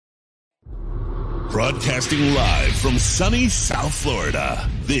Broadcasting live from sunny South Florida,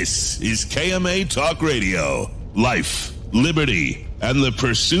 this is KMA Talk Radio. Life, liberty, and the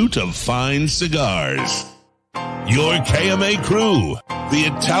pursuit of fine cigars. Your KMA crew,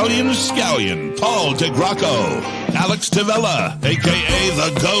 the Italian Scallion, Paul DeGracco, Alex Tavella, a.k.a.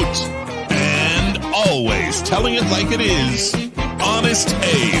 The Goat, and always telling it like it is, Honest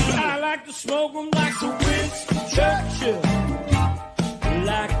Abe. I like to smoke them like the Winston Churchill,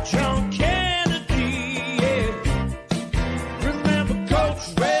 like John Kennedy, yeah. Remember Coach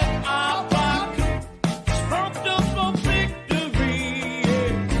Red Auerbach, smoked up for victory,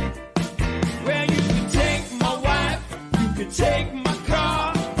 yeah. Well, you can take my wife, you can take my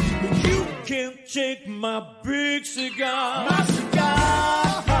car, but you can't take my big cigar. My cigar.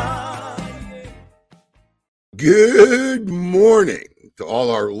 Good morning to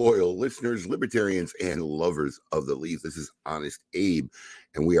all our loyal listeners, libertarians, and lovers of the leaf. This is Honest Abe,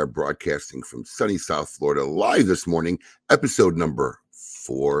 and we are broadcasting from sunny South Florida live this morning, episode number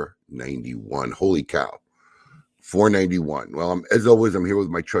 491. Holy cow, 491. Well, as always, I'm here with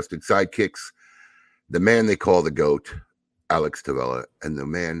my trusted sidekicks, the man they call the GOAT, Alex Tavella, and the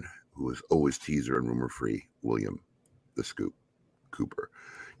man who is always teaser and rumor-free, William the Scoop Cooper.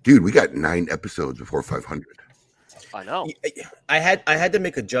 Dude, we got 9 episodes before 500. I know. I had to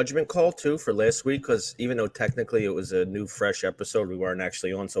make a judgment call too for last week because even though technically it was a new fresh episode, we weren't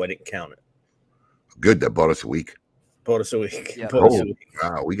actually on, so I didn't count it. Good, that bought us a week. Bought us a week. Yeah.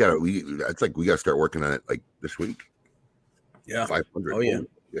 Wow, it's like we gotta start working on it like this week. Yeah, 500. Oh yeah,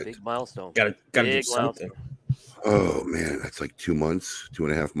 good. Big milestone. gotta do Big something. Oh man, that's like 2 months,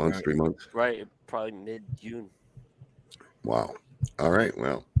 2.5 months, Right. 3 months. Right, probably mid-June. Wow. All right,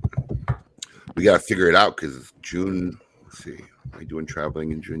 well, we gotta figure it out because June. Let's see, am I doing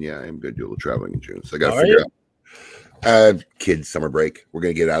traveling in June? Yeah, I am gonna do a little traveling in June, so I gotta figure it out. Kids summer break. We're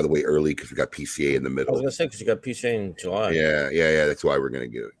gonna get out of the way early because we got PCA in the I was middle. gonna say because you got PCA in July. Yeah. That's why we're gonna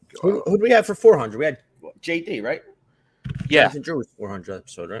get it. Who did we have for 400? We had JD, right? Yeah, Jonathan Drew was 400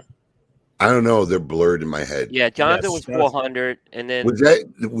 episode, right? I don't know. They're blurred in my head. yeah. Jonathan Yes, was 400, and then Was that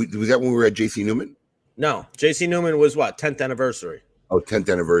when we were at JC Newman? No, JC Newman was what 10th anniversary. Oh,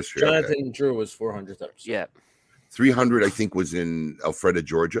 10th anniversary. Jonathan Okay. Drew was 400th episode. yeah, 300, I think, was in Alpharetta,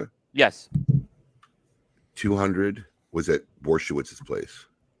 Georgia. yes, 200 was at Borschowitz's place.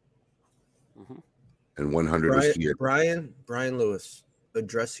 hmm And 100 was here. Brian Lewis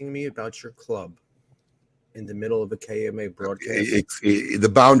addressing me about your club in the middle of a KMA broadcast. The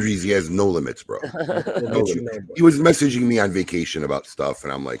boundaries, he has no limits, bro. We'll get you know, bro. He was messaging me on vacation about stuff,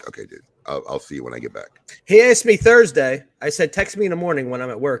 and I'm like, okay, dude, I'll see you when I get back. He asked me Thursday. I said, text me in the morning when I'm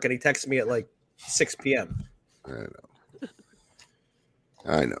at work, and he texted me at like 6 p.m. I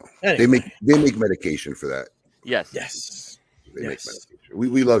know. Anyway. They make medication for that. yes, Yes. They make Yes. medication.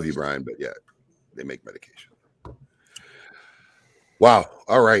 We love you, Brian, but yeah, they make medication. Wow.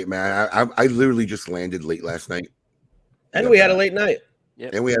 All right, man. I literally just landed late last night. And we had a late night.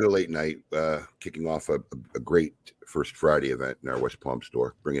 And we had a late night, kicking off a great First Friday event in our West Palm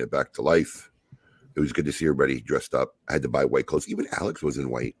store, bringing it back to life. It was good to see everybody dressed up. I had to buy white clothes. Even Alex was in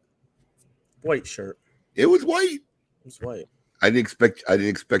white. White shirt. It was white. It was white. I didn't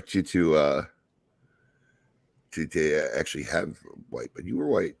expect you to actually have white, but you were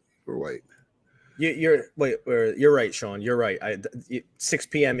white. You were white. You're right, Sean. You're right. 6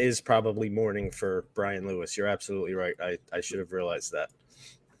 p.m. is probably morning for Brian Lewis. You're absolutely right. I should have realized that.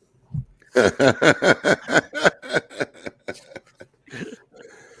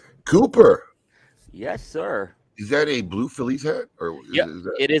 Cooper, yes, sir. is that a blue Phillies hat? Or Yeah,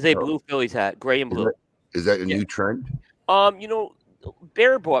 it is a blue Phillies hat, gray and blue. Is that a new trend?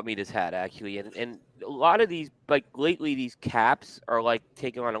 Bear bought me this hat actually, and a lot of these, like lately, these caps are like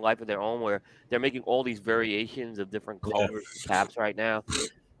taking on a life of their own, where they're making all these variations of different colors of caps right now.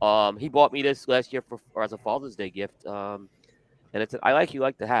 He bought me this last year for as a Father's Day gift. And I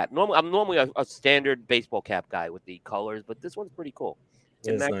like the hat. I'm normally a standard baseball cap guy with the colors, but this one's pretty cool.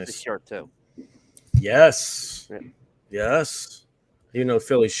 It matches nice. the shirt too. Yes. Yeah. Yes. You know,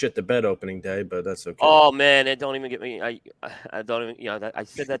 Philly shit the bed opening day, but that's okay. Oh man, it don't even get me. I don't even. I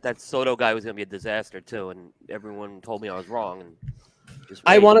said that Soto guy was gonna be a disaster too, and everyone told me I was wrong. And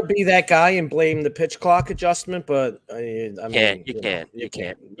I want to be that guy and blame the pitch clock adjustment, but you can't. You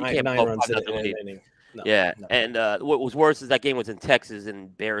can't. 9 blow runs in 5-0 an lead. inning. No, Yeah, no. and what was worse is that game was in Texas, in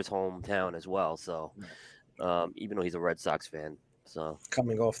Bears' hometown as well. So, even though he's a Red Sox fan, so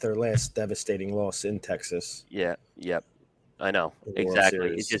Coming off their last devastating loss in Texas. yeah, yep, I know The World exactly.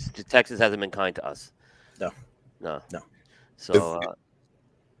 Series. It's just Texas hasn't been kind to us. No. So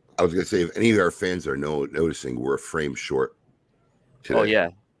I was going to say, if any of our fans are noticing, we're a frame short today. oh yeah,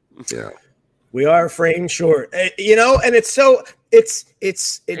 Yeah. We are framed short, you know, and it's so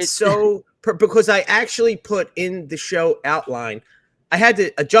because I actually put in the show outline. I had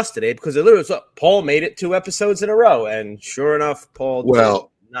to adjust it because it literally was Paul made it 2 episodes in a row, and sure enough, Paul.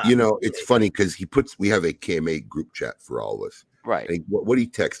 Well, did not. you know, it's funny because we have a KMA group chat for all of us. Right. And what he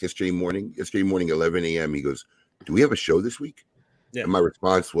texted yesterday morning, 11 a.m. He goes, "Do we have a show this week?" Yeah. And my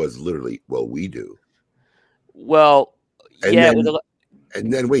response was literally, "Well, we do." Well, And yeah.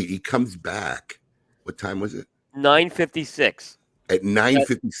 then wait, he comes back. What time was it? 9:56. At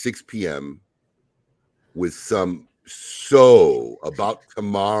 9:56 p.m. with some "so about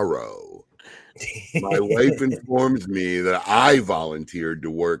tomorrow." My wife informs me that I volunteered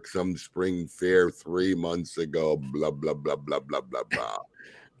to work some spring fair 3 months ago. Blah blah blah blah blah blah blah.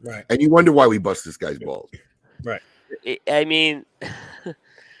 Right. And you wonder why we bust this guy's balls. Right. I mean,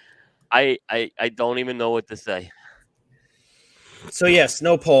 I don't even know what to say. So yes,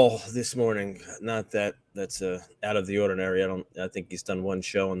 no Paul this morning. Not that's out of the ordinary. I think he's done one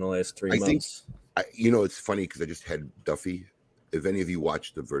show in the last 3 months. You know, it's funny because I just had Duffy. If any of you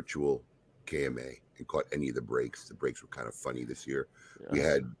watched the virtual KMA and caught any of the breaks were kind of funny this year.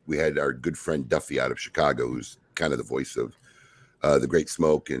 Yeah. We had our good friend Duffy out of Chicago, who's kind of the voice of the Great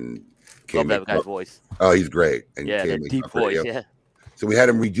Smoke and KMA. Love that guy's voice. Oh, he's great. And yeah, KMA that deep voice. Radio. Yeah. So we had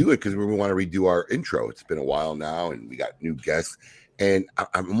him redo it because we want to redo our intro. It's been a while now, and we got new guests. And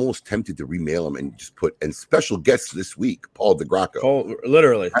I'm almost tempted to remail him and just put and special guests this week, Paul DeGracco. Paul,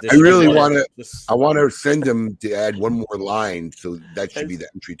 literally. I really want to. I want to send him to add one more line, so that should be the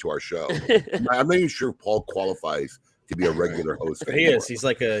entry to our show. I'm not even sure if Paul qualifies to be a regular host. He is. He's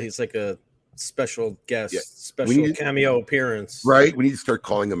like a special guest, special cameo appearance. Right. We need to start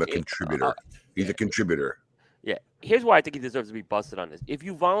calling him a contributor. He's a contributor. Yeah. Here's why I think he deserves to be busted on this. If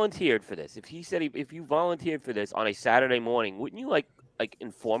you volunteered for this, if you volunteered for this on a Saturday morning, wouldn't you like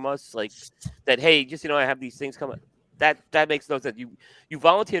inform us that, hey, just I have these things coming? That makes no sense. You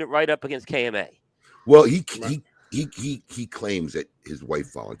volunteered it right up against KMA. Well, he claims that his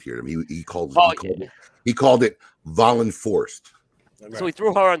wife volunteered him. He called it volunforced. Right. So he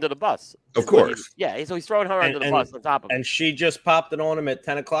threw her under the bus. Of course. So he's throwing her under the bus on top of him. And she just popped it on him at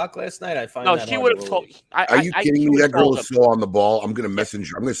 10 o'clock last night. She would have told. Are you kidding me? That girl is so on the ball. I'm going to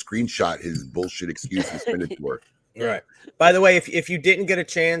message. I'm going to screenshot his bullshit excuse and send it to her. Right. By the way, if you didn't get a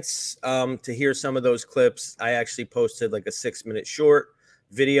chance to hear some of those clips, I actually posted like a 6-minute short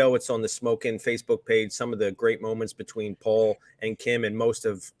video. It's on the Smokin' Facebook page. Some of the great moments between Paul and Kim, and most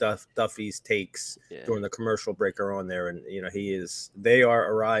of Duffy's takes during the commercial break are on there. And they are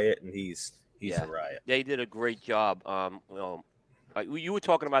a riot, and he's a riot. They did a great job. You were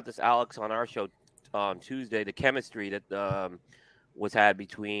talking about this, Alex, on our show Tuesday. The chemistry that was had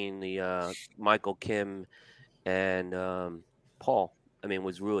between the Michael, Kim, and Paul. I mean,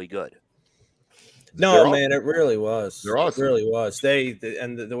 was really good. No, man, it really was. They're awesome. It really was.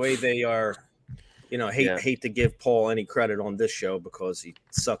 The way they are, hate to give Paul any credit on this show because he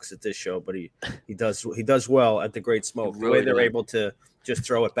sucks at this show, but he does well at the Great Smoke. The way they're able to just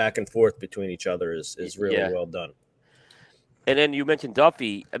throw it back and forth between each other is really well done. And then you mentioned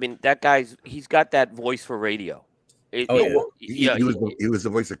Duffy. I mean, he's got that voice for radio. He was the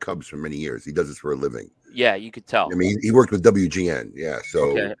voice of Cubs for many years. He does this for a living. Yeah, you could tell. I mean, he worked with WGN. Yeah,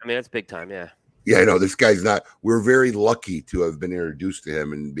 so okay. I mean, that's big time. Yeah. Yeah, no, this guy's not. We're very lucky to have been introduced to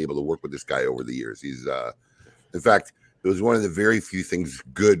him and be able to work with this guy over the years. He's, in fact, it was one of the very few things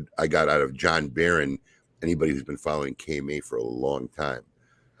good I got out of John Barron. Anybody who's been following KMA for a long time,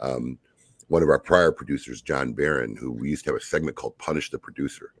 one of our prior producers, John Barron, who we used to have a segment called "Punish the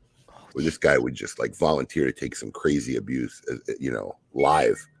Producer," where this guy would just volunteer to take some crazy abuse,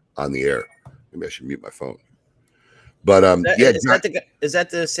 live on the air. Maybe I should mute my phone. But is that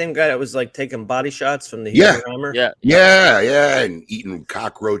the same guy that was taking body shots from the Hammer? Yeah, and eating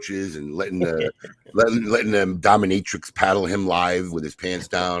cockroaches and letting the dominatrix paddle him live with his pants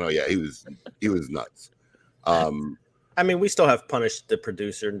down. Oh yeah, he was nuts. I mean, we still have punished the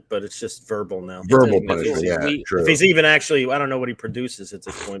producer, but it's just verbal now. Verbal punishment, true. If he's even actually, I don't know what he produces at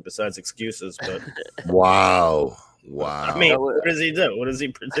this point besides excuses. But wow. I mean, what does he do? What does he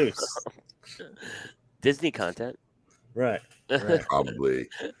produce? Disney content. Right. Probably.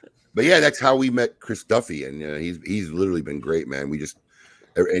 But yeah, that's how we met Chris Duffy, and he's literally been great, man. We just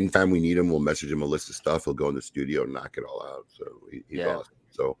anytime we need him, we'll message him a list of stuff. He'll go in the studio and knock it all out. So he's awesome.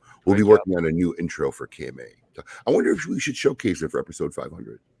 So we'll be working on a new intro for KMA. I wonder if we should showcase it for episode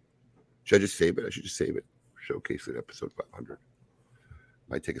 500. Should I just save it? I should just save it. Showcase it episode 500.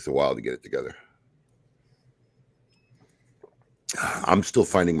 Might take us a while to get it together. I'm still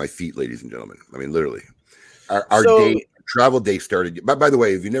finding my feet, ladies and gentlemen. I mean, literally. Our travel day started. By the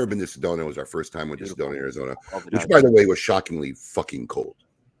way, if you've never been to Sedona, it was our first time. Went to Sedona, Arizona, Love it which, out by there. the way, was shockingly fucking cold.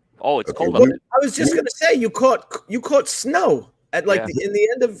 Oh, it's Okay, cold we- up there. I was just gonna say you caught snow at like Yeah. in the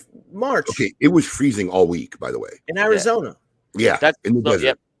end of March Okay, it was freezing all week. By the way, in Arizona. yeah, That's in the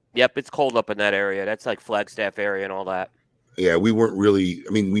desert. Yep, it's cold up in that area. That's like Flagstaff area and all that. Yeah, we weren't really.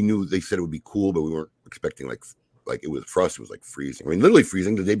 I mean, we knew they said it would be cool, but we weren't expecting like it was for us. It was like freezing. I mean, literally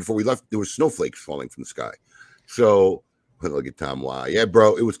freezing. The day before we left, there was snowflakes falling from the sky. So look at Tom. Why? Yeah,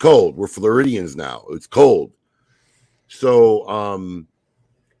 bro, it was cold. We're Floridians now. It's cold. So,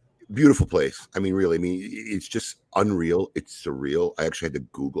 beautiful place. I mean, really. I mean, it's just unreal. It's surreal. I actually had to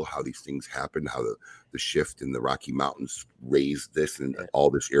Google how these things happened. How the shift in the Rocky Mountains raised this, and all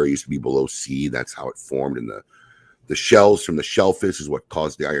this area used to be below sea. That's how it formed, and the shells from the shellfish is what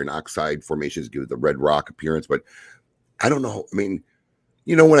caused the iron oxide formations, give it the red rock appearance. But I don't know. I mean,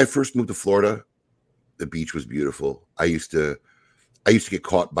 when I first moved to Florida, the beach was beautiful. I used to get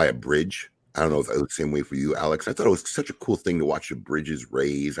caught by a bridge. I don't know if it was the same way for you, Alex. I thought it was such a cool thing to watch the bridges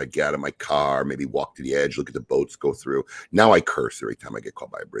raise. I'd get out of my car, maybe walk to the edge, look at the boats go through. Now I curse every time I get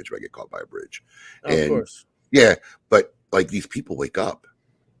caught by a bridge. If I get caught by a bridge, Of course. yeah, but like these people wake up,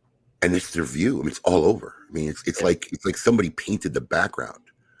 and it's their view. I mean, it's all over. I mean, it's like somebody painted the background.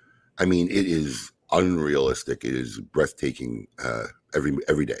 I mean, it is unrealistic. It is breathtaking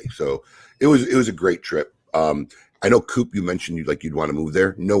every day. So it was a great trip. I know, Coop, you mentioned you'd want to move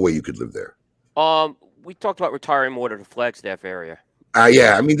there. No way you could live there. We talked about retiring more to the Flagstaff area.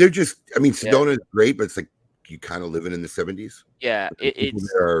 Yeah. I mean, Sedona is great, but it's like you kind of living in the 70s. Yeah, People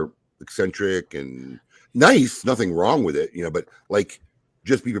it's there are eccentric and nice. Nothing wrong with it, but like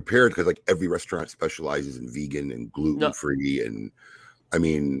just be prepared because like every restaurant specializes in vegan and gluten free, and I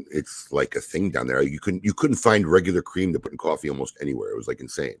mean it's like a thing down there. You couldn't find regular cream to put in coffee almost anywhere. It was like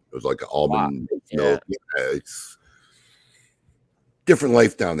insane. It was like an almond milk. Yeah, it's different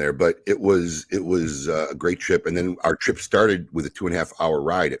life down there, but it was a great trip. And then our trip started with a 2.5 hour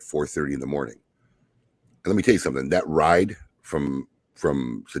ride at 4:30 in the morning. And let me tell you something, that ride from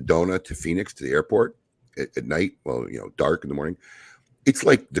Sedona to Phoenix to the airport at night, well, dark in the morning, it's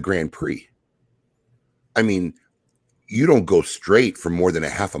like the Grand Prix. I mean, you don't go straight for more than a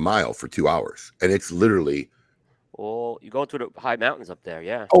half a mile for 2 hours. And it's literally, you go through the high mountains up there,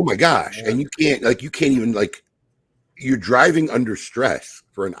 yeah. oh my gosh. And you can't even you're driving under stress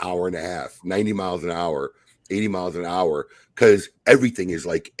for an hour and a half, 90 miles an hour, 80 miles an hour, because everything is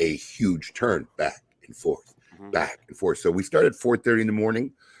like a huge turn back and forth, back and forth. So we started 4:30 in the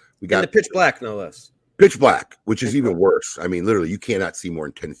morning. We got in the pitch black, no less. Pitch black, which is even worse. I mean, literally, you cannot see more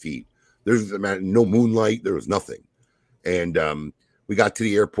than 10 feet. There's no moonlight. There was nothing. And we got to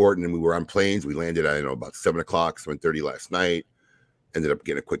the airport, and then we were on planes. We landed, I don't know, about 7 o'clock, 7:30 last night. Ended up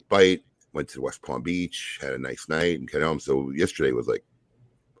getting a quick bite. Went to West Palm Beach, had a nice night, and came home. So yesterday was like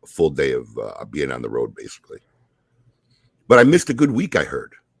a full day of being on the road, basically. But I missed a good week, I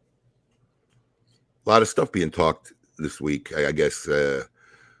heard. A lot of stuff being talked this week, I guess,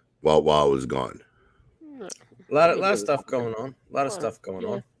 while I was gone. A lot of stuff going on. A lot of stuff going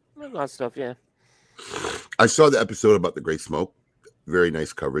on. A lot of stuff, yeah. I saw the episode about the Great Smoke. Very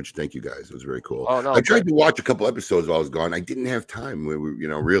nice coverage. Thank you guys. It was very cool. Oh, no, I tried to watch a couple episodes while I was gone. I didn't have time. We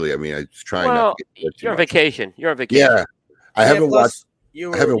really. I mean, I was trying. Not to get you're on vacation. You're on vacation. Yeah, I haven't watched.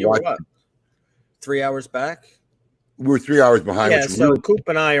 You I haven't watched. What, 3 hours back. We were 3 hours behind. Yeah, so Coop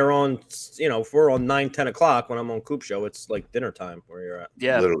and I are on. If we're on 9, 10 o'clock when I'm on Coop show, it's like dinner time where you're at.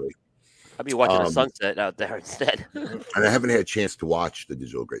 Yeah, literally. I'll be watching the sunset out there instead. And I haven't had a chance to watch the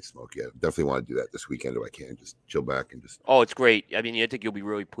Digital Great Smoke yet. Definitely want to do that this weekend if I can. Just chill back and just. Oh, it's great. I mean, I think you'll be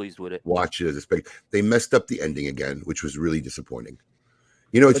really pleased with it. Watch it as a spectator. They messed up the ending again, which was really disappointing.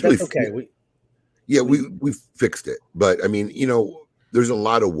 It's really okay. We fixed it, but I mean, there's a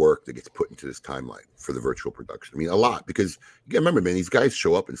lot of work that gets put into this timeline for the virtual production. I mean, a lot, because you gotta remember, man, these guys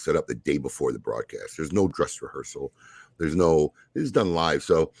show up and set up the day before the broadcast. There's no dress rehearsal. This is done live.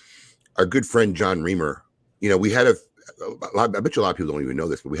 So our good friend John Reamer, we had I bet you a lot of people don't even know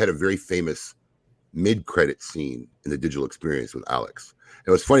this, but we had a very famous mid-credit scene in the digital experience with Alex. And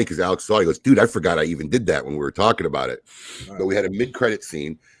it was funny because Alex saw it. He goes, dude, I forgot I even did that when we were talking about it. Right. But we had a mid-credit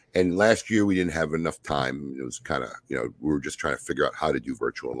scene. And last year we didn't have enough time. It was kind of, we were just trying to figure out how to do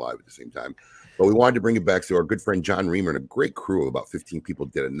virtual and live at the same time. But we wanted to bring it back. So our good friend John Reamer and a great crew of about 15 people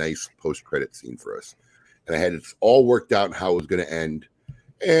did a nice post-credit scene for us. And I had it all worked out how it was going to end.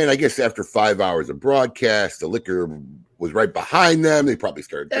 And I guess after 5 hours of broadcast, the liquor was right behind them. They probably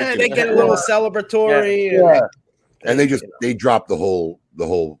started. Yeah, they get a little celebratory. Yeah. And they dropped the whole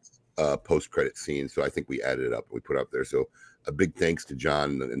post-credit scene. So I think we added it up and we put it up there. So a big thanks to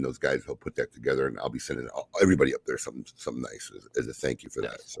John and those guys who put that together, and I'll be sending everybody up there something nice as a thank you for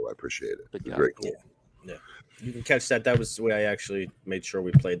that. So I appreciate it. It's very cool. Yeah, you can catch that. That was the way I actually made sure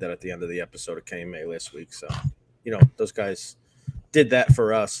we played that at the end of the episode of KMA last week. So, those guys did that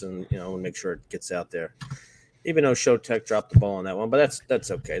for us, and make sure it gets out there. Even though Showtech dropped the ball on that one, but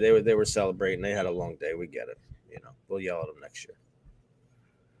that's okay. They were celebrating. They had a long day. We get it. We'll yell at them next year.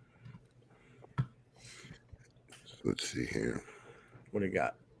 Let's see here. What do you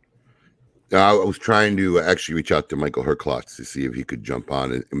got? I was trying to actually reach out to Michael Herklotz to see if he could jump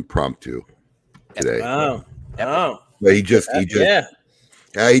on an impromptu today. Oh. But he just texted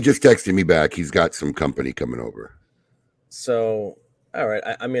me back. He's got some company coming over. So, all right.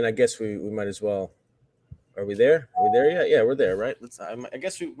 I mean, I guess we might as well. Are we there? Are we there yet? Yeah, we're there, right? I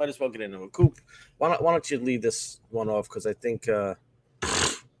guess we might as well get into it. Coop, why don't you lead this one off? Because I think you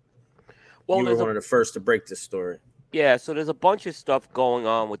were one of the first to break this story. Yeah, so there's a bunch of stuff going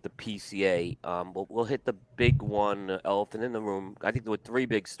on with the PCA. We'll hit the big one, elephant in the room. I think there were 3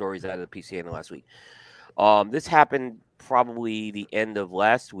 big stories out of the PCA in the last week. This happened probably the end of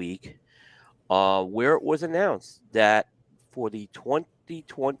last week, where it was announced that for the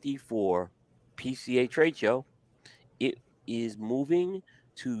 2024 PCA trade show, it is moving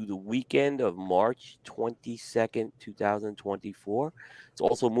to the weekend of March 22nd, 2024. It's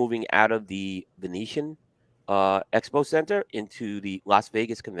also moving out of the Venetian Expo Center into the Las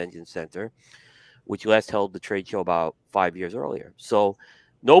Vegas Convention Center, which last held the trade show about 5 years earlier. So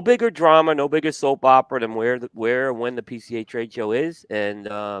no bigger drama, no bigger soap opera than where and when the PCA trade show is. And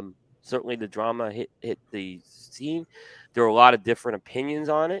certainly the drama hit the scene. There are a lot of different opinions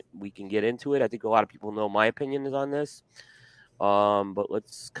on it. We can get into it. I think a lot of people know my opinion is on this. But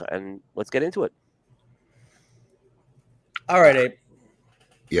let's get into it. All right, Abe.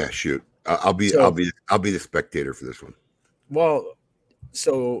 Yeah, shoot. I'll be the spectator for this one. Well,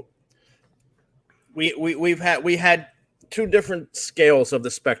 so we had 2 different scales of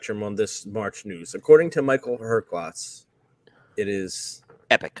the spectrum on this March news. According to Michael Herklotz, it is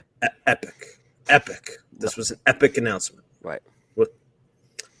epic. Epic. This was an epic announcement. Right.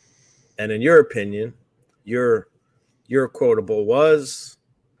 And in your opinion, your quotable was,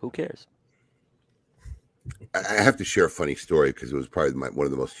 who cares? I have to share a funny story because it was probably one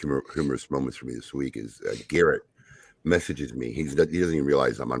of the most humorous moments for me this week. Is Garrett messages me. He doesn't even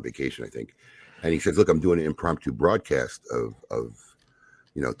realize I'm on vacation, I think, and he says, "Look, I'm doing an impromptu broadcast of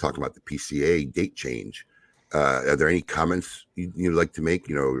talking about the PCA date change. Are there any comments you'd like to make?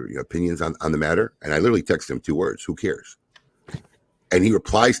 Your opinions on the matter?" And I literally text him 2 words: "Who cares?" And he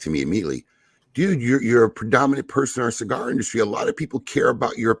replies to me immediately, "Dude, you're a predominant person in our cigar industry. A lot of people care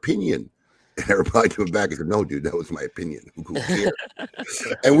about your opinion." And I replied to him back. I said, "No, dude, that was my opinion. Who cares?"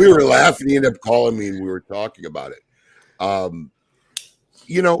 And we were laughing. He ended up calling me, and we were talking about it.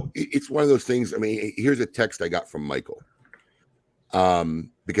 It's one of those things. I mean, here's a text I got from Michael.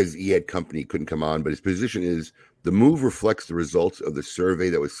 Because he had company, couldn't come on, but his position is the move reflects the results of the survey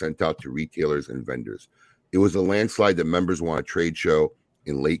that was sent out to retailers and vendors. It was a landslide that members want a trade show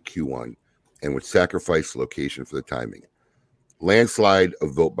in late Q1 and would sacrifice location for the timing. Landslide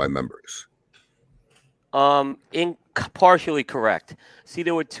of vote by members. Partially correct. See,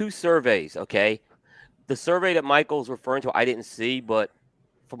 there were 2 surveys, okay? The survey that Michael's referring to, I didn't see, but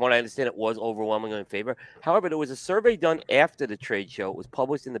from what I understand, it was overwhelmingly in favor. However, there was a survey done after the trade show. It was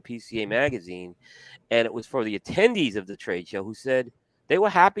published in the PCA magazine, and it was for the attendees of the trade show who said they were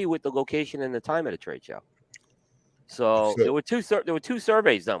happy with the location and the time of the trade show. So there were two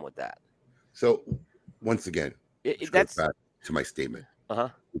surveys done with that. So once again, that's back to my statement.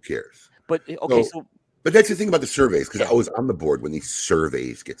 Who cares? But okay, but that's the thing about the surveys, because I was on the board when these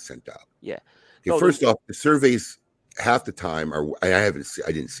surveys get sent out. Yeah. Okay, first off, the surveys half the time are I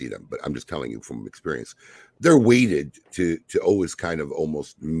didn't see them, but I'm just telling you from experience. They're weighted to always kind of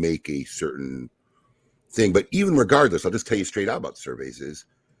almost make a certain thing. But even regardless, I'll just tell you straight out about surveys is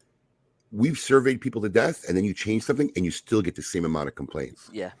we've surveyed people to death, and then you change something and you still get the same amount of complaints.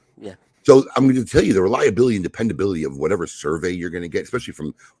 Yeah. So I'm going to tell you the reliability and dependability of whatever survey you're going to get, especially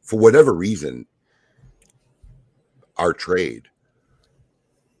for whatever reason, our trade.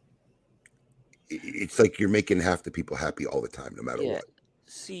 It's like you're making half the people happy all the time, no matter what.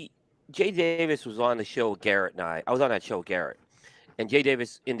 See, Jay Davis was on the show with Garrett and I was on that show with Garrett. And Jay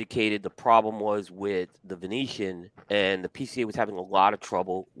Davis indicated the problem was with the Venetian, and the PCA was having a lot of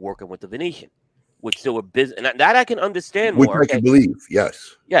trouble working with the Venetian, which they were busy. And that I can understand more. Which I can believe,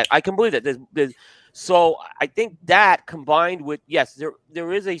 yes. Yeah, I can believe that. So I think that combined with, yes,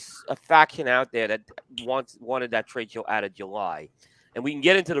 there is a faction out there that wanted that trade show out of July. And we can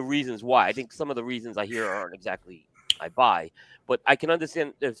get into the reasons why. I think some of the reasons I hear aren't exactly I buy. But I can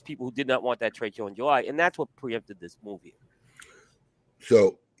understand there's people who did not want that trade show in July, and that's what preempted this move here.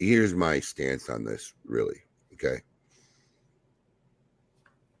 So here's my stance on this, really. Okay.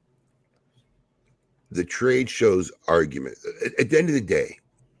 The trade show's argument, at the end of the day,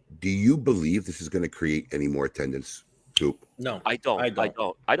 do you believe this is going to create any more attendance? Coop? No, I don't.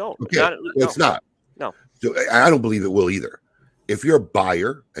 Okay. Not, It's not. No. So I don't believe it will either. If you're a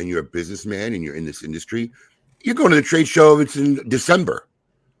buyer and you're a businessman and you're in this industry, you're going to the trade show if it's in December.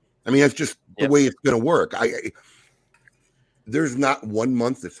 I mean, that's just the way it's going to work. There's not one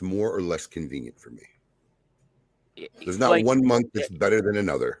month that's more or less convenient for me. There's not one month that's better than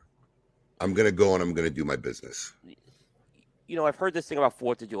another. I'm going to go and I'm going to do my business. You know, I've heard this thing about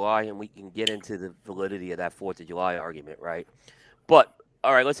 4th of July, and we can get into the validity of that 4th of July argument, right? But,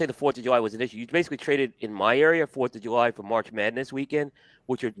 all right, let's say the 4th of July was an issue. You basically traded, in my area, 4th of July for March Madness weekend,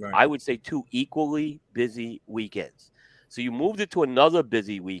 which are, I would say, 2 equally busy weekends. So you moved it to another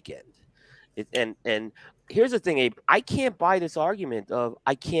busy weekend. And here's the thing, Abe. I can't buy this argument of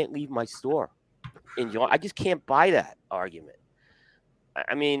I can't leave my store in July. I just can't buy that argument.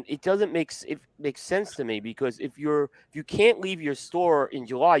 I mean, it doesn't make sense to me, because if you can't leave your store in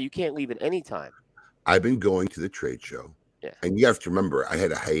July, you can't leave at any time. I've been going to the trade show, and you have to remember I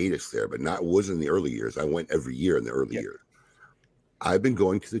had a hiatus there, but wasn't in the early years. I went every year in the early years. I've been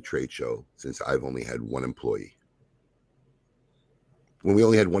going to the trade show since I've only had one employee. When we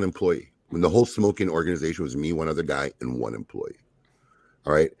only had one employee, when the whole smoking organization was me, one other guy, and one employee.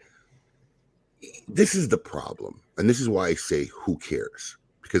 All right. This is the problem. And this is why I say, who cares?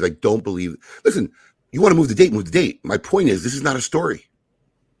 Because I don't believe. Listen, you want to move the date, move the date. My point is, this is not a story.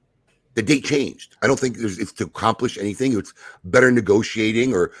 The date changed. I don't think it's to accomplish anything. It's better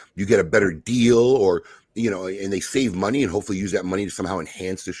negotiating, or you get a better deal, or, and they save money and hopefully use that money to somehow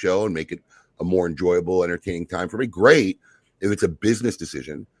enhance the show and make it a more enjoyable, entertaining time for me. Great if it's a business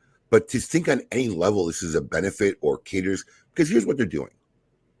decision. But to think on any level this is a benefit or caters, because here's what they're doing.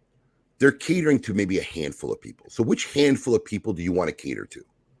 They're catering to maybe a handful of people. So which handful of people do you want to cater to?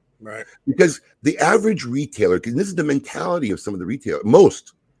 Right. Because the average retailer, because this is the mentality of some of the retailers,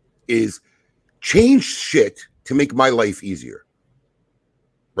 most is change shit to make my life easier.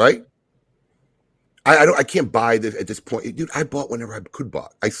 Right? I can't buy this at this point. Dude, I bought whenever I could buy.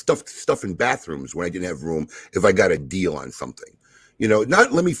 I stuffed stuff in bathrooms when I didn't have room if I got a deal on something.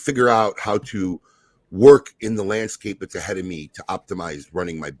 Not let me figure out how to work in the landscape that's ahead of me to optimize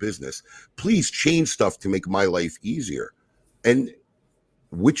running my business. Please change stuff to make my life easier. And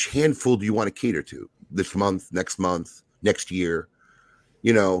which handful do you want to cater to this month, next year?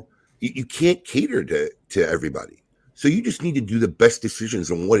 You can't cater to everybody. So you just need to do the best decisions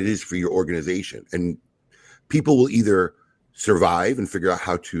on what it is for your organization. And people will either survive and figure out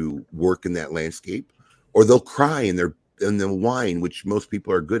how to work in that landscape, or they'll cry and they'll whine, which most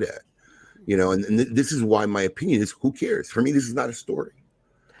people are good at. And this is why my opinion is, who cares? For me, this is not a story.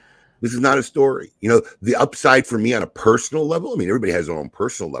 This is not a story. The upside for me on a personal level, I mean, everybody has their own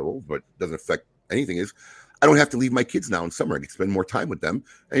personal level, but it doesn't affect anything, is I don't have to leave my kids now in summer. I can spend more time with them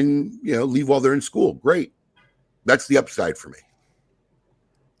and, leave while they're in school. Great. That's the upside for me.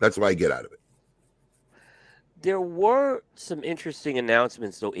 That's what I get out of it. There were some interesting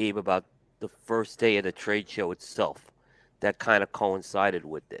announcements, though, Abe, about the first day of the trade show itself that kind of coincided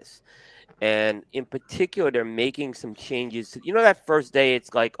with this. And in particular, they're making some changes to, that first day,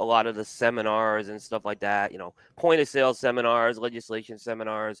 it's like a lot of the seminars and stuff like that, point of sale seminars, legislation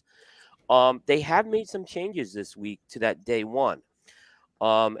seminars. They have made some changes this week to that day one.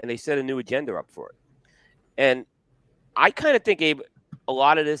 And they set a new agenda up for it. And I kind of think, Abe, a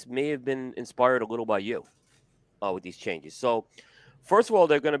lot of this may have been inspired a little by you with these changes. So, first of all,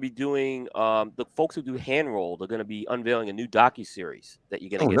 they're going to be doing, the folks who do hand roll, they're going to be unveiling a new docuseries that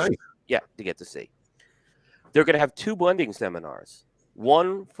you're going to get to see. They're going to have 2 blending seminars,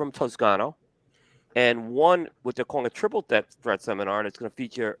 one from Toscano and one what they're calling a triple threat seminar, and it's going to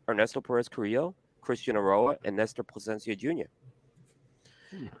feature Ernesto Perez Carrillo, Christian Aroa, and Nestor Plasencia Jr.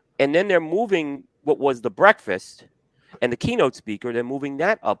 And then they're moving what was the breakfast and the keynote speaker, they're moving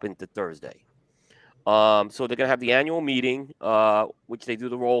that up into Thursday. So they're going to have the annual meeting, which they do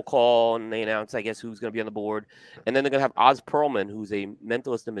the roll call and they announce, I guess, who's going to be on the board. And then they're going to have Oz Perlman, who's a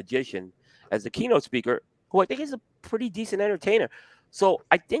mentalist and magician, as the keynote speaker, who I think is a pretty decent entertainer. So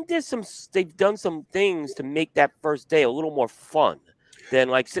I think they've done some things to make that first day a little more fun than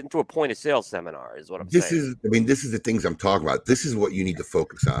like sitting through a point of sale seminar, is what I'm saying. This is the things I'm talking about. This is what you need to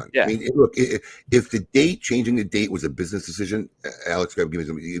focus on. Yeah. I mean, look, if changing the date was a business decision, Alex,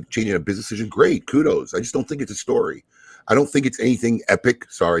 changing a business decision, great, kudos. I just don't think it's a story. I don't think it's anything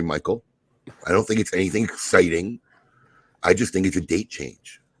epic. Sorry, Michael. I don't think it's anything exciting. I just think it's a date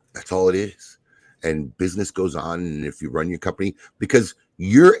change. That's all it is. And business goes on. And if you run your company, because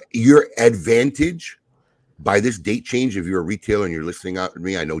your advantage by this date change, if you're a retailer and you're listening out to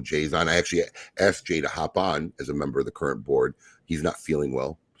me, I know Jay's on. I actually asked Jay to hop on as a member of the current board. He's not feeling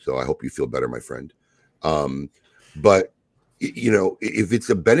well, so I hope you feel better, my friend. But you know, if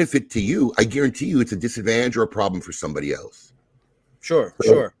it's a benefit to you, I guarantee you it's a disadvantage or a problem for somebody else. Sure.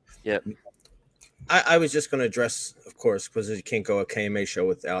 Yeah. I was just going to address, of course, because you can't go a KMA show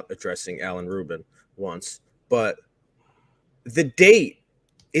without addressing Alan Rubin once. But the date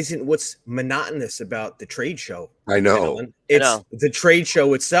isn't what's monotonous about the trade show. I know. Alan. It's the trade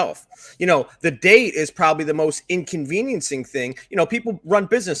show itself. You know, the date is probably the most inconveniencing thing. You know, people run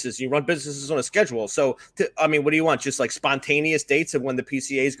businesses. You run businesses on a schedule. So, I mean, what do you want? Just like spontaneous dates of when the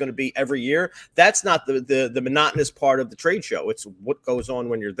PCA is going to be every year? That's not the monotonous part of the trade show. It's what goes on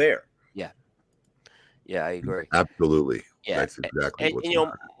when you're there. Yeah, I agree. Absolutely. Yeah, That's exactly and what's you know,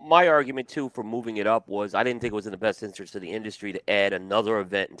 going on. my argument too for moving it up was I didn't think it was in the best interest of the industry to add another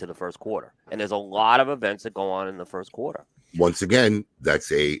event into the first quarter. And there's a lot of events that go on in the first quarter. Once again,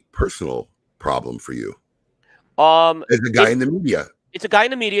 that's a personal problem for you. As a guy in the media. It's a guy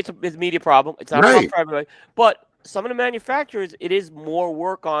in the media. It's a media problem. It's not a problem for everybody. But some of the manufacturers, it is more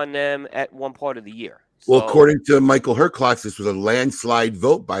work on them at one part of the year. Well, according to Michael Herklotz, this was a landslide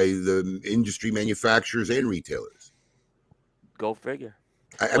vote by the industry manufacturers and retailers. Go figure.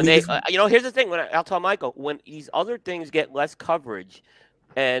 I When mean, they, you know, here's the thing. I'll tell Michael, when these other things get less coverage,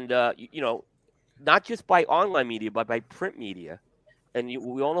 and you know, not just by online media, but by print media, and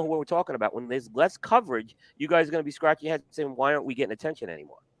we all know who we're talking about. When there's less coverage, you guys are going to be scratching your head saying, "Why aren't we getting attention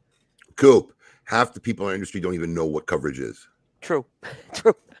anymore?" Coop, half the people in our industry don't even know what coverage is. True.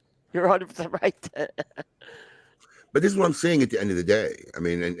 You're 100% right. But this is what I'm saying at the end of the day. I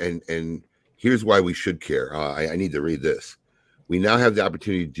mean, and here's why we should care. I need to read this. We now have the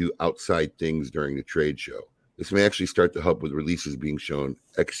opportunity to do outside things during the trade show. This may actually start to help with releases being shown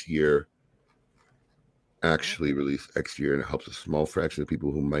X year. Actually released X year, and it helps a small fraction of people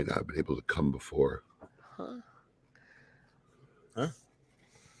who might not have been able to come before. Huh?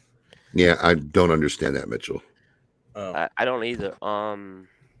 Yeah, I don't understand that, Mitchell. I don't either.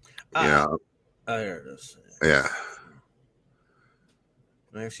 Yeah. There it is. Yeah.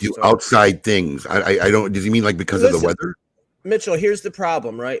 Do outside things. I don't. Does he mean like because of the weather? Mitchell, here's the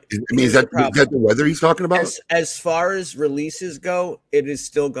problem, right? I mean, is that the weather he's talking about? As far as releases go, it is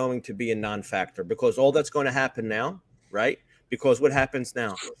still going to be a non-factor because all that's going to happen now, right? Because what happens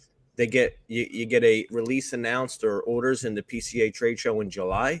now? They get you get a release announced or orders in the PCA trade show in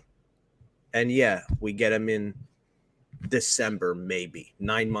July, and yeah, we get them in December, maybe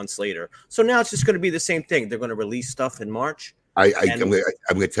 9 months later. So now it's just going to be the same thing. They're going to release stuff in March. I'm going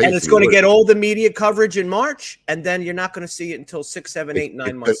to tell you, and it's going to get all the media coverage in March, and then you're not going to see it until 6, 7, 8,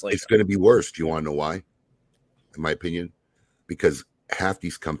 9 months later. It's going to be worse. Do you want to know why? In my opinion, because half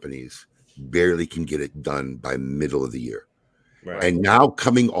these companies barely can get it done by middle of the year. Right. And now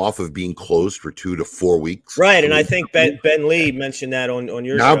coming off of being closed for 2 to 4 weeks. Right. And I think Ben Lee mentioned that on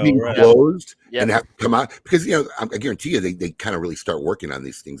your show. Now being closed and have to come out because, you know, I guarantee you they kind of really start working on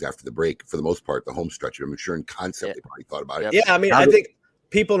these things after the break for the most part, the home stretch. I'm sure in concept they probably thought about it. Yeah. I mean, I think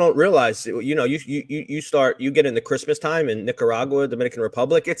people don't realize, you know, you get into Christmas time in Nicaragua, Dominican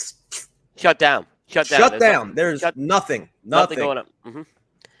Republic, it's shut down. There's nothing going on. Mm-hmm.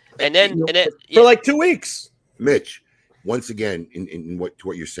 And then for like 2 weeks. Mitch, once again, in what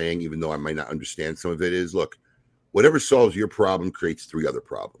you're saying, even though I might not understand some of it, is look, whatever solves your problem creates 3 other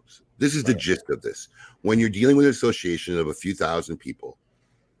problems. This is the gist of this. When you're dealing with an association of a few thousand people,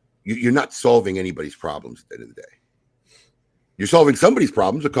 you're not solving anybody's problems at the end of the day. You're solving somebody's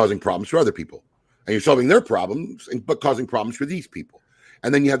problems but causing problems for other people. And you're solving their problems but causing problems for these people.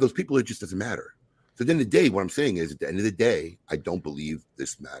 And then you have those people it just doesn't matter. So at the end of the day, what I'm saying is at the end of the day, I don't believe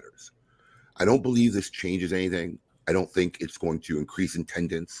this matters. I don't believe this changes anything. I don't think it's going to increase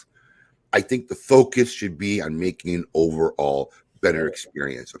attendance. I think the focus should be on making an overall better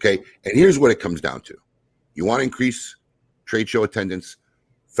experience. Okay. And here's what it comes down to. You want to increase trade show attendance?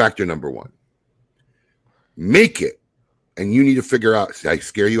 Factor number 1. Make it, and you need to figure out, did I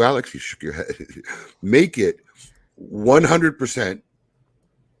scare you, Alex? You shook your head. Make it 100%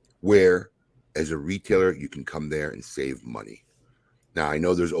 where, as a retailer, you can come there and save money. Now, I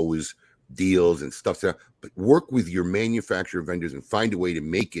know there's always deals and stuff there, but work with your manufacturer vendors and find a way to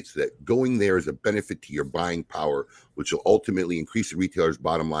make it so that going there is a benefit to your buying power, which will ultimately increase the retailer's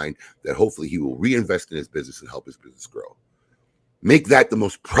bottom line, that hopefully he will reinvest in his business and help his business grow. Make that the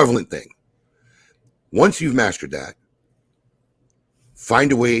most prevalent thing. Once you've mastered that,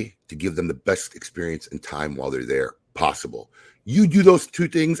 find a way to give them the best experience and time while they're there possible. You do those two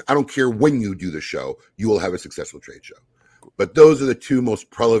things, I don't care when you do the show, you will have a successful trade show. But those are the two most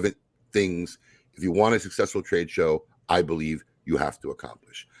relevant things. If you want a successful trade show, I believe you have to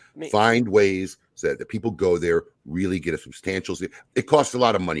accomplish. Find ways so that the people go there, really get a substantial. It costs a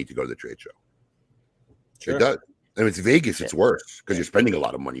lot of money to go to the trade show. Sure. It does. And it's Vegas, it's worse because you're spending a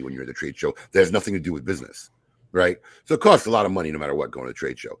lot of money when you're at the trade show. That has nothing to do with business, right? So it costs a lot of money no matter what going to the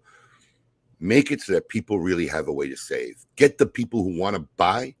trade show. Make it so that people really have a way to save. Get the people who want to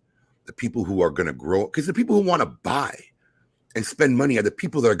buy, the people who are going to grow. Because the people who want to buy and spend money are the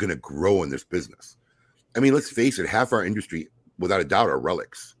people that are going to grow in this business. I mean, let's face it, half our industry, without a doubt, are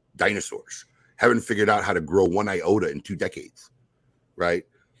relics, dinosaurs. Haven't figured out how to grow one iota in 2 decades, right?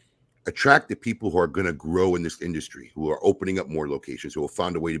 Attract the people who are going to grow in this industry, who are opening up more locations, who will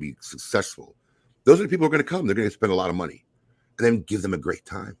find a way to be successful. Those are the people who are going to come. They're going to spend a lot of money. And then give them a great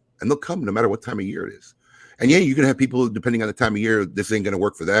time. And they'll come no matter what time of year it is. And yeah, you're going to have people, depending on the time of year, this ain't going to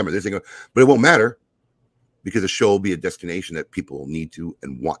work for them or this ain't going to, but it won't matter because the show will be a destination that people need to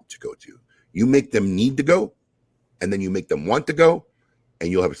and want to go to. You make them need to go, and then you make them want to go, and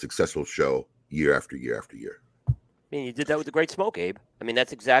you'll have a successful show year after year after year. I mean, you did that with the Great Smoke, Abe. I mean,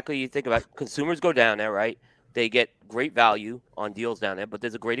 that's exactly, you think about it. Consumers go down there, right? They get great value on deals down there, but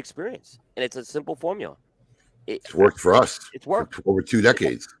there's a great experience. And it's a simple formula. It's worked for us. It's worked for over 2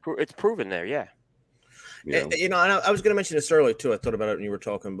 decades. It's proven there, yeah. You know, and I was going to mention this earlier too. I thought about it when you were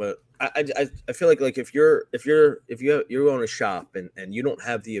talking, but I feel like if you own a shop and you don't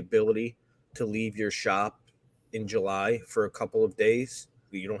have the ability to leave your shop in July for a couple of days,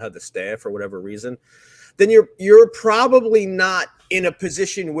 you don't have the staff for whatever reason, then you're probably not in a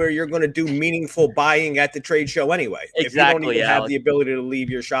position where you're going to do meaningful buying at the trade show anyway. Exactly, if you don't even have the ability to leave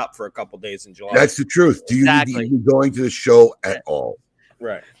your shop for a couple of days in July. That's the truth. Do you need to be going to the show at all?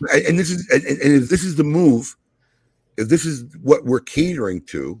 Right. And this is, and if this is the move, if this is what we're catering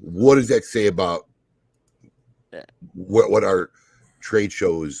to, what does that say about what our trade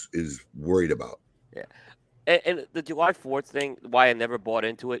show is worried about? Yeah. And the July 4th thing, why I never bought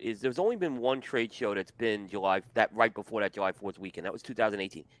into it, is there's only been one trade show that's been right before that July 4th weekend. That was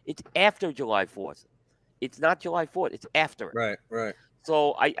 2018. It's after July 4th. It's not July 4th. It's after it. Right.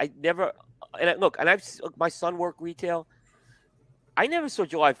 So I never, my son worked retail. I never saw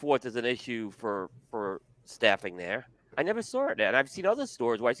July 4th as an issue for staffing there. I never saw it there. And I've seen other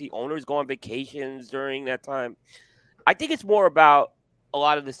stores where I see owners go on vacations during that time. I think it's more about a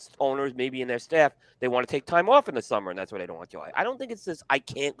lot of the owners, maybe in their staff, they want to take time off in the summer, and that's why they don't want July. I don't think it's this I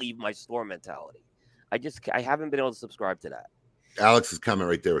can't leave my store mentality. I haven't been able to subscribe to that. Alex's comment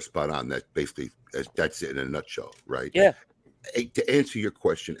right there was spot on. That basically, that's it in a nutshell, right? Yeah. Hey, to answer your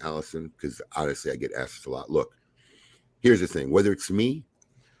question, Allison, because honestly, I get asked a lot. Look, here's the thing. Whether it's me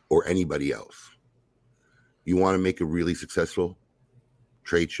or anybody else, you want to make a really successful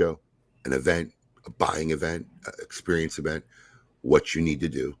trade show, an event, a buying event, an experience event, what you need to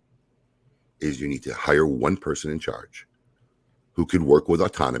do is you need to hire one person in charge who could work with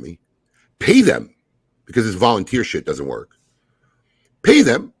autonomy, pay them, because this volunteer shit doesn't work. Pay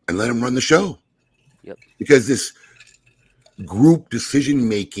them and let them run the show. Yep. Because this group decision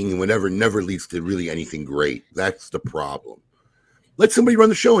making and whatever never leads to really anything great. That's the problem. Let somebody run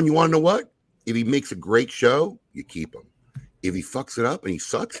the show, and you want to know what? If he makes a great show, you keep him. If he fucks it up and he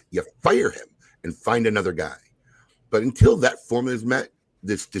sucks, you fire him and find another guy. But until that formula is met,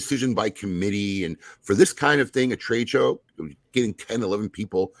 this decision by committee, and for this kind of thing, a trade show, getting 10, 11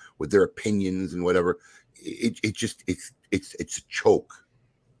 people with their opinions and whatever, it's a choke.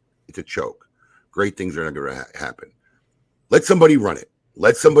 It's a choke. Great things are not going to happen. Let somebody run it.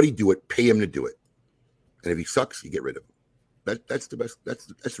 Let somebody do it. Pay him to do it. And if he sucks, you get rid of him. That's the best.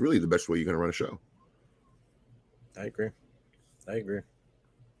 That's really the best way you're going to run a show. I agree.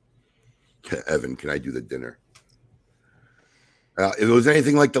 Evan, can I do the dinner? If it was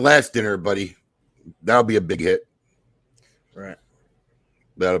anything like the last dinner, buddy, that'll be a big hit. Right.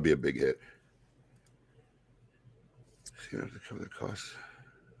 That'll be a big hit. You have to cover the costs.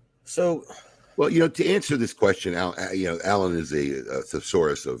 So, well, to answer this question, Alan is a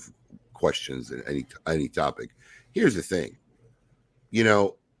thesaurus of questions in any topic. Here's the thing.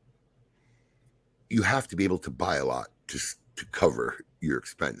 You have to be able to buy a lot to cover your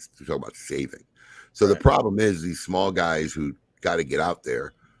expense, to talk about saving. So The problem is these small guys who got to get out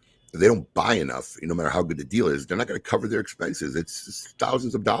there, they don't buy enough, no matter how good the deal is, they're not going to cover their expenses. It's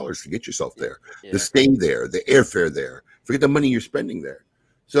thousands of dollars to get yourself there, to stay there, the airfare there, forget the money you're spending there.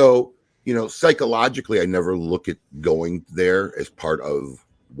 So, psychologically, I never look at going there as part of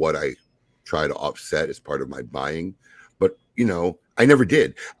what I try to offset as part of my buying. But, I never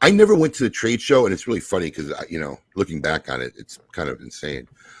did. I never went to the trade show, and it's really funny because looking back on it, it's kind of insane.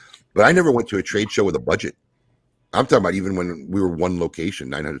 But I never went to a trade show with a budget. I'm talking about even when we were one location,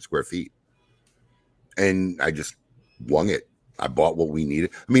 900 square feet, and I just wung it. I bought what we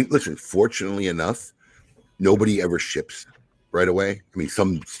needed. I mean, listen, fortunately enough, nobody ever ships right away. I mean,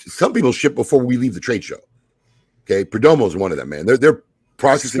 some people ship before we leave the trade show. Okay, Perdomo's one of them, man. They're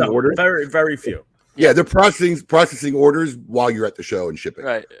processing orders. Very, very few. Yeah, they're processing orders while you're at the show and shipping.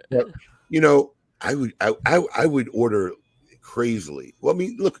 Right. But, I would order crazily. Well, I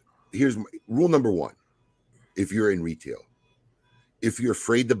mean, look, here's rule number one. If you're in retail, if you're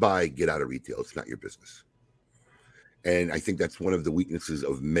afraid to buy, get out of retail. It's not your business. And I think that's one of the weaknesses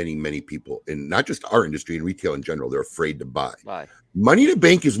of many, many people, in not just our industry, in retail in general. They're afraid to buy. Money to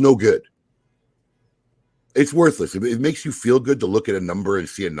bank is no good. It's worthless. It makes you feel good to look at a number and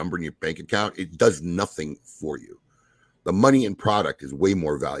see a number in your bank account. It does nothing for you. The money and product is way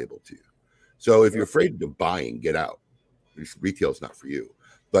more valuable to you. So if you're afraid of buying, get out. Retail is not for you.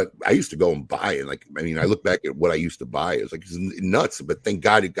 But I used to go and buy, and I look back at what I used to buy. It was like, it's nuts. But thank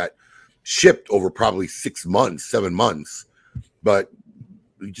God it got shipped over probably 6 months, 7 months. But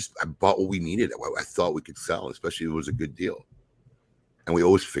I bought what we needed. I thought we could sell, especially if it was a good deal. And we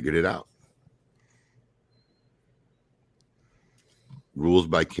always figured it out. Rules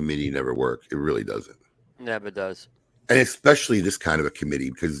by committee never work. It really doesn't. Never does. And especially this kind of a committee,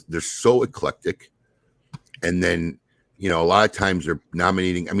 because they're so eclectic. And then, a lot of times they're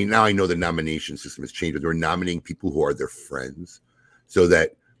nominating. I mean, now I know the nomination system has changed, but they're nominating people who are their friends, so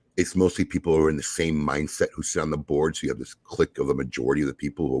that it's mostly people who are in the same mindset who sit on the board. So you have this clique of a majority of the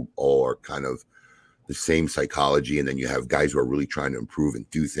people who all are kind of the same psychology. And then you have guys who are really trying to improve and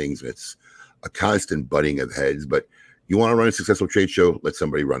do things. And it's a constant butting of heads. But you want to run a successful trade show, let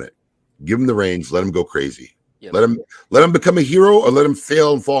somebody run it. Give them the reins, let them go crazy. Yep. Let him become a hero, or let him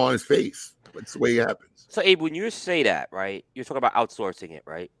fail and fall on his face. That's the way it happens. So, Abe, when you say that, right, you're talking about outsourcing it,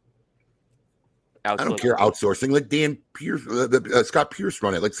 right? I don't care outsourcing. Let Dan Pierce, Scott Pierce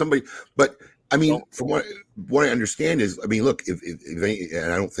run it. Like somebody. But I mean, from what I understand is, I mean, look, if any,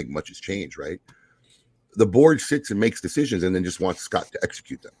 and I don't think much has changed, right? The board sits and makes decisions, and then just wants Scott to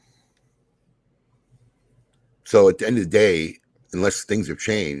execute them. So at the end of the day, unless things have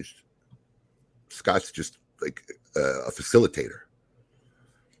changed, Scott's just like a facilitator.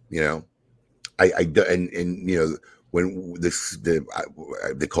 When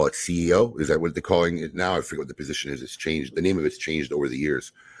they call it CEO, is that what they're calling it now? I forget what the position is. It's changed. The name of it's changed over the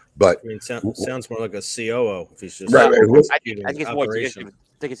years. But sounds more like a COO. If he's just I think it's more executive.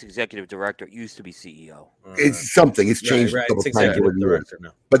 I think it's executive director. It used to be CEO. It's something. It's changed right. a couple It's times over the years. director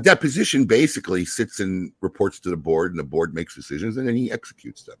now. But that position basically sits and reports to the board, and the board makes decisions, and then he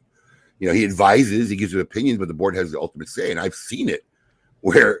executes them. He advises, he gives opinions, but the board has the ultimate say. And I've seen it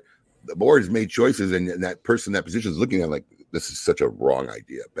where the board has made choices, and that person in that position is looking at it like, this is such a wrong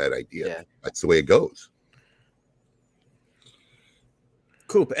idea, bad idea. Yeah. That's the way it goes.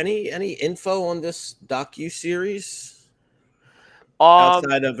 Coop, any info on this docu-series?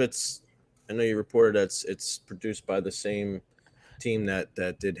 Outside of I know you reported that it's produced by the same team that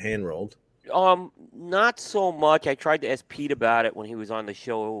did Hand Rolled. Not so much. I tried to ask Pete about it when he was on the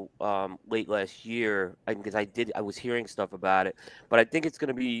show late last year, because I was hearing stuff about it, but I think it's going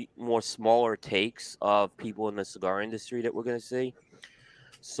to be more smaller takes of people in the cigar industry that we're going to see.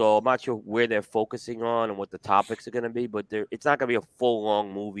 So I'm not sure where they're focusing on and what the topics are going to be, but it's not going to be a full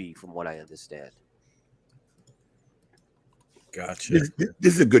long movie from what I understand. Gotcha.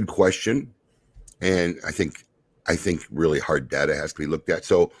 This is a good question, and I think really hard data has to be looked at.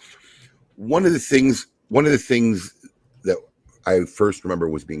 So one of the things that I first remember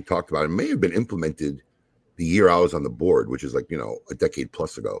was being talked about, and may have been implemented the year I was on the board, which is a decade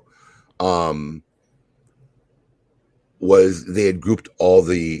plus ago, was they had grouped all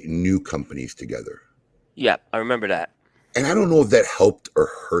the new companies together. Yeah, I remember that. And I don't know if that helped or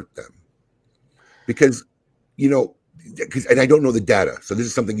hurt them, because and I don't know the data. So this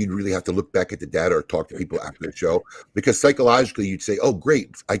is something you'd really have to look back at the data or talk to people after the show, because psychologically you'd say, oh,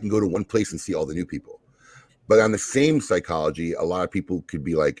 great, I can go to one place and see all the new people. But on the same psychology, a lot of people could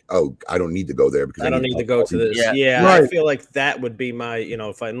be like, oh, I don't need to go there because I don't need to go to this. Yeah, right. I feel like that would be my,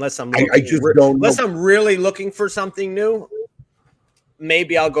 unless I'm I'm really looking for something new,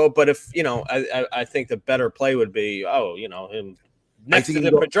 maybe I'll go. But if, I think the better play would be, next to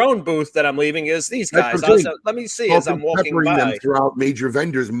the Padron booth that I'm leaving is these guys. Let me see as I'm walking by. Them throughout major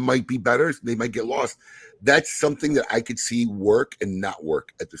vendors might be better. They might get lost. That's something that I could see work and not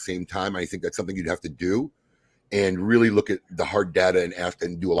work at the same time. I think that's something you'd have to do and really look at the hard data and ask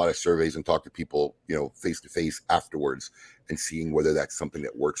and do a lot of surveys and talk to people, face to face afterwards and seeing whether that's something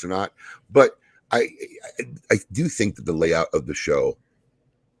that works or not. But I do think that the layout of the show,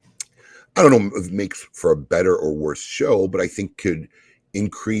 I don't know if it makes for a better or worse show, but I think could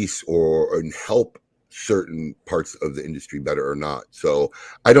increase or help certain parts of the industry better or not. So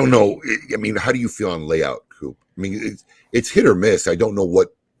I don't know. I mean, how do you feel on layout, Coop? I mean, it's hit or miss. I don't know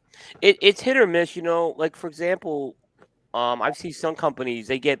what. It's hit or miss, like for example, I've seen some companies,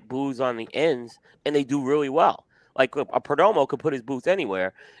 they get booths on the ends and they do really well. Like a Perdomo could put his booth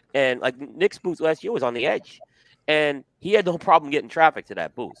anywhere, and like Nick's booth last year was on the edge, and he had no problem getting traffic to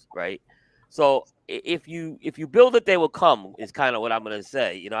that booth, right? So if you build it, they will come, is kind of what I'm going to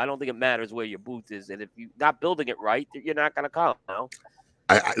say. I don't think it matters where your booth is, and if you're not building it right, you're not going to come.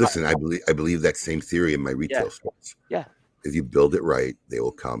 Listen, I believe that same theory in my retail stores. Yeah. If you build it right, they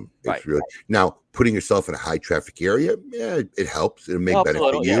will come. It's Right. really now putting yourself in a high traffic area. Yeah, it helps. It'll make benefit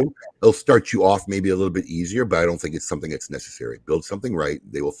little, you. yeah. It'll start you off maybe a little bit easier, but I don't think it's something that's necessary. Build something right,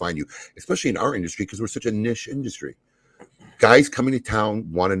 they will find you. Especially in our industry, because we're such a niche industry. Guys coming to town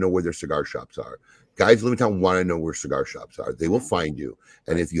want to know where their cigar shops are. Guys living in town want to know where cigar shops are. They will find you,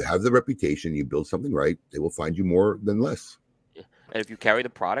 and if you have the reputation, you build something right, they will find you more than less. And if you carry the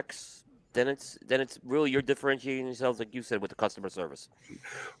products, then it's really you're differentiating yourselves, like you said, with the customer service.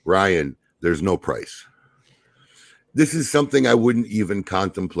 Ryan, there's no price. This is something I wouldn't even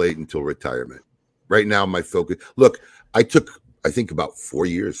contemplate until retirement. Right now, my focus. Look, I think about 4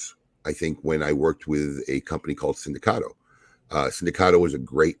 years. I think when I worked with a company called Sindicato. Sindicato was a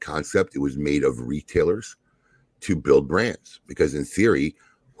great concept. It was made of retailers to build brands, because in theory,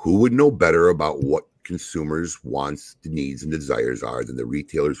 who would know better about what consumers' wants, needs, and desires are than the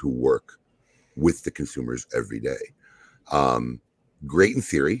retailers who work with the consumers every day. Great in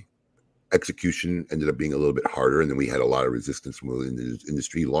theory. Execution ended up being a little bit harder, and then we had a lot of resistance from within the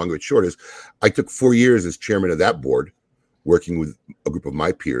industry. Long and short is, I took 4 years as chairman of that board, working with a group of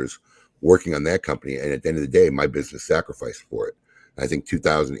my peers, working on that company, and at the end of the day, my business sacrificed for it. I think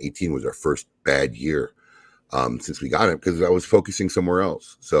 2018 was our first bad year since we got it, because I was focusing somewhere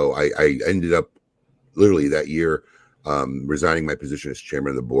else. So I ended up literally that year resigning my position as chairman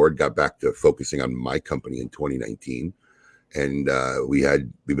of the board, got back to focusing on my company in 2019. And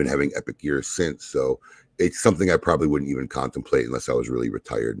we've been having epic years since. So it's something I probably wouldn't even contemplate unless I was really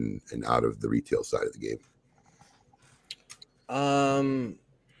retired and out of the retail side of the game.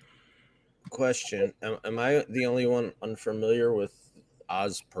 Question. Am I the only one unfamiliar with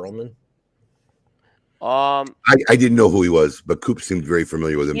Oz Perlman? I didn't know who he was, but Coop seemed very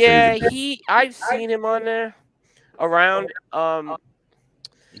familiar with him. Yeah, I've seen him on there around. You're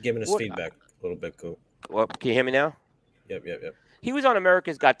giving us feedback a little bit, Coop. Well, can you hear me now? Yep. He was on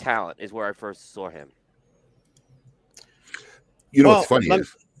America's Got Talent, is where I first saw him. What's funny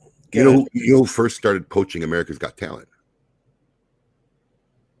is, who first started poaching America's Got Talent?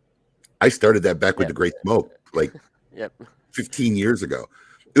 I started that back with the Great Smoke, like 15 years ago.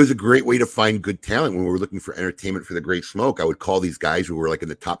 It was a great way to find good talent when we were looking for entertainment for the Great Smoke. I would call these guys who were like in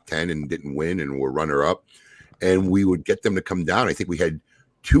the top 10 and didn't win and were runner up, and we would get them to come down. I think we had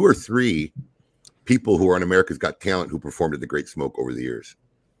 2 or 3 people who were on America's Got Talent who performed at the Great Smoke over the years.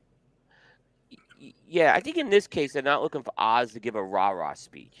 Yeah, I think in this case, they're not looking for Oz to give a rah-rah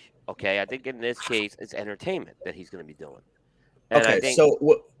speech. Okay, I think in this case, it's entertainment that he's going to be doing. And okay, so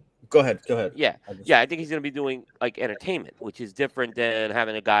what? Go ahead. Yeah, I think he's going to be doing like entertainment, which is different than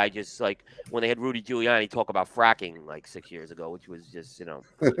having a guy just like when they had Rudy Giuliani talk about fracking like 6 years ago, which was just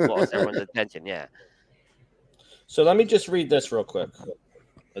lost everyone's attention. Yeah. So let me just read this real quick.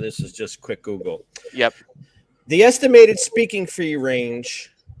 This is just quick Google. Yep. The estimated speaking fee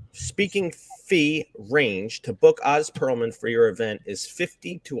range to book Oz Perlman for your event is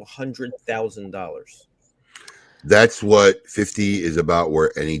 $50,000 to $100,000. That's what 50 is about,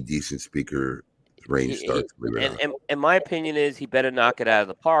 where any decent speker range starts. And my opinion is he better knock it out of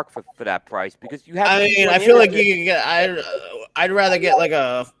the park for that price, because you have. I feel like you can get. I'd rather get like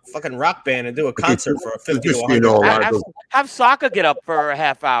a fucking rock band and do a concert for a 50 to 100. Have Sokka get up for a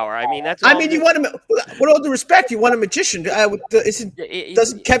half hour. I mean, that's. You want him. With all due respect, you want a magician.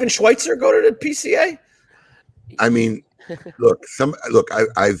 Doesn't Kevin Schweitzer go to the PCA? I mean.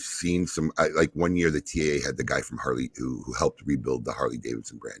 I've seen some. Like 1 year, the TA had the guy from Harley who helped rebuild the Harley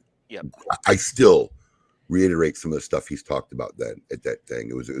Davidson brand. Yeah, I still reiterate some of the stuff he's talked about then at that thing.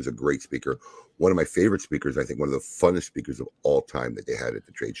 It was a great speaker. One of my favorite speakers, I think, one of the funnest speakers of all time that they had at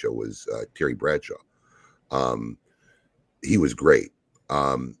the trade show was Terry Bradshaw. He was great.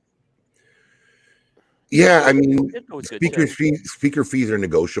 Yeah, I mean, speaker fees are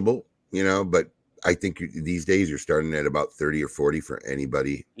negotiable, but I think these days you're starting at about 30 or 40 for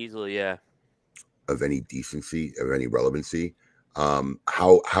anybody Easily, yeah. of any decency, of any relevancy.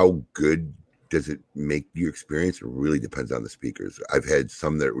 How good does it make your experience? It really depends on the speakers. I've had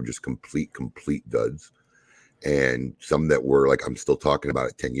some that were just complete duds, and some that were like, I'm still talking about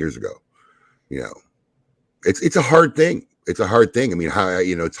it 10 years ago. You know, it's a hard thing. It's a hard thing. I mean,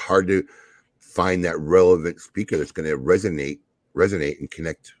 it's hard to find that relevant speaker that's going to resonate and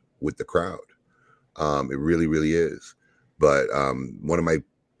connect with the crowd. It really, really is. But one of my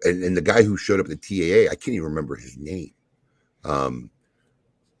and the guy who showed up at the TAA, I can't even remember his name.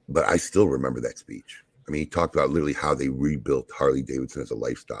 But I still remember that speech. I mean, he talked about literally how they rebuilt Harley Davidson as a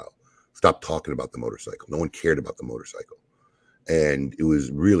lifestyle. Stopped talking about the motorcycle. No one cared about the motorcycle. And it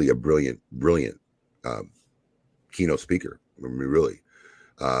was really a brilliant keynote speaker. I mean, really.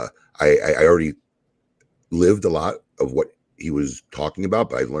 I already lived a lot of what he was talking about,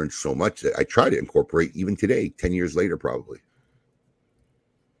 but I learned so much that I try to incorporate even today, 10 years later, probably.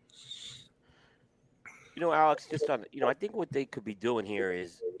 You know, Alex, just on, I think what they could be doing here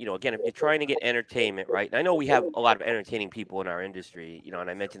is, again, if you're trying to get entertainment, right? And I know we have a lot of entertaining people in our industry, and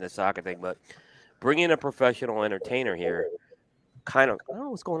I mentioned the soccer thing, but bring in a professional entertainer here. I don't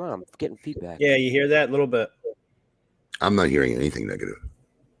know what's going on. I'm getting feedback. Yeah, you hear that a little bit? I'm not hearing anything negative.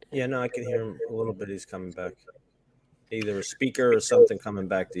 Yeah, no, I can hear him a little bit. He's coming back. Either a speaker or something coming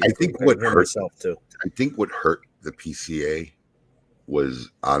back to you. I think what hurt myself too. I think what hurt the PCA was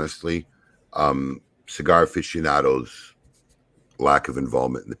honestly cigar aficionados' lack of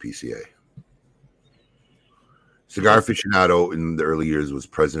involvement in the PCA. Cigar aficionado in the early years was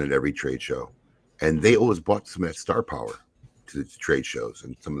present at every trade show, and they always brought some of that star power to the trade shows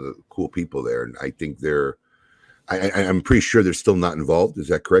and some of the cool people there. And I think I'm pretty sure they're still not involved. Is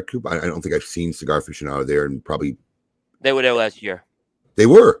that correct, Coop? I don't think I've seen Cigar Aficionado there, and probably they were there last year. They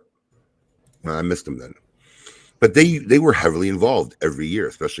were. I missed them then, but they were heavily involved every year,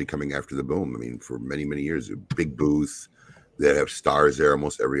 especially coming after the boom. I mean, for many years, a big booth. They have stars there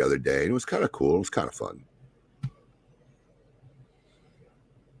almost every other day, and it was kind of cool. It was kind of fun.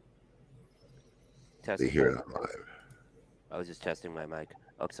 They hear it live. I was just testing my mic.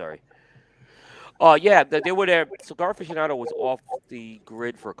 Oh, sorry. Oh, yeah, they were there. Cigar Aficionado was off the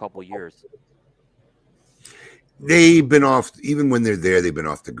grid for a couple of years. They've been off, even when they're there, they've been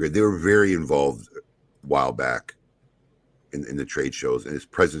off the grid. They were very involved a while back in the trade shows, and it's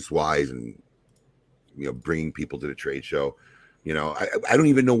presence-wise and, bringing people to the trade show. I don't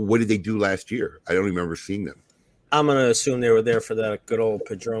even know, what did they do last year? I don't remember seeing them. I'm going to assume they were there for that good old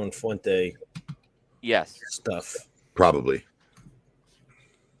Padron Fuente stuff. Probably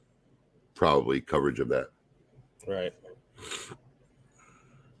coverage of that. Right.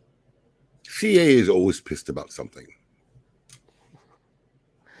 CA is always pissed about something.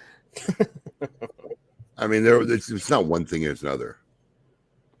 I mean, it's not one thing, it's another.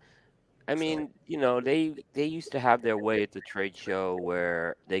 I mean, they used to have their way at the trade show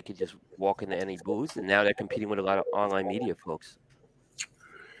where they could just walk into any booth, and now they're competing with a lot of online media folks.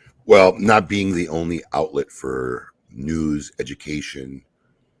 Well, not being the only outlet for news, education,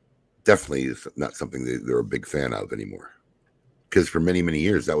 definitely is not something that they're a big fan of anymore. Because for many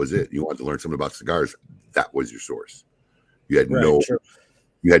years, that was it. You wanted to learn something about cigars, that was your source. You had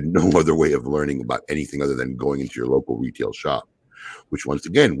you had no other way of learning about anything other than going into your local retail shop, which once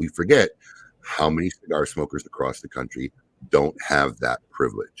again, we forget how many cigar smokers across the country don't have that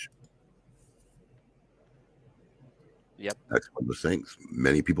privilege. Yep. That's one of the things.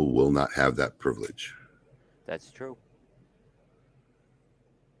 Many people will not have that privilege. That's true.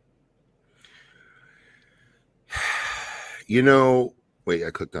 Wait,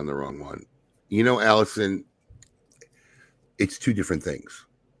 I clicked on the wrong one. Allison, it's two different things.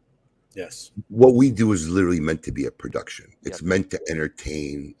 Yes. What we do is literally meant to be a production. It's meant to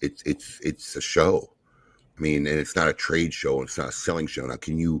entertain. It's a show. I mean, and it's not a trade show. It's not a selling show. Now,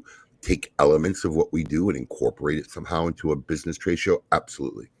 can you take elements of what we do and incorporate it somehow into a business trade show?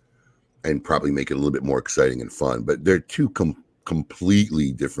 Absolutely. And probably make it a little bit more exciting and fun. But they're two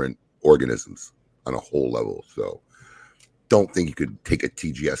completely different organisms on a whole level. So don't think you could take a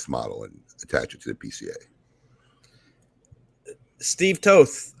TGS model and attach it to the PCA. Steve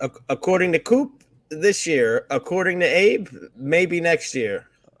Toth, according to Coop, this year. According to Abe, maybe next year.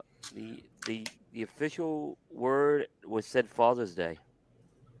 The official word was said Father's Day.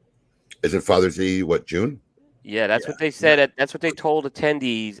 Is it Father's Day, June? Yeah, that's what they said. That's what they told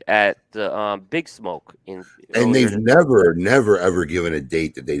attendees at the Big Smoke. And they've never, ever given a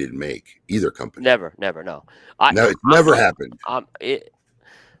date that they didn't make, either company. Never, no. It's never happened.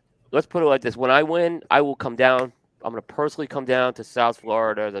 Let's put it like this. When I win, I will come down. gonna personally come down to South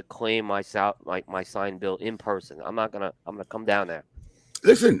Florida to claim my signed bill in person. I'm gonna come down there.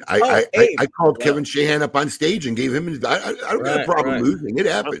 Listen, I called Wow. Kevin Shahan up on stage and gave him. I don't got a problem losing. It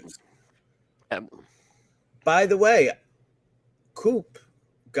happens. By the way, Coop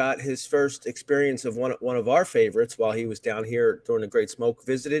got his first experience of one of our favorites while he was down here during the Great Smoke.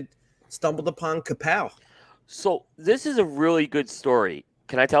 Stumbled upon Kapow. So this is a really good story.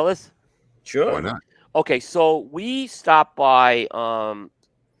 Can I tell this? Sure. Why not? Okay, so we stopped by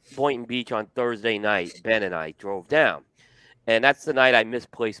Boynton Beach on Thursday night. Ben and I drove down. And that's the night I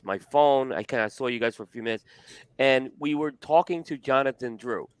misplaced my phone. I kind of saw you guys for a few minutes. And we were talking to Jonathan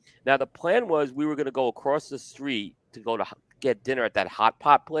Drew. Now, the plan was we were going to go across the street to go to get dinner at that hot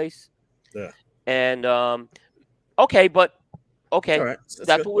pot place. Yeah. And, okay. All right.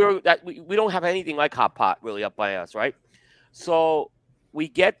 That's what we don't have anything like hot pot really up by us, right? So we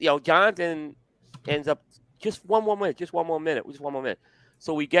get, Jonathan ends up just one more minute.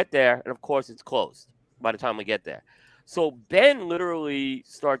 So we get there, and of course it's closed by the time we get there. So Ben literally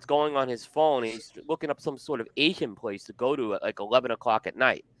starts going on his phone, and he's looking up some sort of Asian place to go to at like 11 o'clock at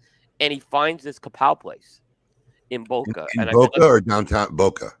night. And he finds this Kapow place in Boca. In Boca or downtown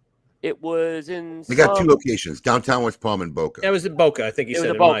Boca? It was in. They got two locations: downtown West Palm and Boca. It was in Boca. I think he said it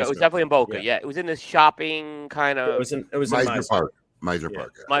was in Boca. It was definitely in Boca. Yeah, it was in this shopping kind of. It was in Meisner Park. Meisner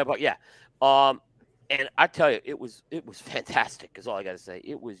Park. My Park. Yeah. And I tell you, it was fantastic. Is all I got to say.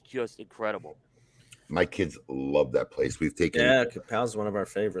 It was just incredible. My kids love that place. Kapow's one of our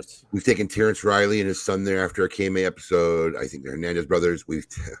favorites. We've taken Terrence Riley and his son there after a KMA episode. I think the Hernandez brothers. We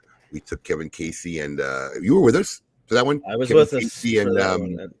took Kevin Casey and you were with us for that one. I was Kevin with Casey us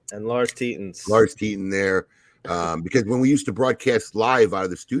and Lars Teetons. Lars Teeton there, because when we used to broadcast live out of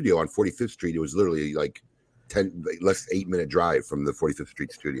the studio on 45th Street, it was literally like 8-minute drive from the 45th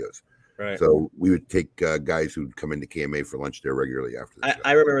Street studios. Right. So we would take guys who'd come into KMA for lunch there regularly after the show.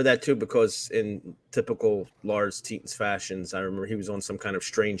 I remember that too, because in typical Lars Teetons fashions, I remember he was on some kind of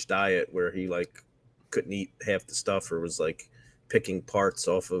strange diet where he like couldn't eat half the stuff or was like picking parts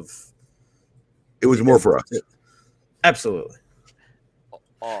off of. It was more for us. Absolutely.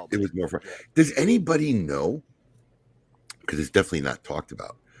 It was more for. Does anybody know? Because it's definitely not talked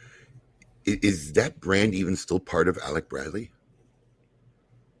about. Is that brand even still part of Alec Bradley?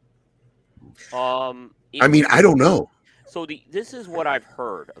 I mean, I don't know. So this is what I've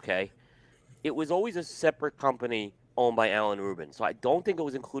heard. Okay, it was always a separate company owned by Alan Rubin, so I don't think it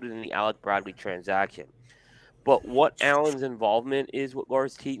was included in the Alec Bradley transaction. But what Alan's involvement is with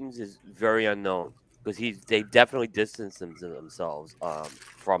Lars Teetons is very unknown, because they definitely distanced themselves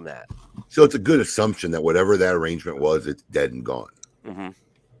from that. So it's a good assumption that whatever that arrangement was, it's dead and gone. Mm-hmm.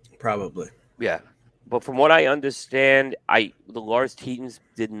 Probably. Yeah. But from what I understand, the Lars Teetons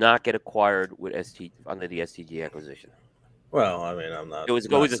did not get acquired with under the STG acquisition. Well, I mean, I'm not. It was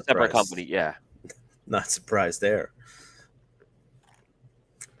always a separate company. Yeah. Not surprised there.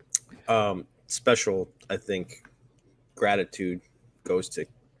 Special, I think, gratitude goes to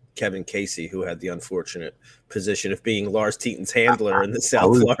Kevin Casey, who had the unfortunate position of being Lars Teeton's handler in the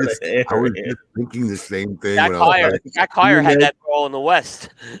South Florida area. I was just thinking the same thing. Jack Heyer had that role in the West.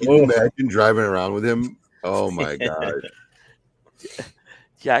 Can you imagine driving around with him? Oh my God.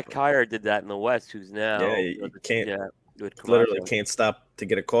 Jack Heyer did that in the West, who's now literally can't stop to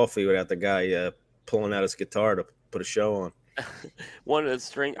get a coffee without the guy pulling out his guitar to put a show on. One of the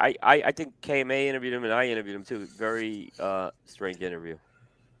strange. I think KMA interviewed him and I interviewed him too. Very strange interview.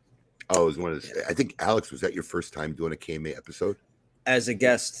 Oh, it was one of the. I think Alex, was that your first time doing a KMA episode? As a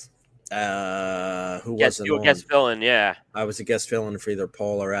guest, who yes, wasn't you were on. Guest fill-in, yeah. I was a guest fill-in for either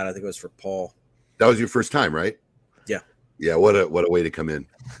Paul or Ad. I think it was for Paul. That was your first time, right? Yeah. Yeah. What a way to come in.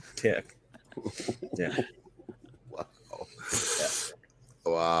 Yeah. Yeah. Wow. Yeah.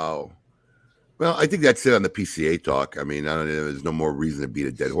 Wow. Well, I think that's it on the PCA talk. I mean, I don't know. There's no more reason to beat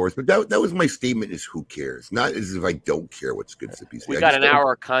a dead horse, but that was my statement: is who cares? Not as if I don't care what's good for the PCA. We got an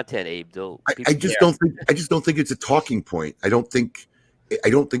hour of content, Abe. I just don't think it's a talking point. I don't think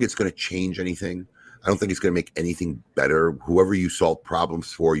it's going to change anything. I don't think it's going to make anything better. Whoever you solve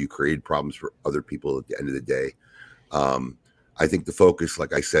problems for, you created problems for other people at the end of the day. I think the focus,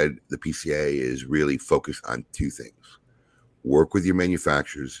 like I said, the PCA is really focused on two things. Work with your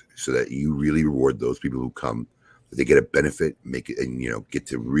manufacturers so that you really reward those people who come, that they get a benefit, make it, and get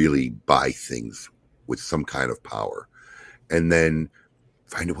to really buy things with some kind of power, and then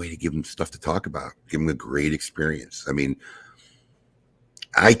find a way to give them stuff to talk about, give them a great experience. I mean,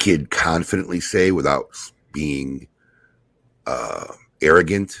 I could confidently say, without being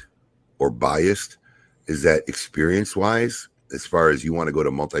arrogant or biased, is that experience-wise, as far as you want to go to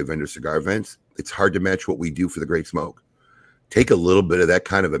multi-vendor cigar events, It's hard to match what we do for the Great Smoke. Take a little bit of that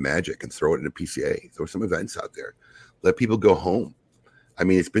kind of a magic and throw it in a PCA. Throw some events out there. Let people go home. I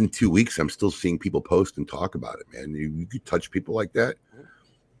mean, it's been 2 weeks. I'm still seeing people post and talk about it, man. You could touch people like that.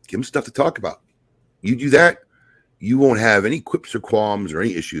 Give them stuff to talk about. You do that, you won't have any quips or qualms or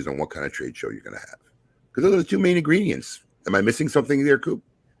any issues on what kind of trade show you're going to have. Because those are the two main ingredients. Am I missing something there, Coop?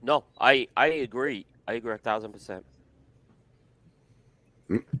 No, I agree. I agree 1,000%.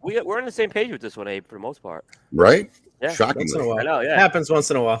 We're on the same page with this one, Abe, for the most part. Right? Yeah. Shockingly. Once in a while. I know, yeah. Happens once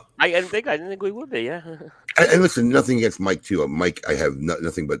in a while. I didn't think we would be, yeah. And listen, nothing against Mike, too. Mike, I have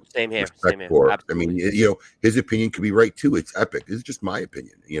nothing but Same here. respect Same here. for. Absolutely. I mean, you know, his opinion could be right, too. It's epic. This is just my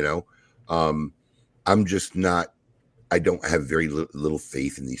opinion, you know. I'm just not, I don't have very little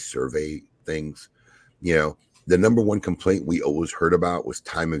faith in these survey things. You know, the number one complaint we always heard about was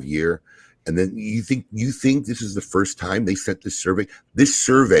time of year. And then you think this is the first time they sent this survey?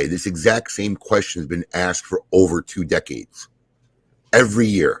 This exact same question has been asked for over 2 decades, every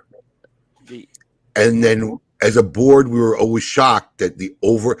year. And then as a board, we were always shocked that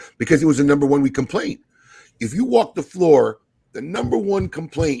because it was the number one complaint. If you walk the floor, the number one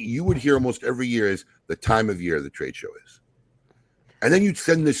complaint you would hear almost every year is the time of year the trade show is. And then you'd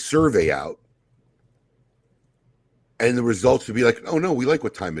send this survey out, and the results would be like, oh, no, we like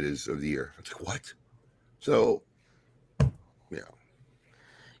what time it is of the year. It's like, what? So, yeah.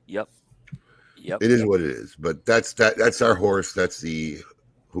 Yep. It is what it is. But that's our horse. That's the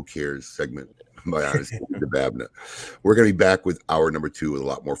who cares segment by Honest the Babna. We're going to be back with hour number 2 with a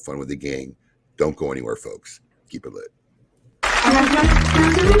lot more fun with the gang. Don't go anywhere, folks. Keep it lit.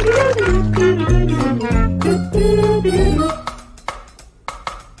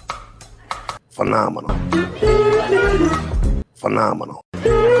 Phenomenal. Phenomenal.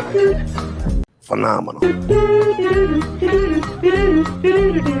 Phenomenal.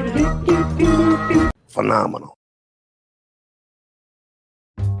 Phenomenal.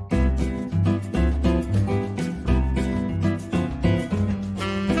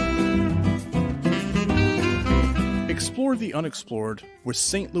 Explore the unexplored with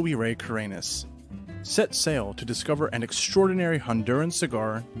St. Louis Ray Carenas. Set sail to discover an extraordinary Honduran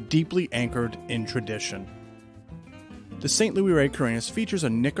cigar deeply anchored in tradition. The St. Louis Ray Carenas features a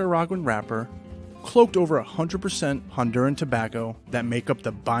Nicaraguan wrapper, cloaked over 100% Honduran tobacco that make up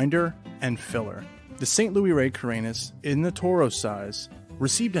the binder and filler. The St. Louis Ray Carenas, in the Toro size,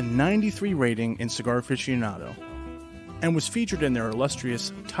 received a 93 rating in Cigar Aficionado and was featured in their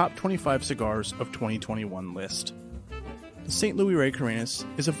illustrious Top 25 Cigars of 2021 list. The St. Louis Ray Carenas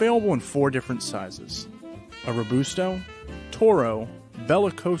is available in 4 different sizes: a Robusto, Toro,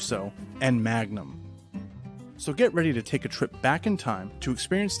 Bellicoso, and Magnum. So get ready to take a trip back in time to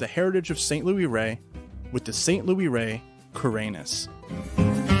experience the heritage of St. Louis Ray with the St. Louis Ray Carenas.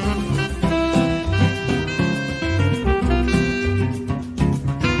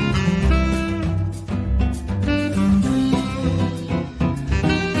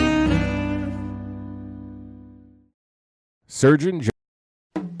 Surgeon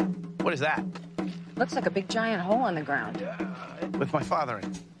What is that? Looks like a big giant hole in the ground. With my father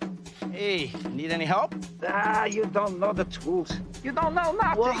in. Hey, need any help? You don't know the tools. You don't know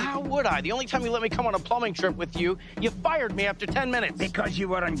nothing. Well, how would I? The only time you let me come on a plumbing trip with you, you fired me after 10 minutes. Because you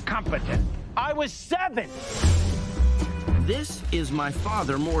were incompetent. I was 7. This is my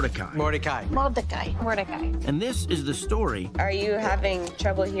father, Mordecai. Mordecai. And this is the story. Are you having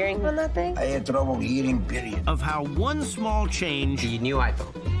trouble hearing from that thing? I had trouble eating, period. Of how one small change. The new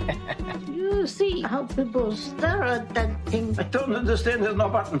iPhone. You see how people stare at that thing. I don't understand. There's no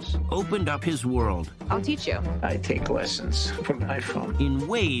buttons. Opened up his world. I'll teach you. I take lessons from the iPhone. In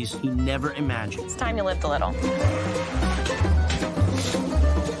ways he never imagined. It's time you lived a little.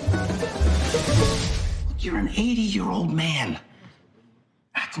 You're an 80-year-old man.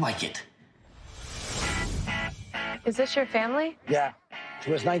 Act like it. Is this your family? Yeah. It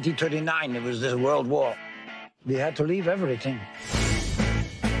was 1939. It was the World War. We had to leave everything.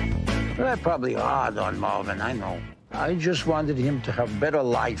 Well, that's probably hard on Marvin, I know. I just wanted him to have a better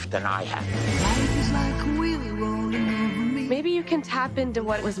life than I had. Maybe you can tap into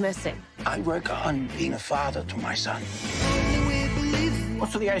what was missing. I work on being a father to my son.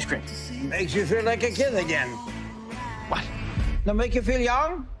 What's with the ice cream? Makes you feel like a kid again. What? Now make you feel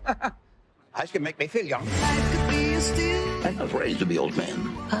young? Ice cream make me feel young. I'm not raised to be old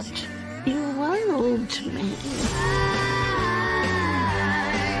man. But you are old to me.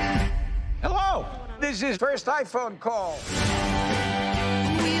 Hello. This is first iPhone call.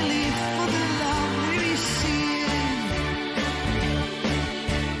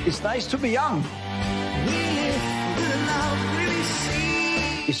 It's nice to be young.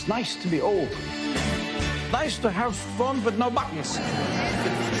 It's nice to be old. Nice to have fun with no buttons.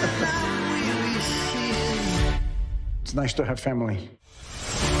 It's nice to have family.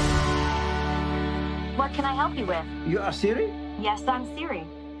 What can I help you with? You are Siri? Yes, I'm Siri.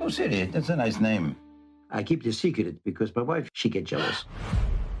 Oh, Siri, that's a nice name. I keep this secret because my wife, she gets jealous.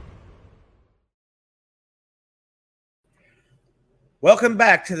 Welcome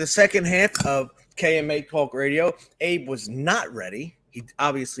back to the second half of KMA Talk Radio. Abe was not ready. He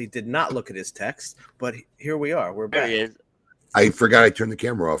obviously did not look at his text, but here we are. We're back. There he is. I forgot I turned the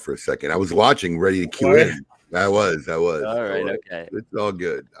camera off for a second. I was watching, ready to cue in. I was. All right, okay. It's all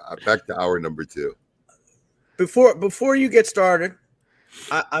good. Back to hour number 2. Before you get started,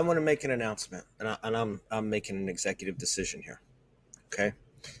 I want to make an announcement, and I'm making an executive decision here. Okay,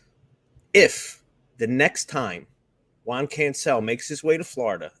 if the next time Juan Cancel makes his way to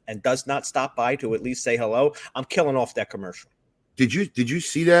Florida and does not stop by to at least say hello, I'm killing off that commercial. Did you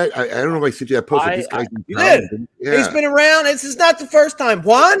see that? I don't know if I sent you that post. This guy's in You town. did. Yeah. He's been around. This is not the first time.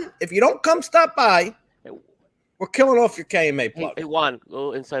 Juan, if you don't come stop by, we're killing off your KMA plug. Hey, Juan, a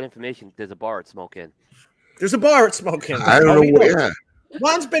little inside information. There's a bar at Smoke Inn. There's a bar at Smoke Inn. I don't know where. Yeah.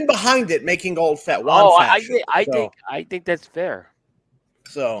 Juan's been behind it, making old fat. I think that's fair.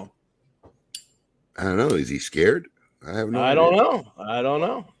 So I don't know. Is he scared? I have no. I don't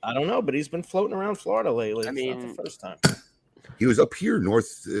know. But he's been floating around Florida lately. It's not the first time. He was up here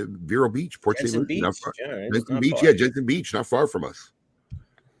north Vero Beach, Port St. Jensen Lucie, Beach. not far. Yeah, Jensen Beach, yeah, Jensen Beach, not far from us.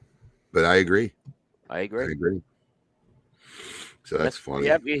 But I agree. So that's funny.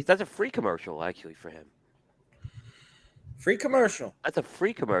 Yeah, that's a free commercial actually for him. Free commercial. That's a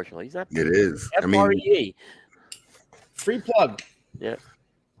free commercial. He's not. It is. FRE. Free plug. Yeah.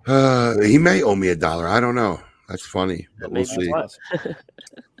 He may owe me $1. I don't know. That's funny. But we'll see.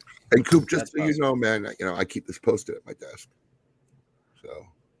 And Coop, just so you know, man, I keep this posted at my desk. So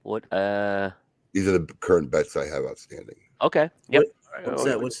what? These are the current bets I have outstanding. Okay. Yep. What's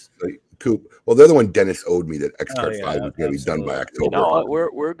that? Coop. Well, the other one Dennis owed me that X Card 5 was going to be done by October. You know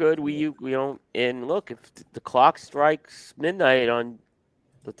what? We're good. We don't. And look, if the clock strikes midnight on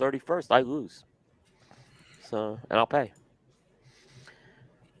the 31st, I lose. So, and I'll pay.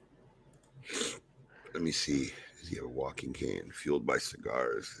 Let me see. Does he have a walking cane fueled by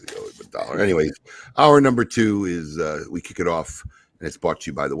cigars? Does he owe him $1? Anyways, hour number 2 is we kick it off, and it's brought to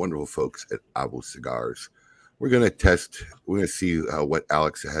you by the wonderful folks at Avo Cigars. We're going to see what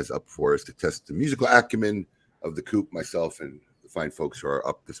Alex has up for us to test the musical acumen of the Coop, myself, and the fine folks who are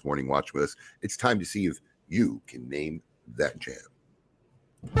up this morning watching with us. It's time to see if you can name that jam.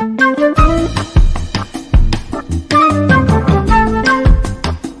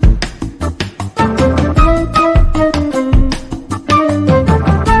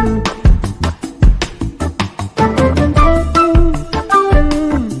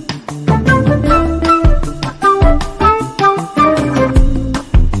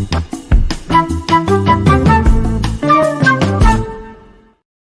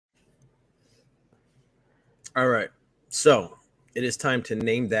 All right. So it is time to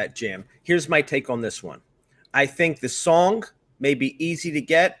name that jam. Here's my take on this one. I think the song may be easy to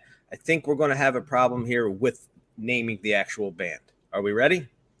get. I think we're going to have a problem here with naming the actual band. Are we ready?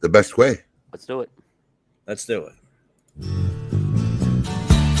 The best way. Let's do it. Let's do it.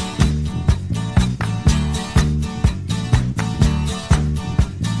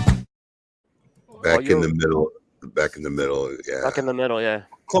 Back in the middle. Yeah. Stuck in the middle, yeah.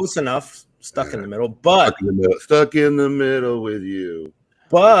 Close enough. Stuck in the middle, but stuck in the middle with you.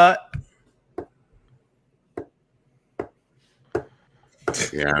 But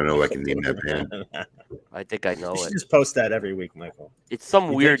yeah, I don't know if I can name that band. I think I know it. Just post that every week, Michael. It's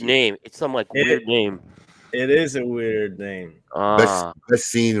some weird name. It's some weird name. It is a weird name. Best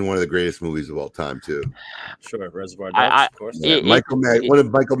scene in one of the greatest movies of all time, too. Sure, Reservoir Dogs, of course. Yeah, one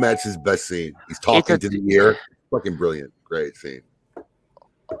of Michael Madsen's best scene. He's talking to the ear. Fucking brilliant. Great scene.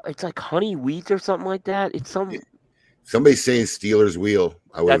 It's like honey wheat or something like that. It's some. Somebody's saying Steelers wheel.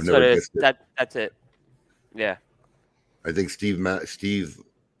 I would have never guessed it. That's it. Yeah. I think Steve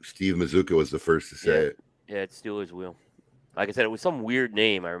Mazuka was the first to say it. Yeah, it's Steelers wheel. Like I said, it was some weird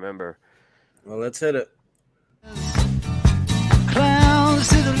name. I remember. Well, let's hit it. Clowns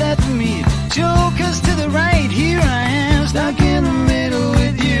to the left of me, jokers to the right. Here I am, stuck in the middle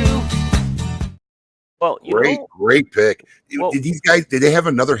with you. Well, great pick. Did they have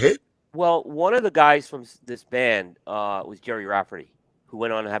another hit? Well, one of the guys from this band was Jerry Rafferty, who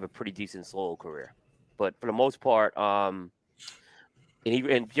went on to have a pretty decent solo career. But for the most part, and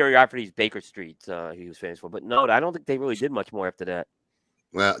Jerry Rafferty's Baker Street, he was famous for. But no, I don't think they really did much more after that.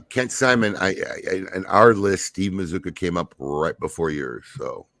 Well, Kent Simon, I in our list, Steve Mazuka came up right before yours.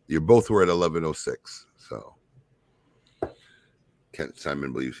 So you both were at 11:06. So Kent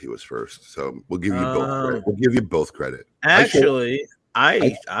Simon believes he was first. So we'll give you both credit. We'll give you both credit. Actually,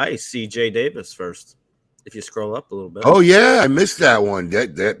 I see Jay Davis first. If you scroll up a little bit. Oh yeah, I missed that one.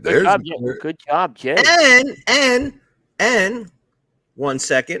 Good job, Jay. And 1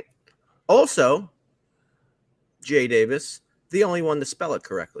 second. Also, Jay Davis, the only one to spell it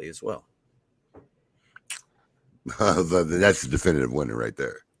correctly as well. That's the definitive winner right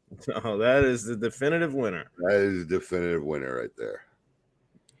there. Oh, that is the definitive winner. That is the definitive winner right there.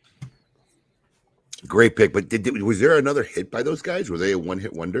 Great pick. But was there another hit by those guys? Were they a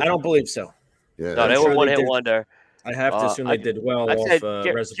one-hit wonder? I don't believe so. Yeah, no, they were one-hit wonder. I have to assume they did well I off said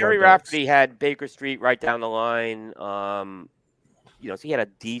Reservoir Jerry Dogs. Rafferty had Baker Street right down the line. So he had a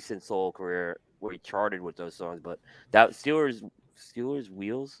decent solo career where he charted with those songs. But that Steelers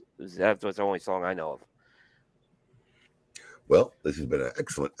Wheels, that's the only song I know of. Well, this has been an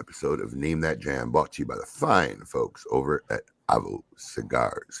excellent episode of Name That Jam, brought to you by the fine folks over at Avo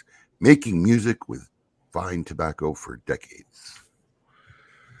Cigars, making music with fine tobacco for decades.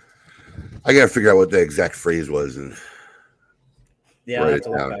 I got to figure out what the exact phrase was. And yeah, I have to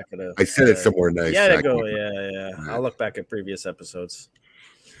look back at it. I said it somewhere nice. Yeah, yeah. I'll look back at previous episodes.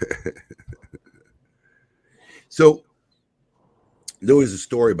 So there was a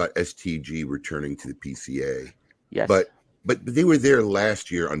story about STG returning to the PCA. Yes. But they were there last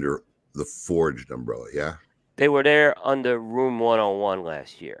year under the Forged umbrella, yeah? They were there under Room 101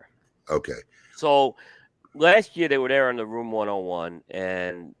 last year. Okay. So last year they were there under Room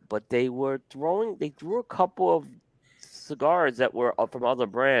 101, but they threw a couple of cigars that were from other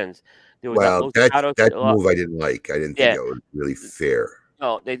brands. There was that move I didn't like. I didn't think that was really fair.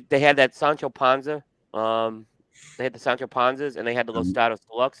 No, they had that Sancho Panza. They had the Sancho Panzas and they had the Los Stados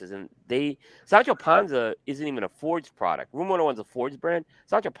Deluxes. And Sancho Panza isn't even a forged product. Room 101 is a forged brand.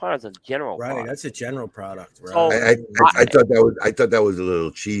 Sancho Panza is a general product. That's a general product. Right. So, I thought that was a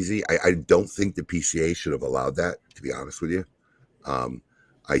little cheesy. I don't think the PCA should have allowed that, to be honest with you.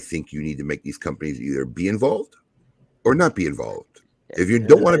 I think you need to make these companies either be involved or not be involved. If you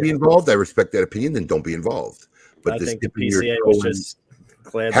don't want to be involved, I respect that opinion, then don't be involved. But I think the PCA was just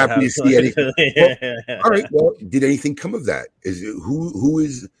glad happy to see anything. All right. Well, did anything come of that? Who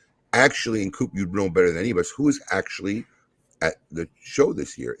is actually, in Coop, you'd know better than any of us, who is actually at the show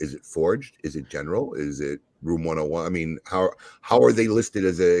this year? Is it Forged? Is it General? Is it Room 101? I mean, how are they listed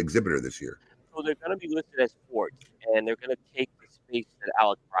as an exhibitor this year? So they're going to be listed as Forged, and they're going to take the space that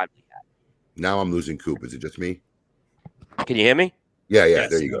Alec Bradley had. Now I'm losing Coop. Is it just me? Can you hear me? Yeah. Yes,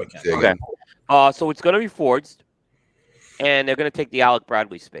 there you go. Okay. So it's going to be Forged. And they're going to take the Alec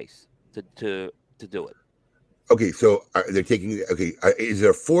Bradley space to do it. Okay, so they're taking. Okay, is it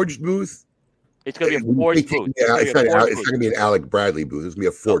a Forged booth? It's going to be a Forged booth. It's not going to be an Alec Bradley booth. It's going to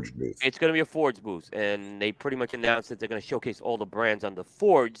be a Forged booth. It's going to be a Forged booth, and they pretty much announced that they're going to showcase all the brands on the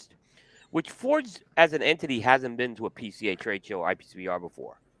Forged, which Forged as an entity hasn't been to a PCA trade show or IPCBR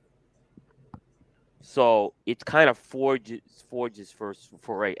before. So it's kind of Forge's first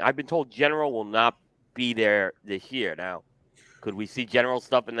foray. I've been told General will not be there this year. Now, could we see General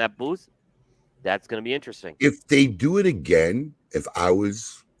stuff in that booth? That's going to be interesting. If they do it again, if I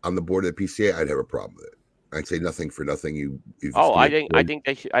was on the board of the PCA, I'd have a problem with it. I'd say nothing for nothing. I think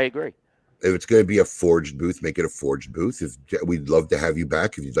they should. I agree. If it's going to be a Forged booth, make it a Forged booth. We'd love to have you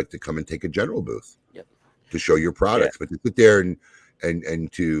back if you'd like to come and take a General booth to show your products. But to sit there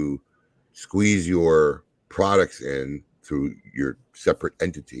and to squeeze your products in through your separate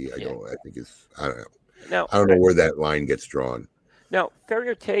entity, I don't know. Now, I don't know where that line gets drawn. Now,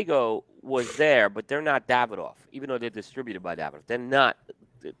 Ferrier Tago was there, but they're not Davidoff, even though they're distributed by Davidoff. They're not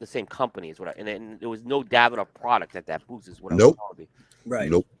the same company as and there was no Davidoff product at that booth is what I was telling you. Right.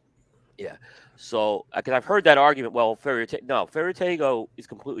 Nope. Yeah. So, because I've heard that argument, well, Ferrier Tago is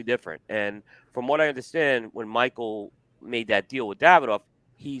completely different. And from what I understand, when Michael made that deal with Davidoff,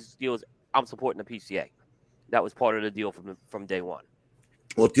 his deal is, I'm supporting the PCA. That was part of the deal from day one.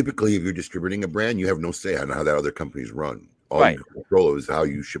 Well, typically, if you're distributing a brand, you have no say on how that other company's run. All you control is how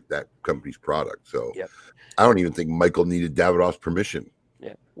you ship that company's product. So I don't even think Michael needed Davidoff's permission.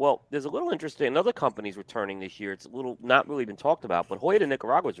 Yeah. Well, there's a little interesting. Another company's returning this year. It's a little not really been talked about, but Hoya de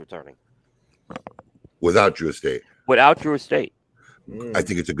Nicaragua is returning. Without Drew Estate. Without Drew Estate. I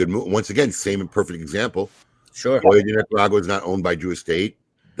think it's a good move. Once again, same and perfect example. Sure. Hoya de Nicaragua is not owned by Drew Estate.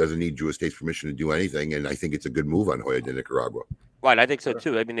 Doesn't need Drew Estate's permission to do anything. And I think it's a good move on Hoya de Nicaragua. Right, I think so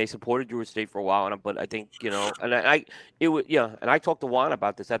too. I mean, they supported Drew Estate for a while, but I think and I talked to Juan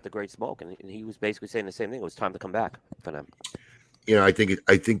about this at the Great Smoke, and he was basically saying the same thing. It was time to come back for them. I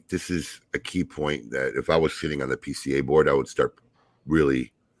think this is a key point that if I was sitting on the PCA board, I would start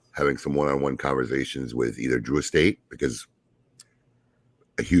really having some one-on-one conversations with either Drew Estate, because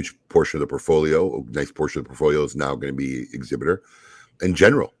a huge portion of the portfolio, a nice portion of the portfolio, is now going to be exhibitor. In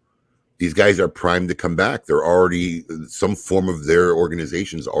general, these guys are primed to come back. They're already, some form of their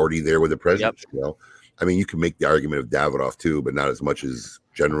organization's already there with a presence. Yep. I mean, you can make the argument of Davidoff too, but not as much as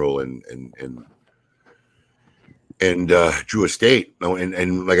General and Drew Estate.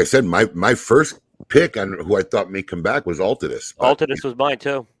 And like I said, my first pick on who I thought may come back was Altidus. Altidus was mine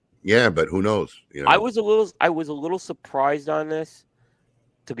too. Yeah, but who knows? I was a little surprised on this.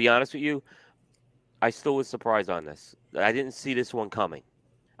 To be honest with you, I still was surprised on this. I didn't see this one coming.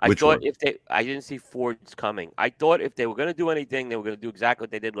 I didn't see Ford's coming. I thought if they were going to do anything, they were going to do exactly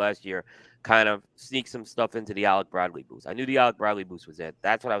what they did last year, kind of sneak some stuff into the Alec Bradley boost. I knew the Alec Bradley boost was it.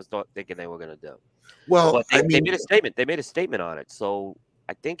 That's what I was thinking they were going to do. Well, but they made a statement. They made a statement on it. So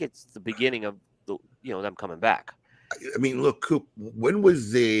I think it's the beginning of them coming back. I mean, look, Coop, when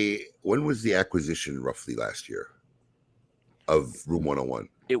was the acquisition roughly last year of Room 101?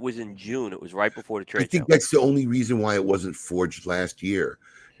 It was in June. It was right before the trade. I think show. that's the only reason why it wasn't forged last year.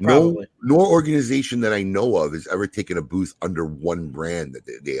 Probably. No organization that I know of has ever taken a booth under one brand that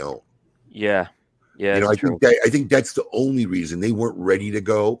they own. Yeah. Yeah. I think that's the only reason. They weren't ready to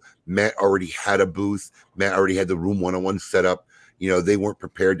go. Matt already had a booth. Matt already had the Room 101 set up. They weren't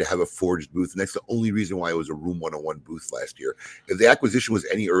prepared to have a forged booth. And that's the only reason why it was a Room 101 booth last year. If the acquisition was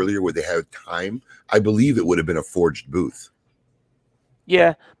any earlier where they had time, I believe it would have been a forged booth.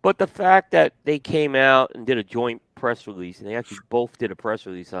 Yeah, but the fact that they came out and did a joint press release, and they actually both did a press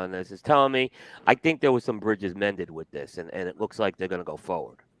release on this, is telling me I think there was some bridges mended with this, and it looks like they're going to go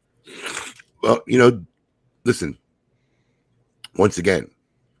forward. Well, listen, once again,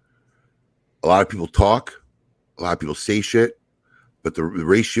 a lot of people talk, a lot of people say shit, but the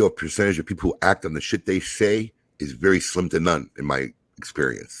ratio of percentage of people who act on the shit they say is very slim to none in my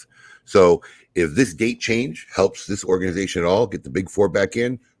experience. So if this date change helps this organization at all get the big four back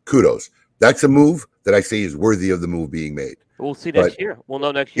in, kudos. That's a move that I say is worthy of the move being made. We'll see next year. We'll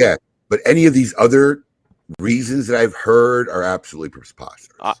know next year. Yeah, but any of these other reasons that I've heard are absolutely preposterous.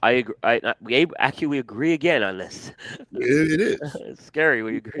 I agree. We actually agree again on this. It is. It's scary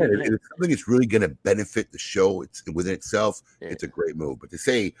when you agree. It's something that's really going to benefit the show. It's within itself. Yeah. It's a great move. But to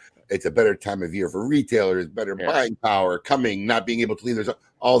say it's a better time of year for retailers, better buying power, coming, not being able to leave,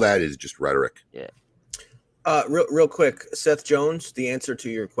 all that is just rhetoric. Yeah. Real quick, Seth Jones, the answer to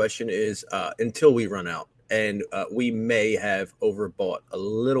your question is until we run out. And we may have overbought a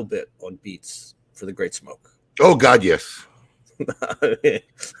little bit on Beats for the Great Smoke. Oh, God, yes.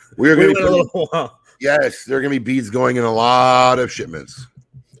 We're going to yes, there are going to be beads going in a lot of shipments.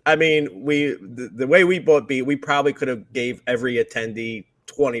 I mean, the way we bought beat, we probably could have gave every attendee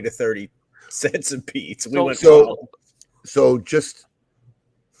 20 to 30 cents of beads. So just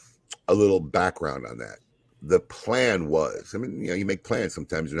a little background on that. The plan was, you make plans.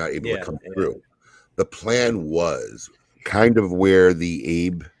 Sometimes you're not able to come through. The plan was kind of where the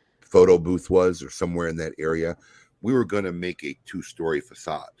Abe photo booth was, or somewhere in that area. We were going to make a 2-story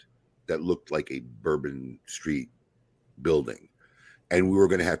facade that looked like a Bourbon Street building. And we were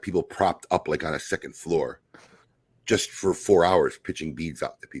going to have people propped up like on a second floor just for 4 hours pitching beads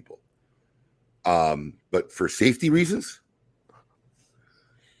out to people. But for safety reasons,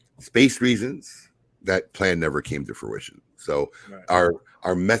 space reasons, that plan never came to fruition. So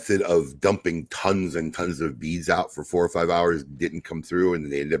our method of dumping tons and tons of beads out for 4 or 5 hours didn't come through,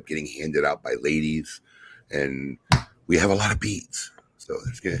 and they ended up getting handed out by ladies. And we have a lot of beads, so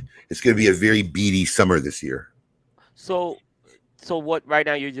it's gonna be a very beady summer this year. So what? Right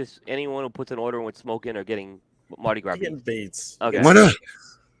now, you're just anyone who puts an order in with smoking or getting Mardi Gras beads. Okay. Why not?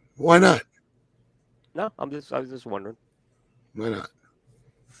 Why not? No, I was just wondering. Why not?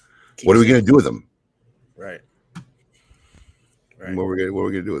 What are we gonna do with them? Right. What are we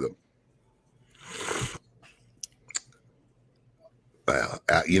gonna do with them? Well,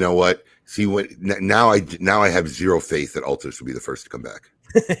 you know what? See, now I have zero faith that Altus will be the first to come back.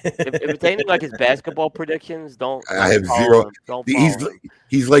 if it's anything like his basketball predictions, don't. I have zero.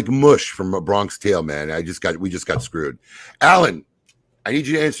 He's like Mush from A Bronx Tale, man. We just got screwed. Alan, I need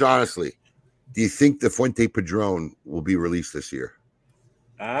you to answer honestly. Do you think the Fuente Padron will be released this year?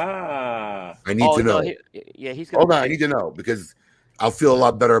 I need to know. No, he's gonna. Hold on, I need to know because I'll feel a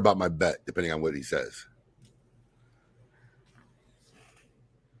lot better about my bet depending on what he says.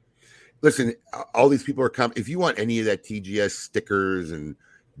 Listen, all these people are coming. If you want any of that TGS stickers and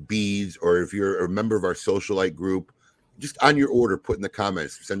beads, or if you're a member of our socialite group, just on your order, put in the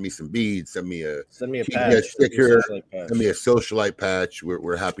comments. Send me some beads. Send me a patch, sticker. Send me a socialite patch.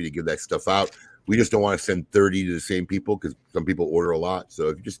 We're happy to give that stuff out. We just don't want to send 30 to the same people because some people order a lot. So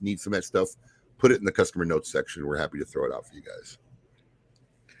if you just need some of that stuff, put it in the customer notes section. We're happy to throw it out for you guys.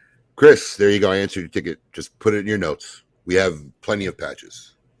 Chris, there you go. I answered your ticket. Just put it in your notes. We have plenty of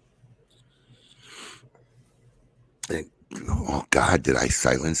patches. And, oh, God, did I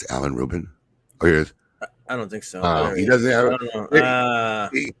silence Alan Rubin? Oh, here it is. I don't think so. He doesn't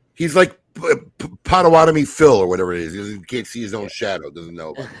have he's like Potawatomi Phil or whatever it is. He can't see his own shadow. Doesn't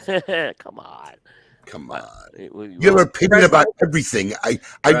know about it. Come on. You have an opinion about everything. This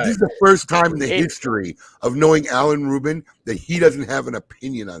is the first time in the history of knowing Alan Rubin that he doesn't have an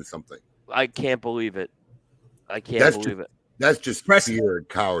opinion on something. I can't believe it. Believe it. That's just fear and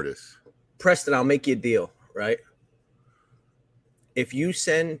cowardice. Preston, I'll make you a deal, right? If you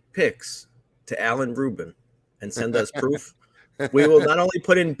send pics to Alan Rubin and send us proof, we will not only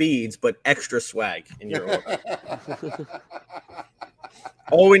put in beads, but extra swag in your order.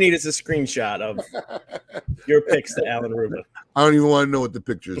 All we need is a screenshot of your pics to Alan Rubin. I don't even want to know what the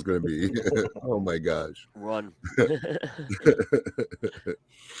picture is going to be. Oh, my gosh. Run.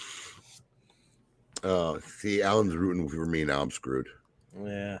 Oh, see, Alan's rooting for me. Now I'm screwed.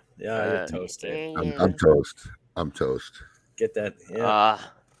 Yeah, you're toasted. I'm toast. I'm toast. Get that. Yeah.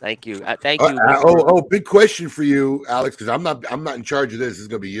 Thank you. Thank you. Big question for you, Alex, because I'm not in charge of this. This is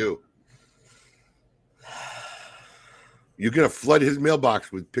going to be you. You're going to flood his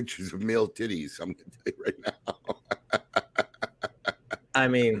mailbox with pictures of male titties. I'm going to tell you right now. I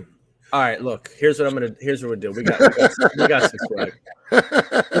mean, all right, look, here's what we'll do. We got some swag.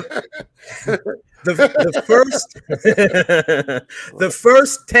 The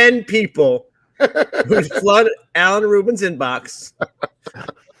first 10 people who flood Alan Rubin's inbox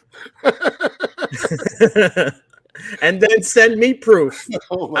and then send me proof,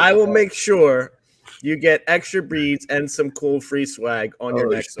 I will make sure you get extra beads and some cool free swag on your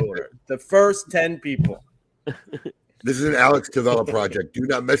next order. The first 10 people. This is an Alex Tavella project. Do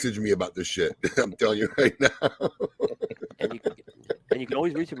not message me about this shit. I'm telling you right now. And you can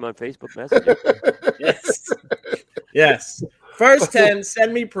always reach him on Facebook Messenger. Yes. First 10,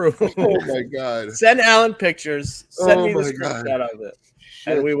 send me proof. Oh, my God. Send Alan pictures. Send me the screenshot of it.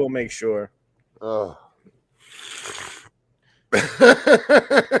 Shit. And we will make sure. Oh.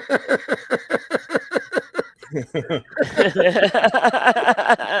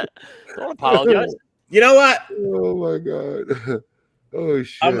 Don't apologize. You know what? Oh my God. Oh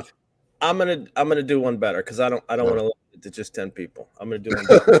shit. I'm gonna do one better because I don't want to limit it to just 10 people. I'm gonna do one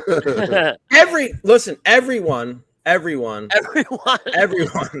better. Everyone,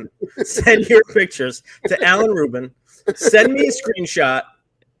 send your pictures to Alan Rubin. Send me a screenshot.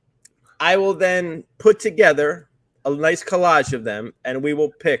 I will then put together a nice collage of them, and we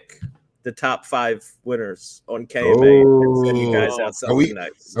will pick the top 5 winners on KMA and send you guys out something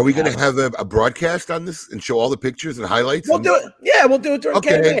nice. Are we going to have a broadcast on this and show all the pictures and highlights? We'll do it. Yeah, we'll do it during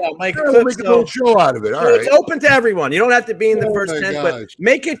KMA. I'll make a little show out of it. All right. It's open to everyone. You don't have to be in the first 10, but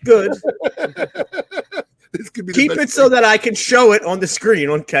make it good. This could be Keep it so that I can show it on the screen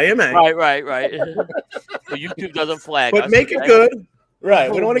on KMA. Right. So YouTube doesn't flag us. But make it good.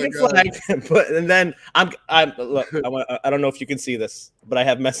 Right, we don't want to get flagged, but and then I'm look. I don't know if you can see this, but I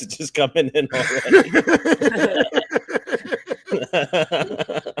have messages coming in already.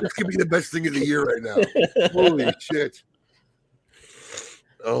 This could be the best thing of the year right now. Holy shit!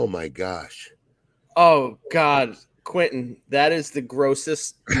 Oh my gosh! Oh God, Quentin, that is the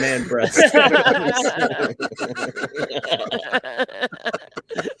grossest man breast.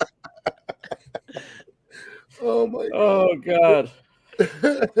 Oh my God! Oh God!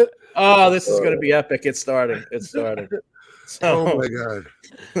 Oh, this is going to be epic. It's starting. So, oh my God!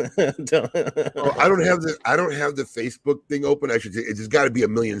 I don't have the Facebook thing open. I should say it's got to be a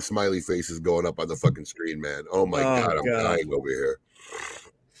million smiley faces going up on the fucking screen, man. Oh my God! I'm dying over here.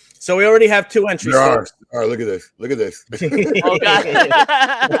 So we already have 2 entries. All right, look at this. Look at this.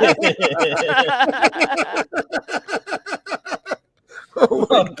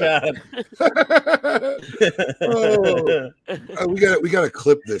 Oh God! Oh God! We got to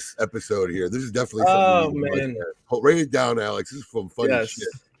clip this episode here. This is definitely something. Oh man! Write it down, Alex. This is some funny shit.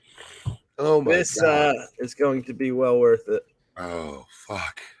 Oh my God! This is going to be well worth it. Oh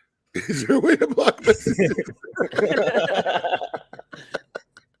fuck! Is there a way to block this?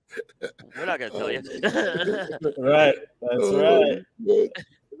 We're not gonna tell you. Right. That's right.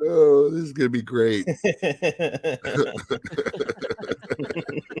 Oh, this is gonna be great.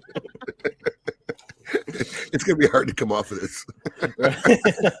 It's gonna be hard to come off of this.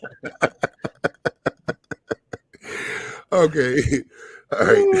 Okay. All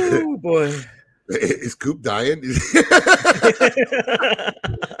right. Oh boy. Is Coop dying?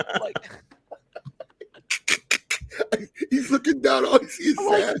 He's looking down. All he sees is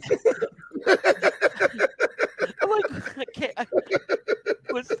sad. I'm like, I can't.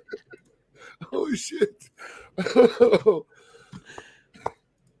 Oh shit.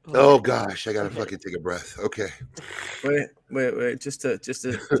 Oh gosh, I gotta fucking take a breath. Okay. Wait. Just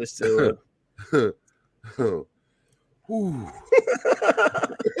to. Ooh.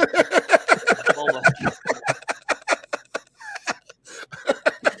 Oh my God.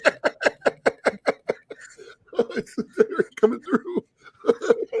 It's coming through.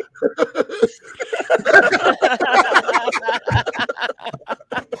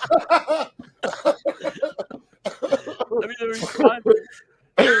 Let me respond.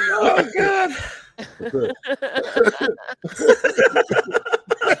 Oh God.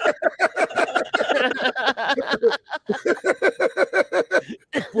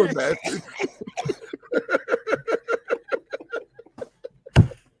 Poor bastard.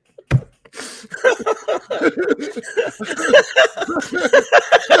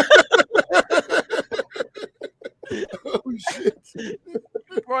 Oh shit. You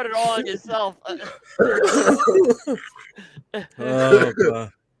brought it all on yourself. Oh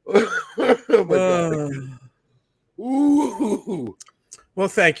God. Oh my God. Ooh. Well,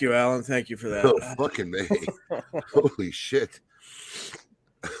 thank you, Alan. Thank you for that. Oh, fucking me. Holy shit.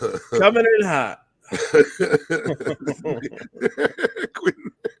 Coming in hot.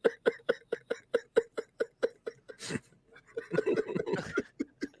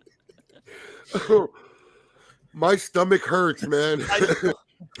 Oh, my stomach hurts, man.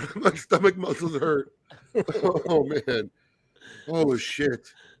 My stomach muscles hurt. Oh man. Oh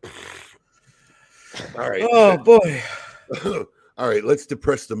shit. All right. Oh boy. All right, let's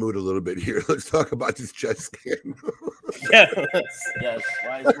depress the mood a little bit here. Let's talk about this chest scan. Yes.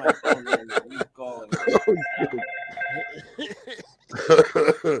 Why is my phone calling?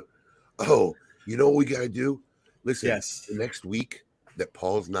 Oh, you know what we gotta do? Listen, Yes. the next week that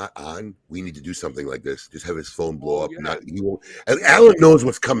Paul's not on, we need to do something like this. Just have his phone blow up. Yeah. Not he won't. And Alan knows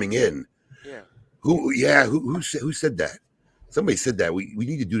what's coming in. Yeah. Who said that? Somebody said that. We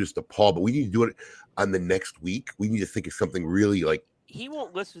need to do this to Paul, but we need to do it on the next week. We need to think of something really like. He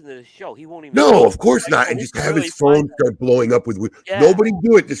won't listen to the show. He won't even. No, of course not. And just have his phone start blowing up with. Yeah. Nobody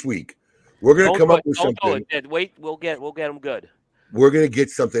do it this week. We're gonna come up with Don't do something. it. Wait, we'll get him good. We're gonna get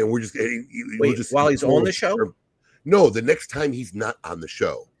something. We're just Wait, while he's on the show? No, the next time he's not on the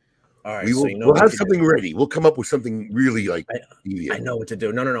show. All right. We'll have something ready. We'll come up with something really like. I know what to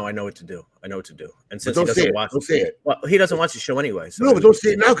do. No. I know what to do. And since don't he say doesn't it. watch, Don't say it. Well, he doesn't watch the show anyway. So No, but don't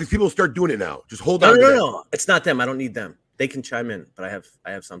say it now because people will start doing it now. Just hold on. No. It's not them. I don't need them. They can chime in, but I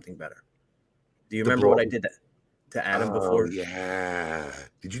have something better. Do you remember what I did to Adam before? Yeah.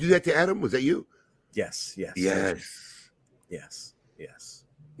 Did you do that to Adam? Was that you? Yes.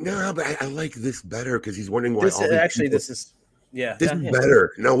 No, but I like this better because he's wondering why. This is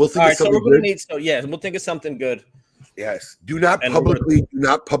better. No, we'll think all of right, so something we're gonna good. need we'll think of something good. Yes. Do not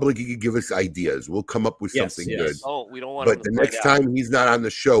publicly give us ideas. We'll come up with something good. Oh, we don't want. But the next time he's not on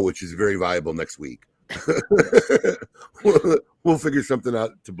the show, which is very viable next week, we'll figure something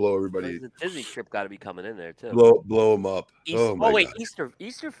out to blow everybody. The Disney trip got to be coming in there too. Blow him up. God.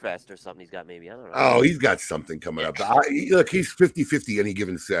 Easter Fest or something. He's got maybe. I don't know. Oh, he's got something coming up. Look, he's 50-50 any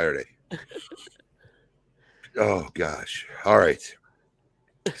given Saturday. Oh gosh. All right.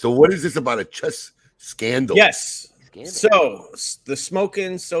 So what is this about a chess scandal? Yes. So the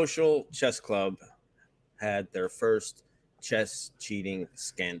Smokin' Social Chess Club had their first chess cheating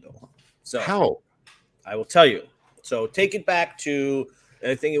scandal. So how? I will tell you. So take it back to,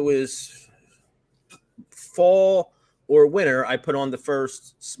 I think it was fall or winter. I put on the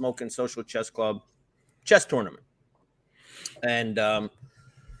first Smokin' Social Chess Club chess tournament. And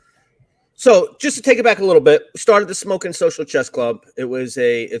so just to take it back a little bit, we started the Smokin' Social Chess Club.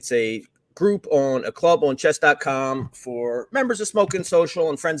 It's a group on a club on chess.com for members of Smokin' Social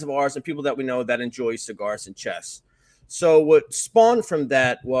and friends of ours and people that we know that enjoy cigars and chess. So what spawned from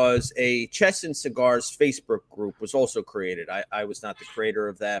that was a Chess and Cigars Facebook group was also created. I was not the creator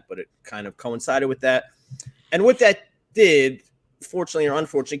of that, but it kind of coincided with that. And what that did, fortunately or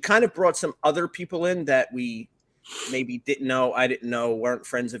unfortunately, kind of brought some other people in that we maybe didn't know, I didn't know, weren't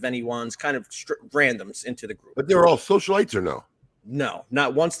friends of anyone's, kind of randoms into the group. But they're all socialites or no? No,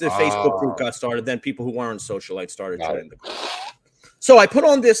 not once the Facebook group got started. Then people who weren't socialites started joining the group. So I put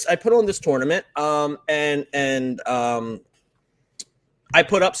on this tournament, and I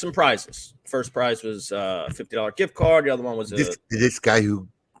put up some prizes. First prize was a $50 gift card. The other one was did this guy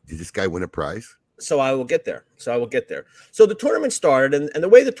win a prize? So I will get there. So the tournament started, and the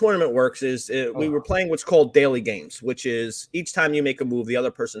way the tournament works is we were playing what's called daily games, which is each time you make a move, the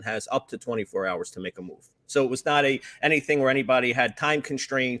other person has up to 24 hours to make a move. So it was not anything where anybody had time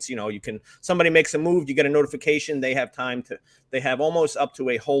constraints. You know, somebody makes a move, you get a notification, they have almost up to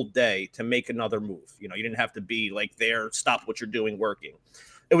a whole day to make another move. You know, you didn't have to be like there, stop what you're doing, working.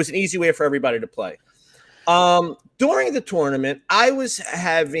 It was an easy way for everybody to play. During the tournament, I was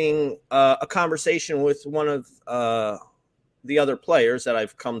having a conversation with one of the other players that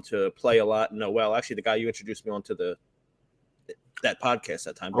I've come to play a lot and know well. Actually, the guy you introduced me onto that podcast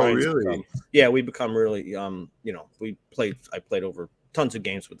that time. Oh, really? We become really, I played over tons of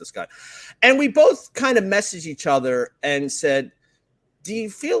games with this guy. And we both kind of messaged each other and said, do you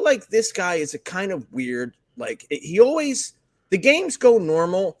feel like this guy is a kind of weird, like the games go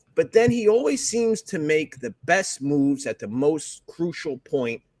normal, but then he always seems to make the best moves at the most crucial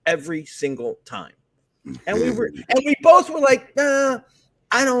point every single time. And we both were like,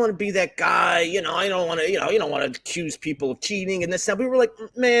 I don't want to be that guy. You know, I don't want to, you don't want to accuse people of cheating and this. And we were like,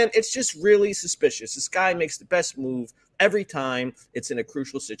 man, it's just really suspicious. This guy makes the best move every time it's in a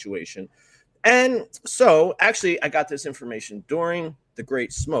crucial situation. And so actually I got this information during the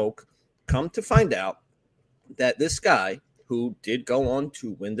Great Smoke. Come to find out that this guy, who did go on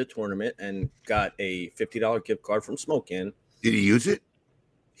to win the tournament and got a $50 gift card from Smoke Inn. Did he use it?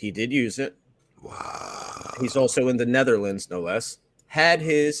 He did use it. Wow. He's also in the Netherlands, no less. Had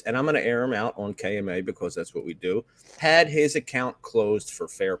his, and I'm going to air him out on KMA because that's what we do, had his account closed for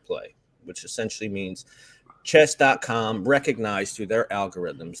fair play, which essentially means chess.com recognized through their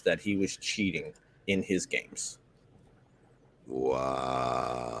algorithms that he was cheating in his games.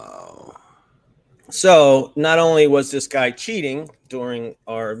 Wow. So not only was this guy cheating during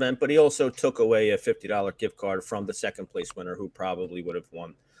our event, but he also took away a $50 gift card from the second place winner, who probably would have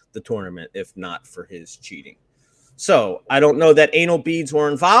won the tournament if not for his cheating. So I don't know that anal beads were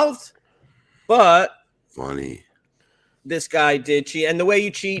involved, but funny. This guy did cheat. And the way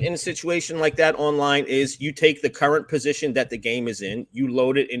you cheat in a situation like that online is you take the current position that the game is in, you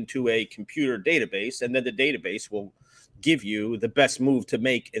load it into a computer database, and then the database will give you the best move to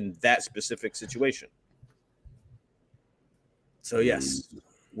make in that specific situation. So yes,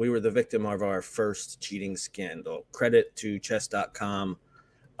 we were the victim of our first cheating scandal. Credit to chess.com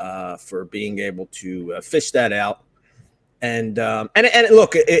for being able to fish that out. And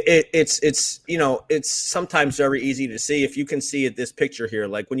look, it's sometimes very easy to see. If you can see it, this picture here,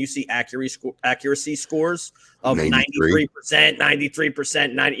 like when you see accuracy scores of 93%,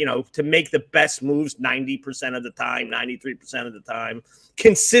 93%, 90, to make the best moves 90% of the time, 93% of the time,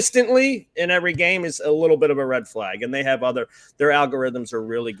 consistently in every game is a little bit of a red flag. And they have their algorithms are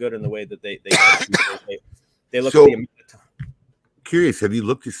really good in the way that they look at the amount of time. Curious, have you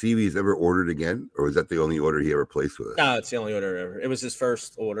looked to see if he's ever ordered again, or was that the only order he ever placed with us? No, it's the only order ever. It was his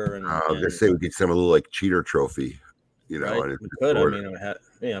first order. And I was gonna say we could send him a little like cheater trophy, right? We could. I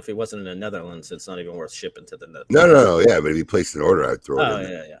mean, if he wasn't in the Netherlands, it's not even worth shipping to the Netherlands. No. Yeah, but if he placed an order, I'd throw it. Oh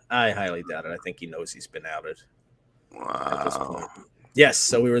in. Yeah. I highly doubt it. I think he knows he's been outed. Wow. At this point. Yes.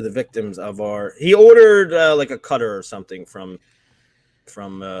 So we were the victims of he ordered like a cutter or something from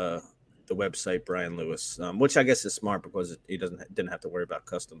the website Brian Lewis, which I guess is smart because he didn't have to worry about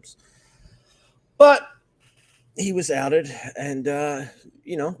customs. But he was outed, and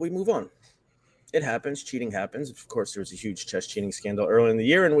we move on. It happens. Cheating happens. Of course, there was a huge chess cheating scandal early in the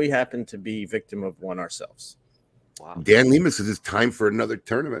year, and we happened to be victim of one ourselves. Wow. Dan Lima says it's time for another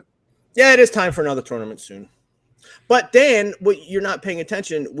tournament. Yeah, it is time for another tournament soon. But Dan, you're not paying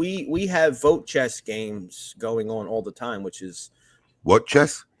attention. We have vote chess games going on all the time, which is what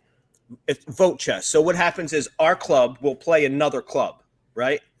chess? It's vote chess. So what happens is our club will play another club,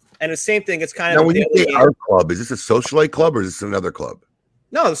 right? And the same thing. It's kind of now when you say our club, is this a socialite club or is this another club?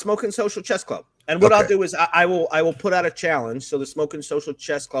 No, the Smoking Social Chess Club. And what I'll do is I will put out a challenge. So the Smoking Social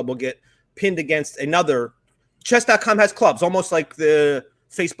Chess Club will get pinned against another. Chess.com has clubs, almost like the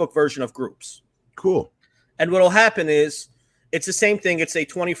Facebook version of groups. Cool. And what will happen is it's the same thing. It's a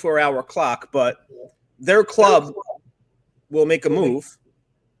 24-hour clock, but their club will make a move.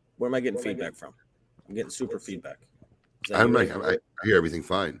 Where am I getting feedback from? I'm getting super feedback. I hear everything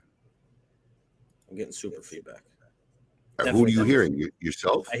fine. I'm getting super feedback. Who are you hearing?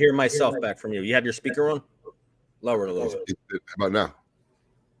 Yourself? I hear myself back from you. You have your speaker on? Lower it a little bit. How about now?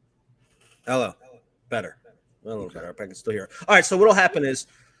 Hello. Better. A little better. I can still hear it. All right. So what will happen is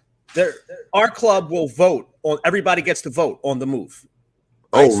our club will vote on. Everybody gets to vote on the move.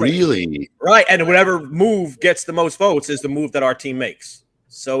 Right? Oh, really? Right. And whatever move gets the most votes is the move that our team makes.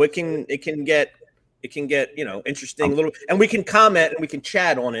 So it can get it can get, interesting a little, and we can comment and we can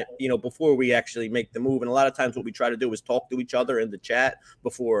chat on it, before we actually make the move. And a lot of times what we try to do is talk to each other in the chat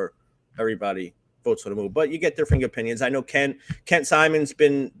before everybody votes for the move. But you get different opinions. I know Kent Simon's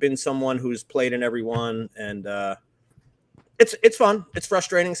been someone who's played in every one, and it's fun. It's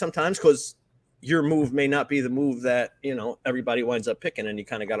frustrating sometimes because your move may not be the move that everybody winds up picking, and you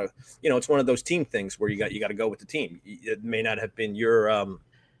kind of got to, it's one of those team things where you got to go with the team. It may not have been your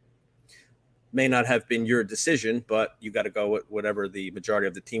decision, but you got to go with whatever the majority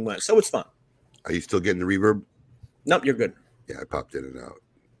of the team went. So it's fun. Are you still getting the reverb? Nope, you're good. Yeah, I popped in and out.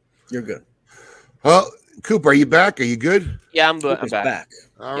 You're good. Well, Coop, are you back? Are you good? Yeah, I'm good. I'm back.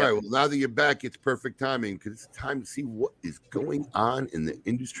 All right. Well, now that you're back, it's perfect timing because it's time to see what is going on in the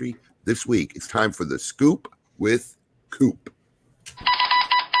industry this week. It's time for the Scoop with Coop.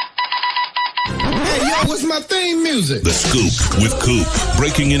 Hey, yo, what's my theme music? The Scoop with Coop.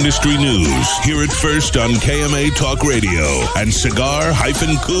 Breaking industry news. Hear it first on KMA Talk Radio and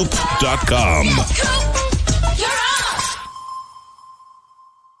cigar-coop.com.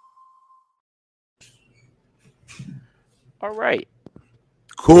 All right.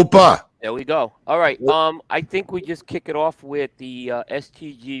 Koopa. There we go. All right. I think we just kick it off with the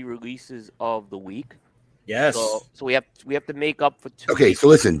STG releases of the week. Yes. So we have to make up for 2 Okay, weeks. so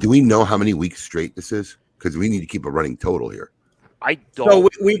listen, do we know how many weeks straight this is? Because we need to keep a running total here. I don't. So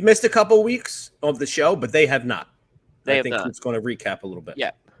we've missed a couple weeks of the show, but they have not. I think not. it's going to recap a little bit. Yeah.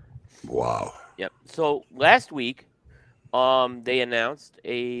 Wow. Yep. So last week, they announced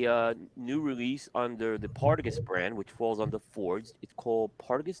a new release under the Partagas brand, which falls under Fords. It's called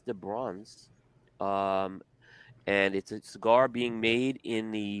Partagas de Bronze, and it's a cigar being made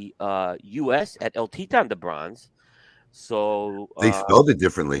in the U.S. at El Titan de Bronze. So They spelled it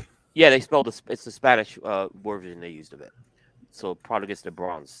differently. Yeah, they spelled it's the Spanish version they used of it. So Partagas de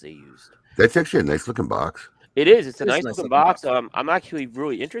Bronze they used. That's actually a nice looking box. It is. It's a nice looking box. I'm actually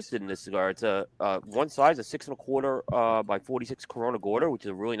really interested in this cigar. It's a one size, a 6 1/4 by 46 Corona Gorda, which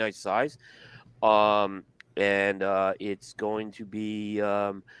is a really nice size. And it's going to be.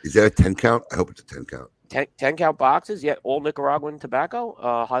 Is that a 10 count? I hope it's a 10 count. 10 count boxes. Yeah, all Nicaraguan tobacco,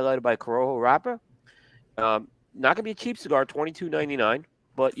 highlighted by Corojo wrapper. Not gonna be a cheap cigar, $22.99.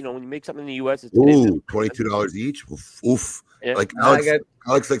 But when you make something in the U.S., it's $22 each. Oof. Yeah. Like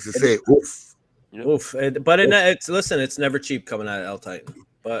Alex likes to say, oof. Oof. But it's never cheap coming out of El Titan.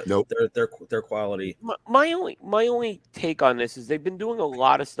 But nope. Their quality. My only take on this is they've been doing a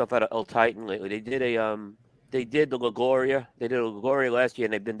lot of stuff out of El Titan lately. They did the La Gloria. They did a La Gloria last year,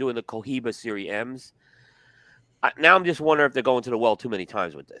 and they've been doing the Cohiba Series M's. Now I'm just wondering if they're going to the well too many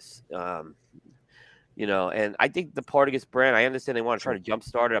times with this. And I think the Partagas brand, I understand they want to try to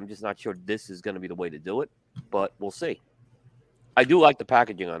jumpstart it. I'm just not sure this is going to be the way to do it, but we'll see. I do like the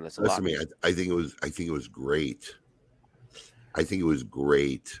packaging on this a lot. Listen to me. I think it was great. I think it was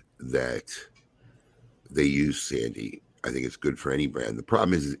great that they used Sandy. I think it's good for any brand. The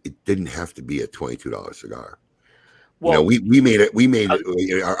problem is it didn't have to be a $22 cigar. Well, we made it.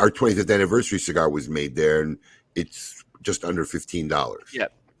 Our 25th anniversary cigar was made there, and it's just under $15.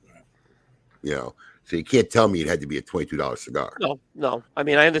 Yep. So you can't tell me it had to be a $22 cigar. No. I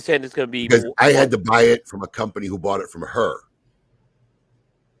mean, I understand it's going to be because I had to buy it from a company who bought it from her.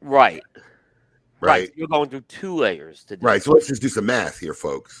 Right. You're going through 2 layers to do. Right. So let's just do some math here,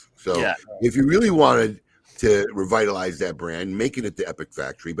 folks. So if you really wanted to revitalize that brand, make it at the Epic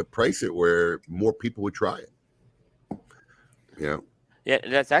Factory, but price it where more people would try it. Yeah,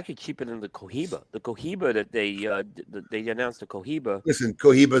 that's actually cheaper than the Cohiba. The Cohiba that they announced the Cohiba. Listen,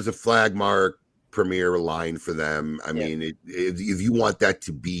 Cohiba is a flag mark premier line for them. I mean, if you want that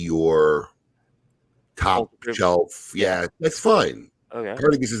to be your top shelf, that's fine. Okay.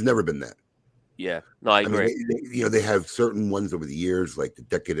 Partagas has never been that. Yeah, no, I agree. Mean, they have certain ones over the years, like the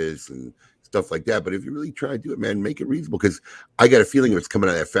Decadus and stuff like that. But if you really try to do it, man, make it reasonable. Because I got a feeling if it's coming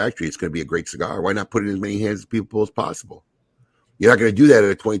out of that factory, it's going to be a great cigar. Why not put it in as many hands of people as possible? You're not going to do that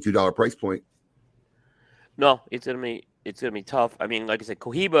at a $22 price point. No, it's gonna be tough. I mean, like I said,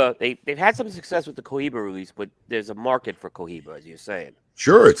 Cohiba, they've had some success with the Cohiba release, but there's a market for Cohiba, as you're saying.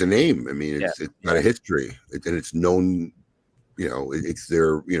 Sure, it's a name. I mean, it's got a history, and it's known. It's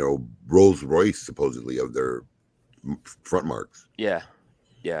their Rolls Royce supposedly of their front marks. Yeah,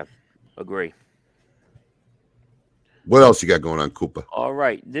 agree. What else you got going on, Koopa? All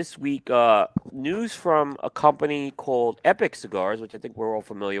right, this week, news from a company called Epic Cigars, which I think we're all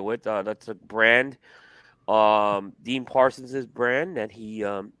familiar with. That's a brand Dean Parsons' brand that he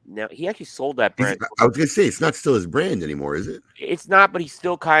now he actually sold that brand. I was gonna say it's not still his brand anymore, is it? It's not, but he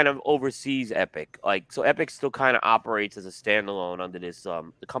still kind of oversees Epic. Like, so Epic still kind of operates as a standalone under this.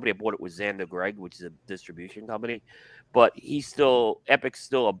 The company that bought it was Xander Gregg, which is a distribution company, but Epic's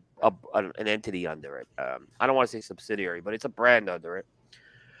still an entity under it. I don't want to say subsidiary, but it's a brand under it.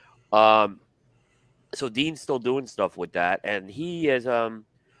 So Dean's still doing stuff with that, and he has a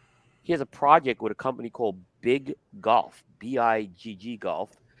project with a company called Big Golf, BIGG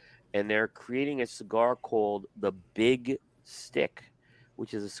Golf, and they're creating a cigar called the Big Stick,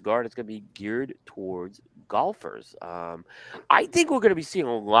 which is a cigar that's going to be geared towards golfers. I think we're going to be seeing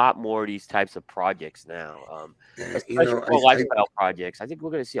a lot more of these types of projects now, especially for lifestyle projects. I think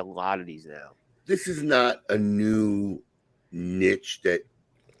we're going to see a lot of these now. This is not a new niche that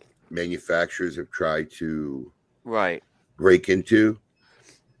manufacturers have tried to break into.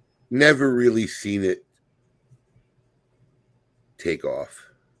 Never really seen it take off.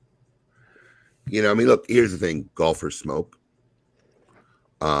 You know, I mean, look, here's the thing. Golfers smoke.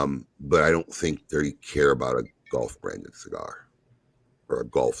 But I don't think they care about a golf branded cigar or a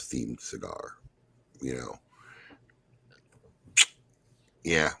golf themed cigar, you know.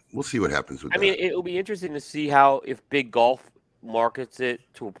 Yeah, we'll see what happens with that. I mean, it'll be interesting to see how if Big Golf markets it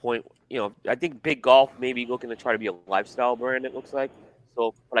to a point, you know, I think Big Golf may be looking to try to be a lifestyle brand, it looks like.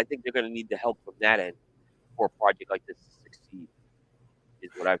 So, but I think they're going to need the help from that end for a project like this to succeed.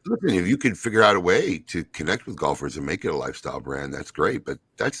 Is what I've Listen, if you could figure out a way to connect with golfers and make it a lifestyle brand, that's great. But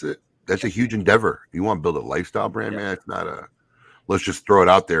that's a huge endeavor. You want to build a lifestyle brand, man. It's not let's just throw it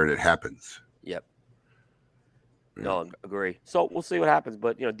out there and it happens. Yep. No, agree. So we'll see what happens.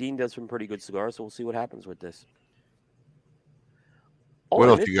 But you know, Dean does some pretty good cigars, so we'll see what happens with this. Oh, what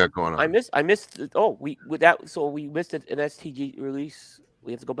else you got going on? I missed. Oh, we missed an STG release.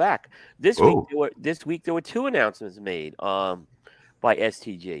 We have to go back this week. There were two announcements made by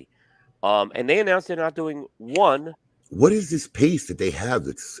STG, and they announced they're not doing one. What is this pace that they have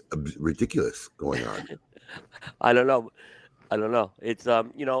that's ridiculous going on? I don't know. It's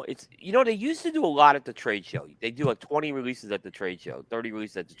they used to do a lot at the trade show. They do like 20 releases at the trade show, 30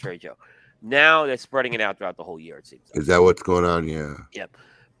 releases at the trade show. Now they're spreading it out throughout the whole year, it seems. Is that what's going on? Yeah. Yep.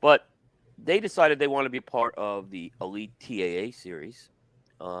 But they decided they want to be part of the Elite TAA series.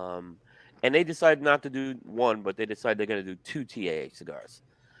 And they decided not to do one, but they decided they're going to do two TAA cigars.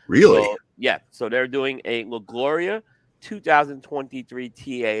 Really? So, yeah. So they're doing a La Gloria 2023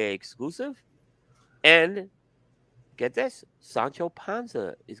 TAA exclusive. And get this, Sancho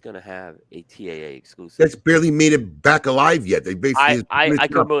Panza is going to have a TAA exclusive. That's barely made it back alive yet. They basically I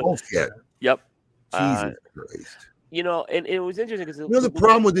couldn't believe yet. Yep. Jesus Christ. You know, and it was interesting because the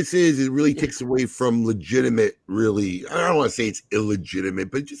problem with this is it really takes away from legitimate. Really, I don't want to say it's illegitimate,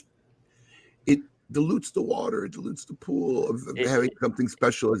 but it dilutes the water, it dilutes the pool of having something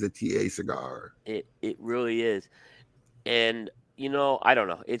special as a TA cigar. It really is, and you know, I don't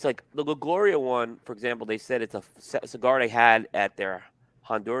know. It's like the La Gloria one, for example. They said it's a cigar they had at their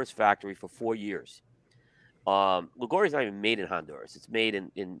Honduras factory for 4 years. La Gloria is not even made in Honduras. It's made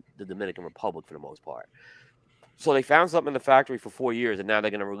in the Dominican Republic for the most part. So they found something in the factory for 4 years, and now they're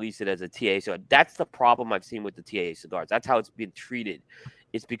going to release it as a TA. So that's the problem I've seen with the TA cigars. That's how it's been treated.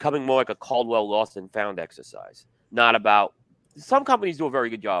 It's becoming more like a Caldwell lost and found exercise. Not about – some companies do a very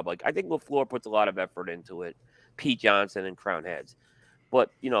good job. Like I think LaFleur puts a lot of effort into it. Pete Johnson and Crown Heads.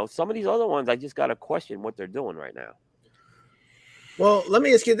 But, you know, some of these other ones, I just got to question what they're doing right now. Well, let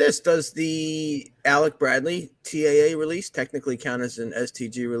me ask you this. Does the Alec Bradley TAA release technically count as an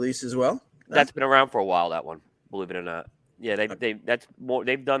STG release as well? No? That's been around for a while, that one, believe it or not. Yeah,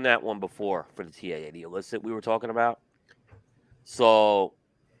 they've done that one before for the TAA, the illicit we were talking about. So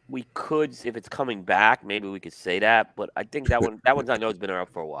we could, if it's coming back, maybe we could say that. But I think that one's I know has been around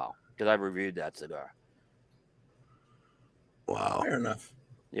for a while because I've reviewed that cigar. Wow. Fair enough.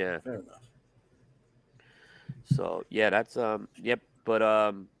 Yeah. Fair enough. So yeah, that's yep. But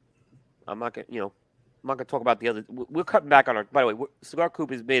I'm not gonna talk about the other. We're cutting back on our. By the way, Cigar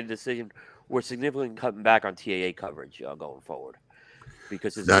Coop has made a decision. We're significantly cutting back on TAA coverage going forward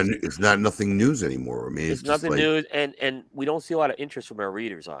because it's not nothing news anymore. I mean, it's nothing news, and we don't see a lot of interest from our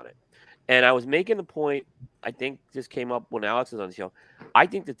readers on it. And I was making the point. I think this came up when Alex was on the show. I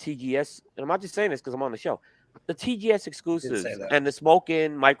think the TGS, and I'm not just saying this because I'm on the show. The TGS exclusives and the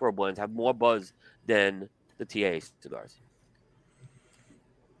smoke-in micro blends have more buzz than the TA cigars.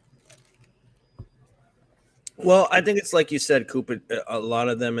 Well, I think it's like you said, Coop, a lot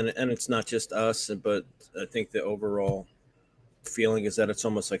of them, and it's not just us, but I think the overall feeling is that it's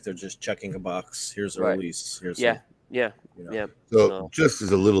almost like they're just checking a box. Here's a release. Here's yeah. So just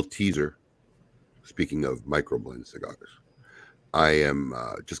as a little teaser, speaking of microblend cigars, I am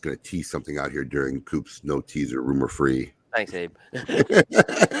just going to tease something out here during Coop's no teaser rumor free. Thanks, Abe.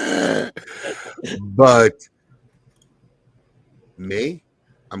 But May,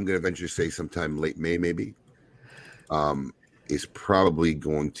 I'm going to venture to say sometime late May, maybe, is probably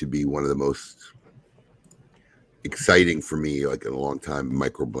going to be one of the most exciting for me, like in a long time,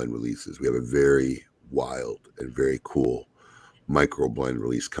 microblend releases. We have a very wild and very cool microblend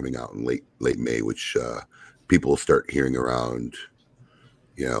release coming out in late May, which people will start hearing around,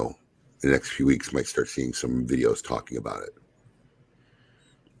 you know, the next few weeks. Might start seeing some videos talking about it.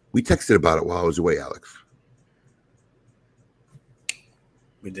 We texted about it while I was away, Alex.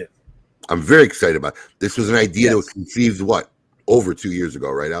 We did. I'm very excited about it. This was an idea that was conceived, over 2 years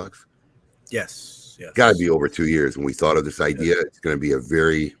ago, right, Alex? Yes. Got to be over 2 years when we thought of this idea. It's going to be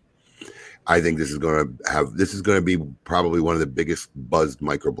I think this is going to be probably one of the biggest buzzed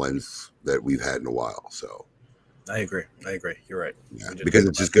microblends that we've had in a while. So I agree. You're right. Yeah, because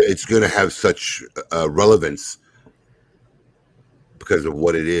it's going to have such relevance because of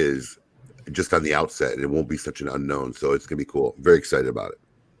what it is just on the outset. It won't be such an unknown. So it's going to be cool. I'm very excited about it.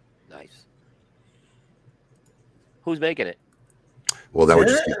 Nice. Who's making it? Well, that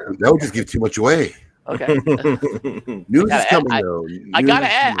would just give too much away. Okay. News is coming though. I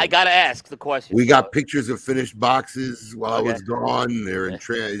gotta ask the question. We got pictures of finished boxes while I was gone. They're in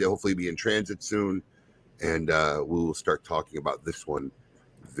transit. Hopefully, be in transit soon, and we will start talking about this one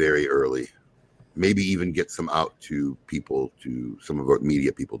very early. Maybe even get some out to people, to some of our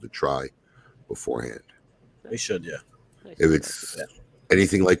media people, to try beforehand. We should, yeah. If it's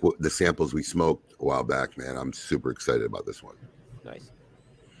anything like the samples we smoked a while back, man, I'm super excited about this one. Nice.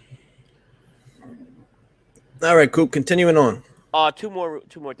 All right, Coop. Continuing on. Two more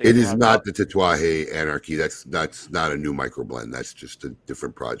things. It is not the Tatuaje Anarchy. That's not a new microblend. That's just a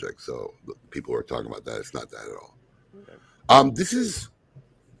different project. So people are talking about that. It's not that at all. Okay. This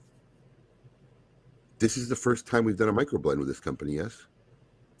is the first time we've done a microblend with this company. Yes.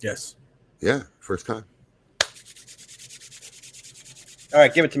 Yes. Yeah, first time. All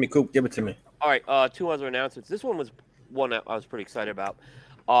right, give it to me, Coop. Give it to me. All right, two other announcements. This one was one that I was pretty excited about.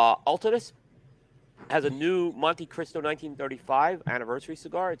 Altadis has a new Monte Cristo 1935 anniversary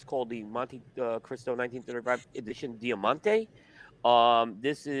cigar. It's called the Monte Cristo 1935 Edition Diamante.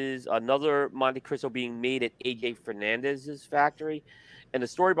 This is another Monte Cristo being made at AJ Fernandez's factory. And the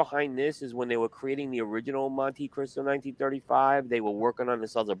story behind this is when they were creating the original Monte Cristo 1935, they were working on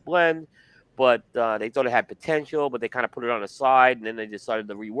this other blend, but they thought it had potential, but they kind of put it on the side, and then they decided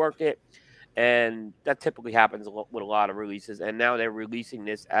to rework it. And that typically happens with a lot of releases. And now they're releasing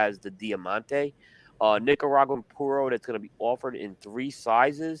this as the Diamante. Nicaraguan Puro that's going to be offered in 3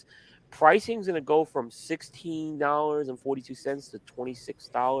 sizes. Pricing's going to go from $16.42 to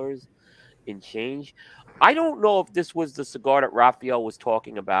 $26 in change. I don't know if this was the cigar that Raphael was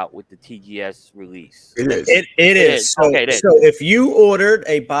talking about with the TGS release. It is. It is. So, okay, it is. So if you ordered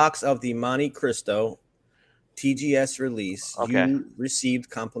a box of the Monte Cristo TGS release, you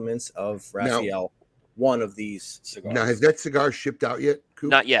received compliments of Raphael, one of these cigars. Now, has that cigar shipped out yet, Coop?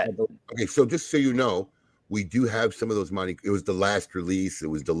 Not yet. Okay, so just so you know, we do have some of those Monte. It was the last release. It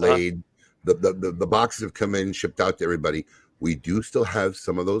was delayed. The boxes have come in, shipped out to everybody. We do still have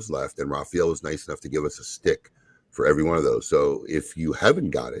some of those left, and Raphael was nice enough to give us a stick for every one of those. So if you haven't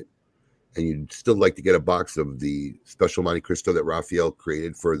got it, and you'd still like to get a box of the special Monte Cristo that Raphael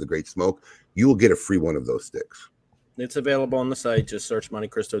created for the Great Smoke, you will get a free one of those sticks. It's available on the site. Just search Monte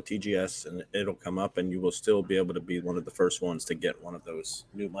Cristo TGS, and it'll come up, and you will still be able to be one of the first ones to get one of those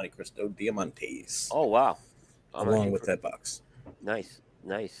new Monte Cristo Diamantes. Oh, wow. Along with that box. Nice.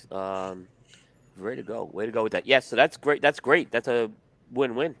 Way to go with that. Yes, so that's great. That's a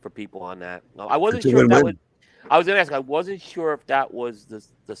win-win for people on that. I wasn't sure if that was. I was going to ask. I wasn't sure if that was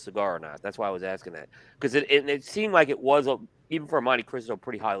the cigar or not. That's why I was asking that, because it seemed like it was even for a Monte Cristo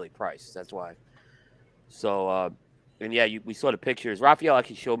pretty highly priced. That's why. So and yeah, we saw the pictures. Raphael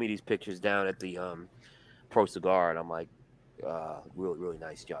actually showed me these pictures down at the Pro Cigar, and I'm like, really, really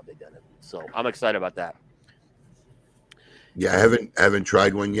nice job they done it. So I'm excited about that. Yeah, I haven't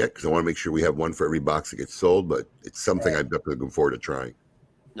tried one yet because I want to make sure we have one for every box that gets sold. But it's something I'm definitely looking forward to trying.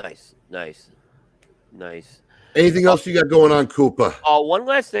 Nice. Anything else you got going on, Koopa? One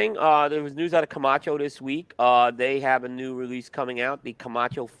last thing. There was news out of Camacho this week. They have a new release coming out, the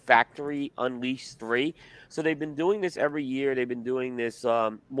Camacho Factory Unleashed 3. So they've been doing this every year. They've been doing this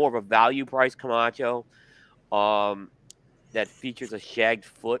more of a value price Camacho that features a shagged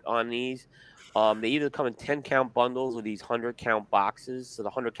foot on these. They either come in 10-count bundles or these 100-count boxes. So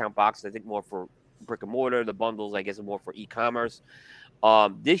the 100-count boxes, I think, more for brick and mortar. The bundles, I guess, are more for e-commerce.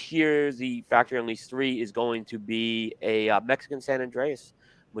 This year, the factory unleashed 3 is going to be a Mexican San Andreas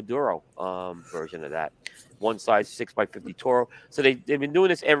Maduro version of that. One size 6x50 Toro. So they've been doing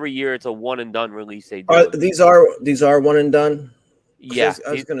this every year. It's a one and done release. They do. These are one and done. Yeah,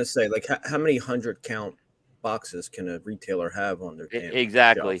 I was gonna say, like, how many 100 count boxes can a retailer have on their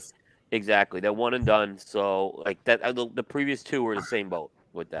exactly shelf? Exactly. They're one and done. So like that, the previous 2 were the same boat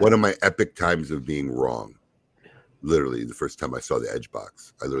with that. One of my epic times of being wrong. Literally, the first time I saw the Edge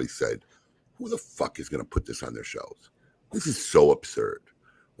box, I literally said, "Who the fuck is going to put this on their shelves? This is so absurd."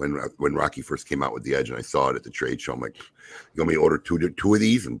 When Rocky first came out with the Edge, and I saw it at the trade show, I'm like, "You want me to order two of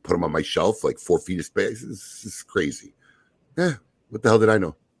these and put them on my shelf, like 4 feet of space? This is crazy." Yeah, what the hell did I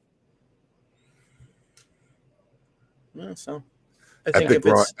know? Yeah, so I think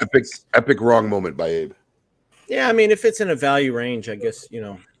epic wrong moment by Abe. Yeah, I mean, if it's in a value range, I guess,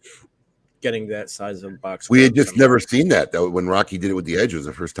 getting that size of box. We had just never seen that though. When Rocky did it with the Edge, it was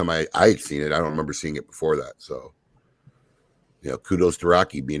the first time I had seen it. I don't remember seeing it before that. So, kudos to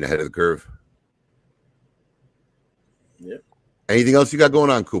Rocky being ahead of the curve. Yep. Anything else you got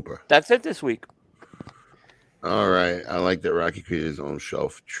going on, Cooper? That's it this week. All right. I like that Rocky created his own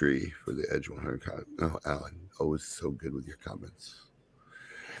shelf tree for the Edge 100. Oh, Alan, always so good with your comments.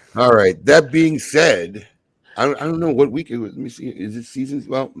 All right. That being said, I don't know what week it was. Let me see. Is it season?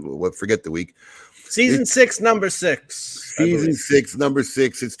 Well, forget the week. Season 6, number 6. Season 6, number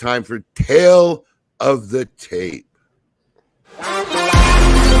 6. It's time for Tale of the Tape.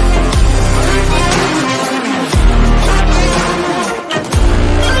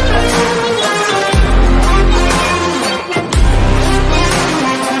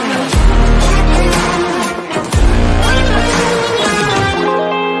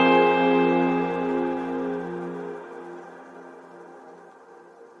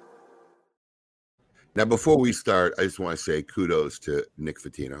 Now, before we start, I just want to say kudos to Nick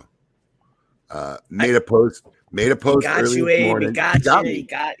Fatino. Made a post early this morning. He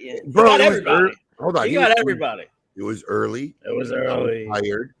got you. Bro, got everybody. Hold on. He got everybody. It was early. It was early. I was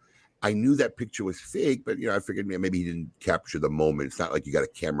tired. I knew that picture was fake, but I figured maybe he didn't capture the moment. It's not like you got a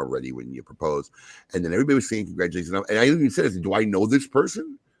camera ready when you propose. And then everybody was saying congratulations. And I even said, "Do I know this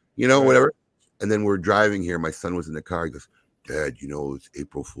person?" Whatever. And then we're driving here. My son was in the car. He goes, "Dad, it's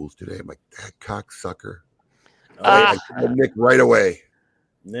April Fool's today." I'm like, "That cocksucker." I told Nick right away.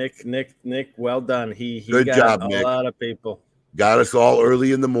 Nick, well done. He Good got job, a Nick. lot of people. Got us all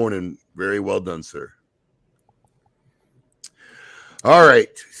early in the morning. Very well done, sir. All right.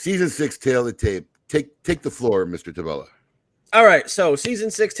 Season 6, Tale of the Tape. Take the floor, Mr. Tabella. All right. So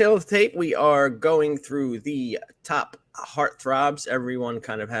season 6, Tale of the Tape, we are going through the top heartthrobs. Everyone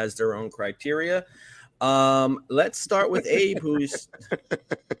kind of has their own criteria. Let's start with Abe, who's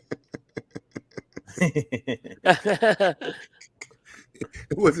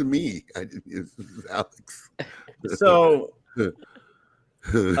it wasn't me. It was Alex. So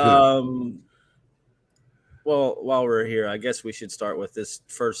well, while we're here, I guess we should start with this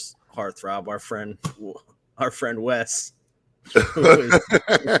first heartthrob, our friend Wes.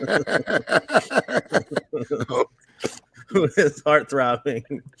 Who is heartthrobbing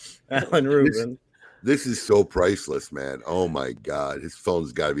Alan Rubin. This is so priceless, man. Oh my God. His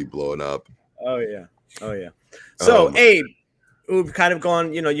phone's got to be blowing up. Oh yeah. So Abe, we've kind of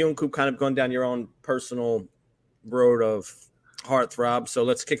gone, you and Coop kind of gone down your own personal road of heartthrob. So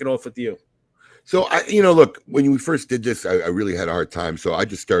let's kick it off with you. So look, when we first did this, I really had a hard time. So I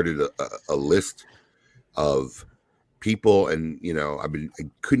just started a list of people, and I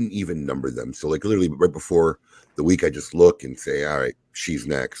couldn't even number them. So like literally right before the week, I just look and say, all right, she's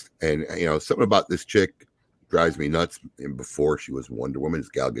next. And something about this chick drives me nuts. And before she was Wonder Woman, is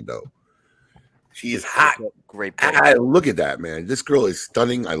Gal Gadot. She is hot. Great. Look at that, man. This girl is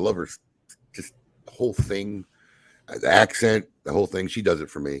stunning. I love her. Just the whole thing, the accent, the whole thing. She does it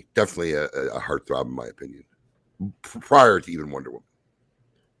for me. Definitely a heartthrob, in my opinion. Prior to even Wonder Woman.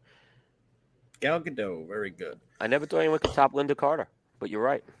 Gal Gadot, very good. I never thought anyone could top Linda Carter, but you're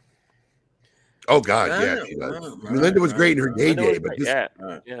right. Oh God, yeah, she does. Linda was great in her heyday, but yeah.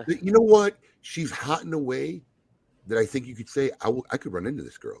 You know what? She's hot in a way that I think you could say I could run into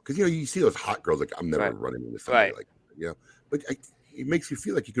this girl, because you see those hot girls like I'm never running into somebody like but it makes you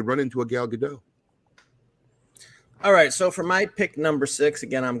feel like you could run into a Gal Gadot. All right, so for my pick number 6,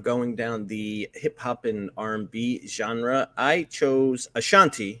 again, I'm going down the hip hop and R&B genre. I chose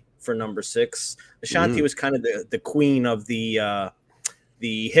Ashanti for number 6. Ashanti was kind of the queen of the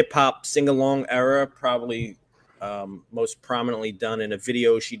hip hop sing along era, probably most prominently done in a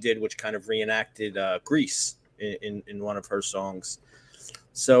video she did, which kind of reenacted Grease in one of her songs.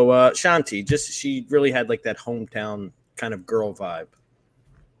 So Ashanti, she really had like that hometown kind of girl vibe.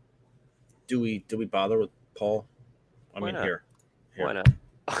 Do we bother with Paul? Why not? Here. Why not?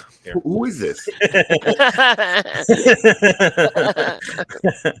 Who is this?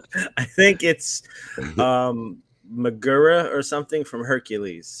 I think it's Megura or something from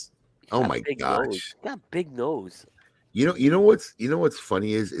Hercules. Oh my gosh. Nose. Got a big nose. You know what's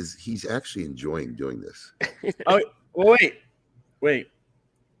funny is he's actually enjoying doing this. Oh, well, wait.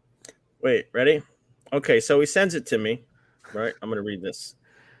 Ready? Okay, so he sends it to me. Right, I'm gonna read this.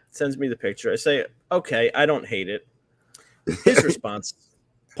 Sends me the picture. I say, okay, I don't hate it. His response,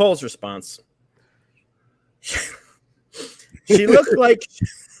 Paul's response. She looks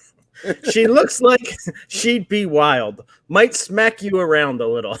like she'd be wild. Might smack you around a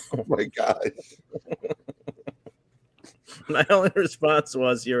little. Oh my gosh. My only response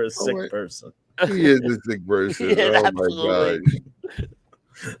was, "You're a sick person." He is a sick person. Yeah, oh absolutely. my gosh.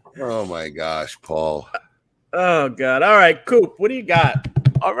 Oh my gosh, Paul. Oh God! All right, Coop, what do you got?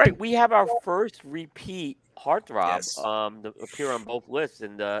 All right, we have our first repeat heartthrob Yes. to appear on both lists,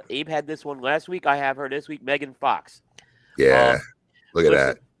 and Abe had this one last week. I have her this week, Megan Fox. Yeah, look at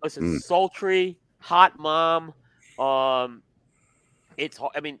that. Listen, sultry, hot mom. It's.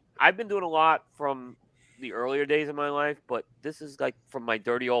 I mean, I've been doing a lot from the earlier days of my life, but this is like from my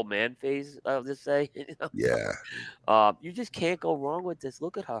dirty old man phase. I'll just say. You know? Yeah. You just can't go wrong with this.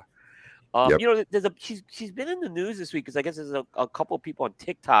 Look at her. Yep. You know, she's been in the news this week because I guess there's a couple of people on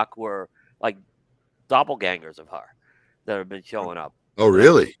TikTok who are like doppelgangers of her that have been showing up. Oh,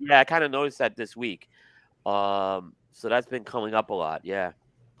 really? Yeah, I kind of noticed that this week. So that's been coming up a lot. Yeah.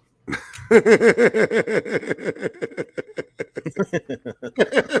 that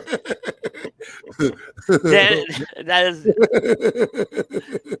is.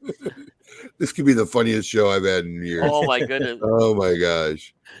 This could be the funniest show I've had in years. Oh my goodness. Oh my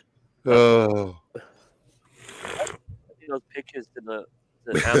gosh. Oh. Those pictures to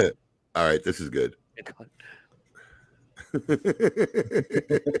the All right, this is good.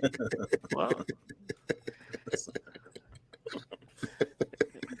 Wow.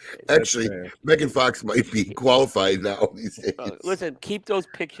 Actually, Megan Fox might be qualified now these days. Listen, keep those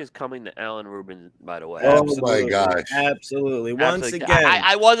pictures coming to Alan Rubin, by the way. Oh my gosh. Absolutely. Once Absolutely. again,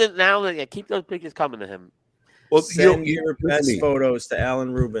 I wasn't now. Keep those pictures coming to him. Well, send your best photos to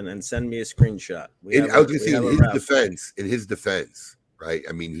Alan Rubin and send me a screenshot. I was going to say, in his defense, right?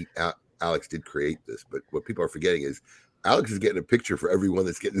 I mean, Alex did create this, but what people are forgetting is Alex is getting a picture for everyone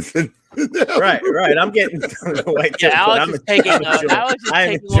that's getting sent. Right. I'm getting the white yeah, Alex is taking over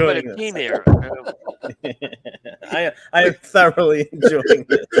the team here. I am thoroughly enjoying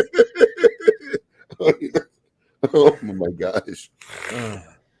this. Oh my gosh.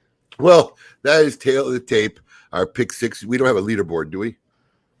 Well, that is tail of the tape. Our pick six. We don't have a leaderboard, do we?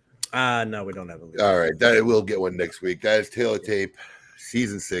 No, we don't have a leaderboard. All right, we'll get one next week. That is tail of tape,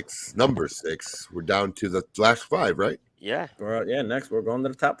 season 6, number 6. We're down to the last 5, right? Yeah. Next we're going to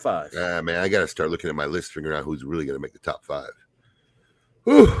the top 5. Man, I got to start looking at my list, figuring out who's really going to make the top 5.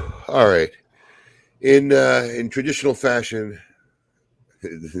 Whew. All right. In traditional fashion,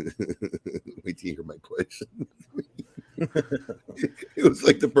 wait till you hear my question. It was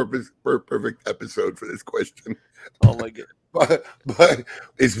like the perfect episode for this question. Oh my god! But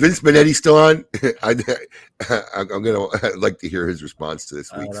is Vince Minetti still on? I'm gonna like to hear his response to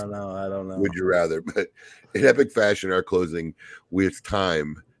this week. I don't know. Would you rather? But in epic fashion, our closing. It's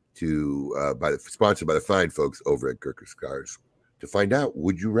time to sponsored by the fine folks over at Kirker Cigars to find out.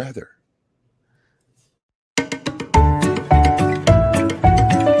 Would you rather?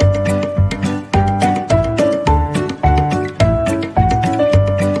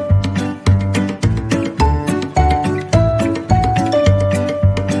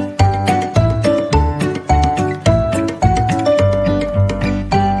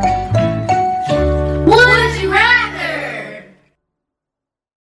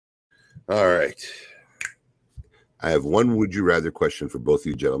 All right. I have one would you rather question for both of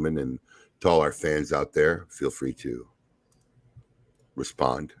you gentlemen, and to all our fans out there, feel free to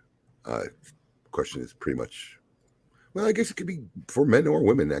respond. Question is pretty much, well, I guess it could be for men or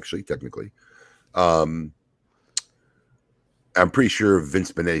women, actually, technically. I'm pretty sure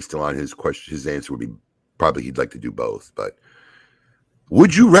Vince Benetti's still on. His question, his answer would be probably he'd like to do both. But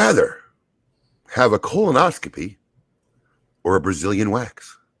would you rather have a colonoscopy or a Brazilian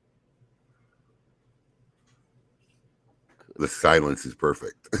wax? The silence is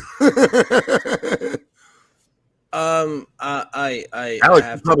perfect. Alex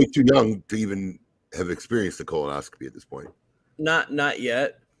is probably too young to even have experienced a colonoscopy at this point. Not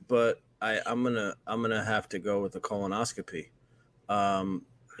yet, but I'm gonna have to go with the colonoscopy.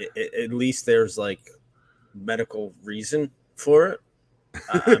 At least there's like medical reason for it.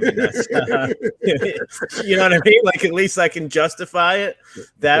 I mean, that's you know what I mean. Like at least I can justify it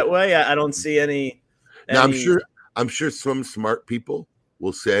that way. I don't see any. Now I'm sure some smart people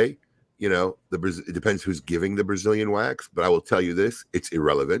will say, you know, it depends who's giving the Brazilian wax, but I will tell you this: it's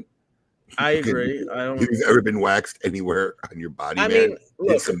irrelevant. I agree. I don't. If you've ever been waxed anywhere on your body, I man, mean,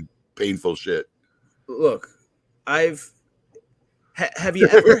 look, it's some painful shit. Look, have you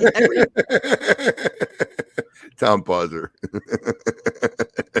ever Tom Pauser.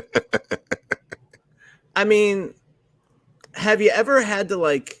 I mean, have you ever had to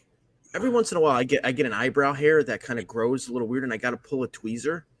like every once in a while I get an eyebrow hair that kind of grows a little weird and I got to pull a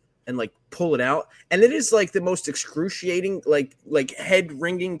tweezer and like pull it out, and it is like the most excruciating like head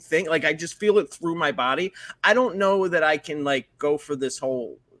ringing thing. Like I just feel it through my body. I don't know that I can like go for this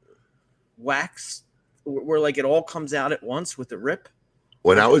whole wax where like it all comes out at once with the rip.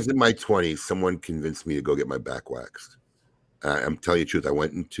 When I was in my 20s, someone convinced me to go get my back waxed. I'm telling you the truth. I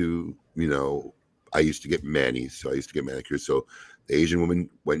went into, you know, I used to get manis, so I used to get manicures. So the Asian woman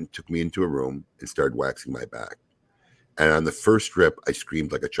went and took me into a room and started waxing my back. And on the first rip, I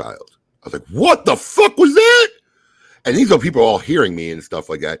screamed like a child. I was like, what the fuck was that? And these are people all hearing me and stuff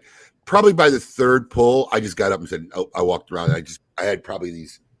like that. Probably by the third pull, I just got up and said, oh, I walked around. I had probably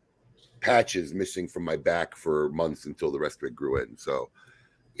these patches missing from my back for months until the rest of it grew in. So,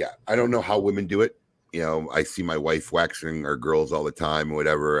 yeah, I don't know how women do it. You know, I see my wife waxing our girls all the time or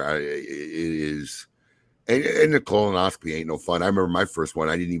whatever. It is, and the colonoscopy ain't no fun. I remember my first one.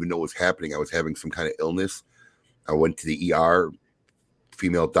 I didn't even know what was happening. I was having some kind of illness. I went to the ER.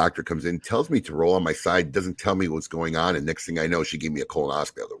 Female doctor comes in, tells me to roll on my side, doesn't tell me what's going on. And next thing I know, she gave me a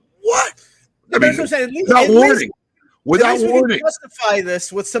colonoscopy. I was like, what? I mean, without warning. Without warning. Justify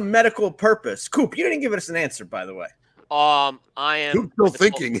this with some medical purpose. Coop, you didn't give us an answer, by the way. I am Coop's still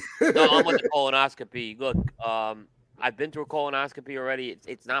thinking. No, I'm with the colonoscopy. Look, I've been through a colonoscopy already.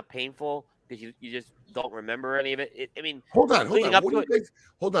 It's not painful because you just don't remember any of it. I mean, hold on.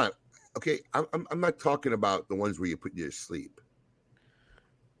 Hold on. Okay, I'm not talking about the ones where you put you to sleep.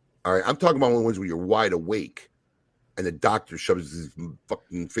 All right, I'm talking about the ones where you're wide awake and the doctor shoves his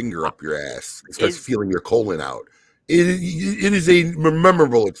fucking finger up your ass and starts feeling your colon out. It is a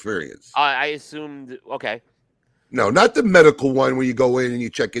memorable experience. I assumed, okay. No, not the medical one where you go in and you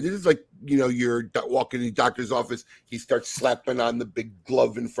check it. This is like, you know, you're walking in the doctor's office. He starts slapping on the big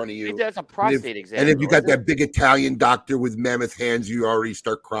glove in front of you. That's a prostate exam. And if you got that big Italian doctor with mammoth hands, you already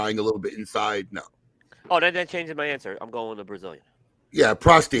start crying a little bit inside. No. Oh, that changes my answer. I'm going with the Brazilian. Yeah,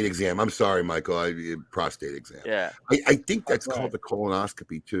 prostate exam. I'm sorry, Michael. Prostate exam. Yeah. I think that's called the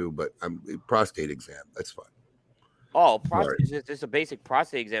colonoscopy too, but prostate exam. That's fine. Oh, prostate is just a basic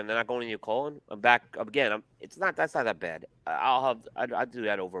prostate exam. They're not going in your colon. I'm back again. That's not that bad. I'd do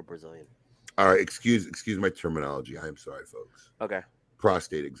that over a Brazilian. All right, excuse my terminology. I am sorry, folks. Okay.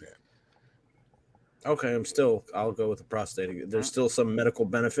 Prostate exam. Okay, I'll go with the prostate. There's still some medical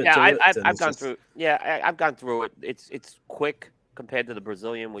benefit to it. I've gone through. Yeah, I've gone through it. It's quick compared to the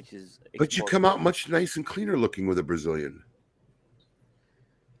Brazilian, which is. But you come out much nice and cleaner looking with a Brazilian.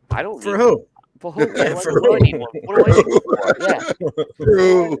 I don't. For who? For who? Yeah, for who? What do I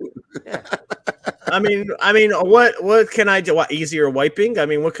need? Yeah. I mean, what can I do? What, easier wiping? I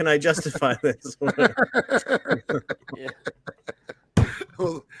mean, what can I justify this? Yeah.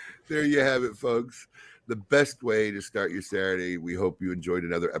 Well, there you have it, folks. The best way to start your Saturday. We hope you enjoyed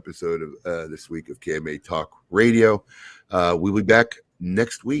another episode of this week of KMA Talk Radio. We'll be back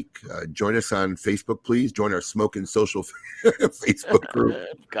next week. Join us on Facebook, please. Join our Smoking Social Facebook group.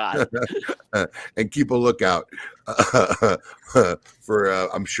 God. And keep a lookout for,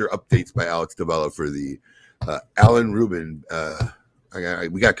 I'm sure, updates by Alex Davella for the Alan Rubin.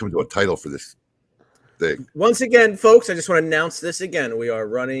 We got to come to a title for this thing. Once again, folks, I just want to announce this again. We are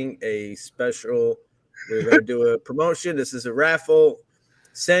running a special. We're going to do a promotion. This is a raffle.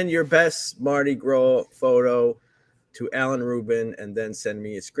 Send your best Mardi Gras photo to Alan Rubin and then send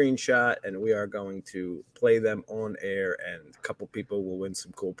me a screenshot, and we are going to play them on air, and a couple people will win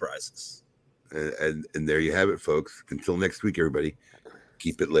some cool prizes. And there you have it, folks. Until next week, everybody,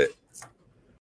 keep it lit.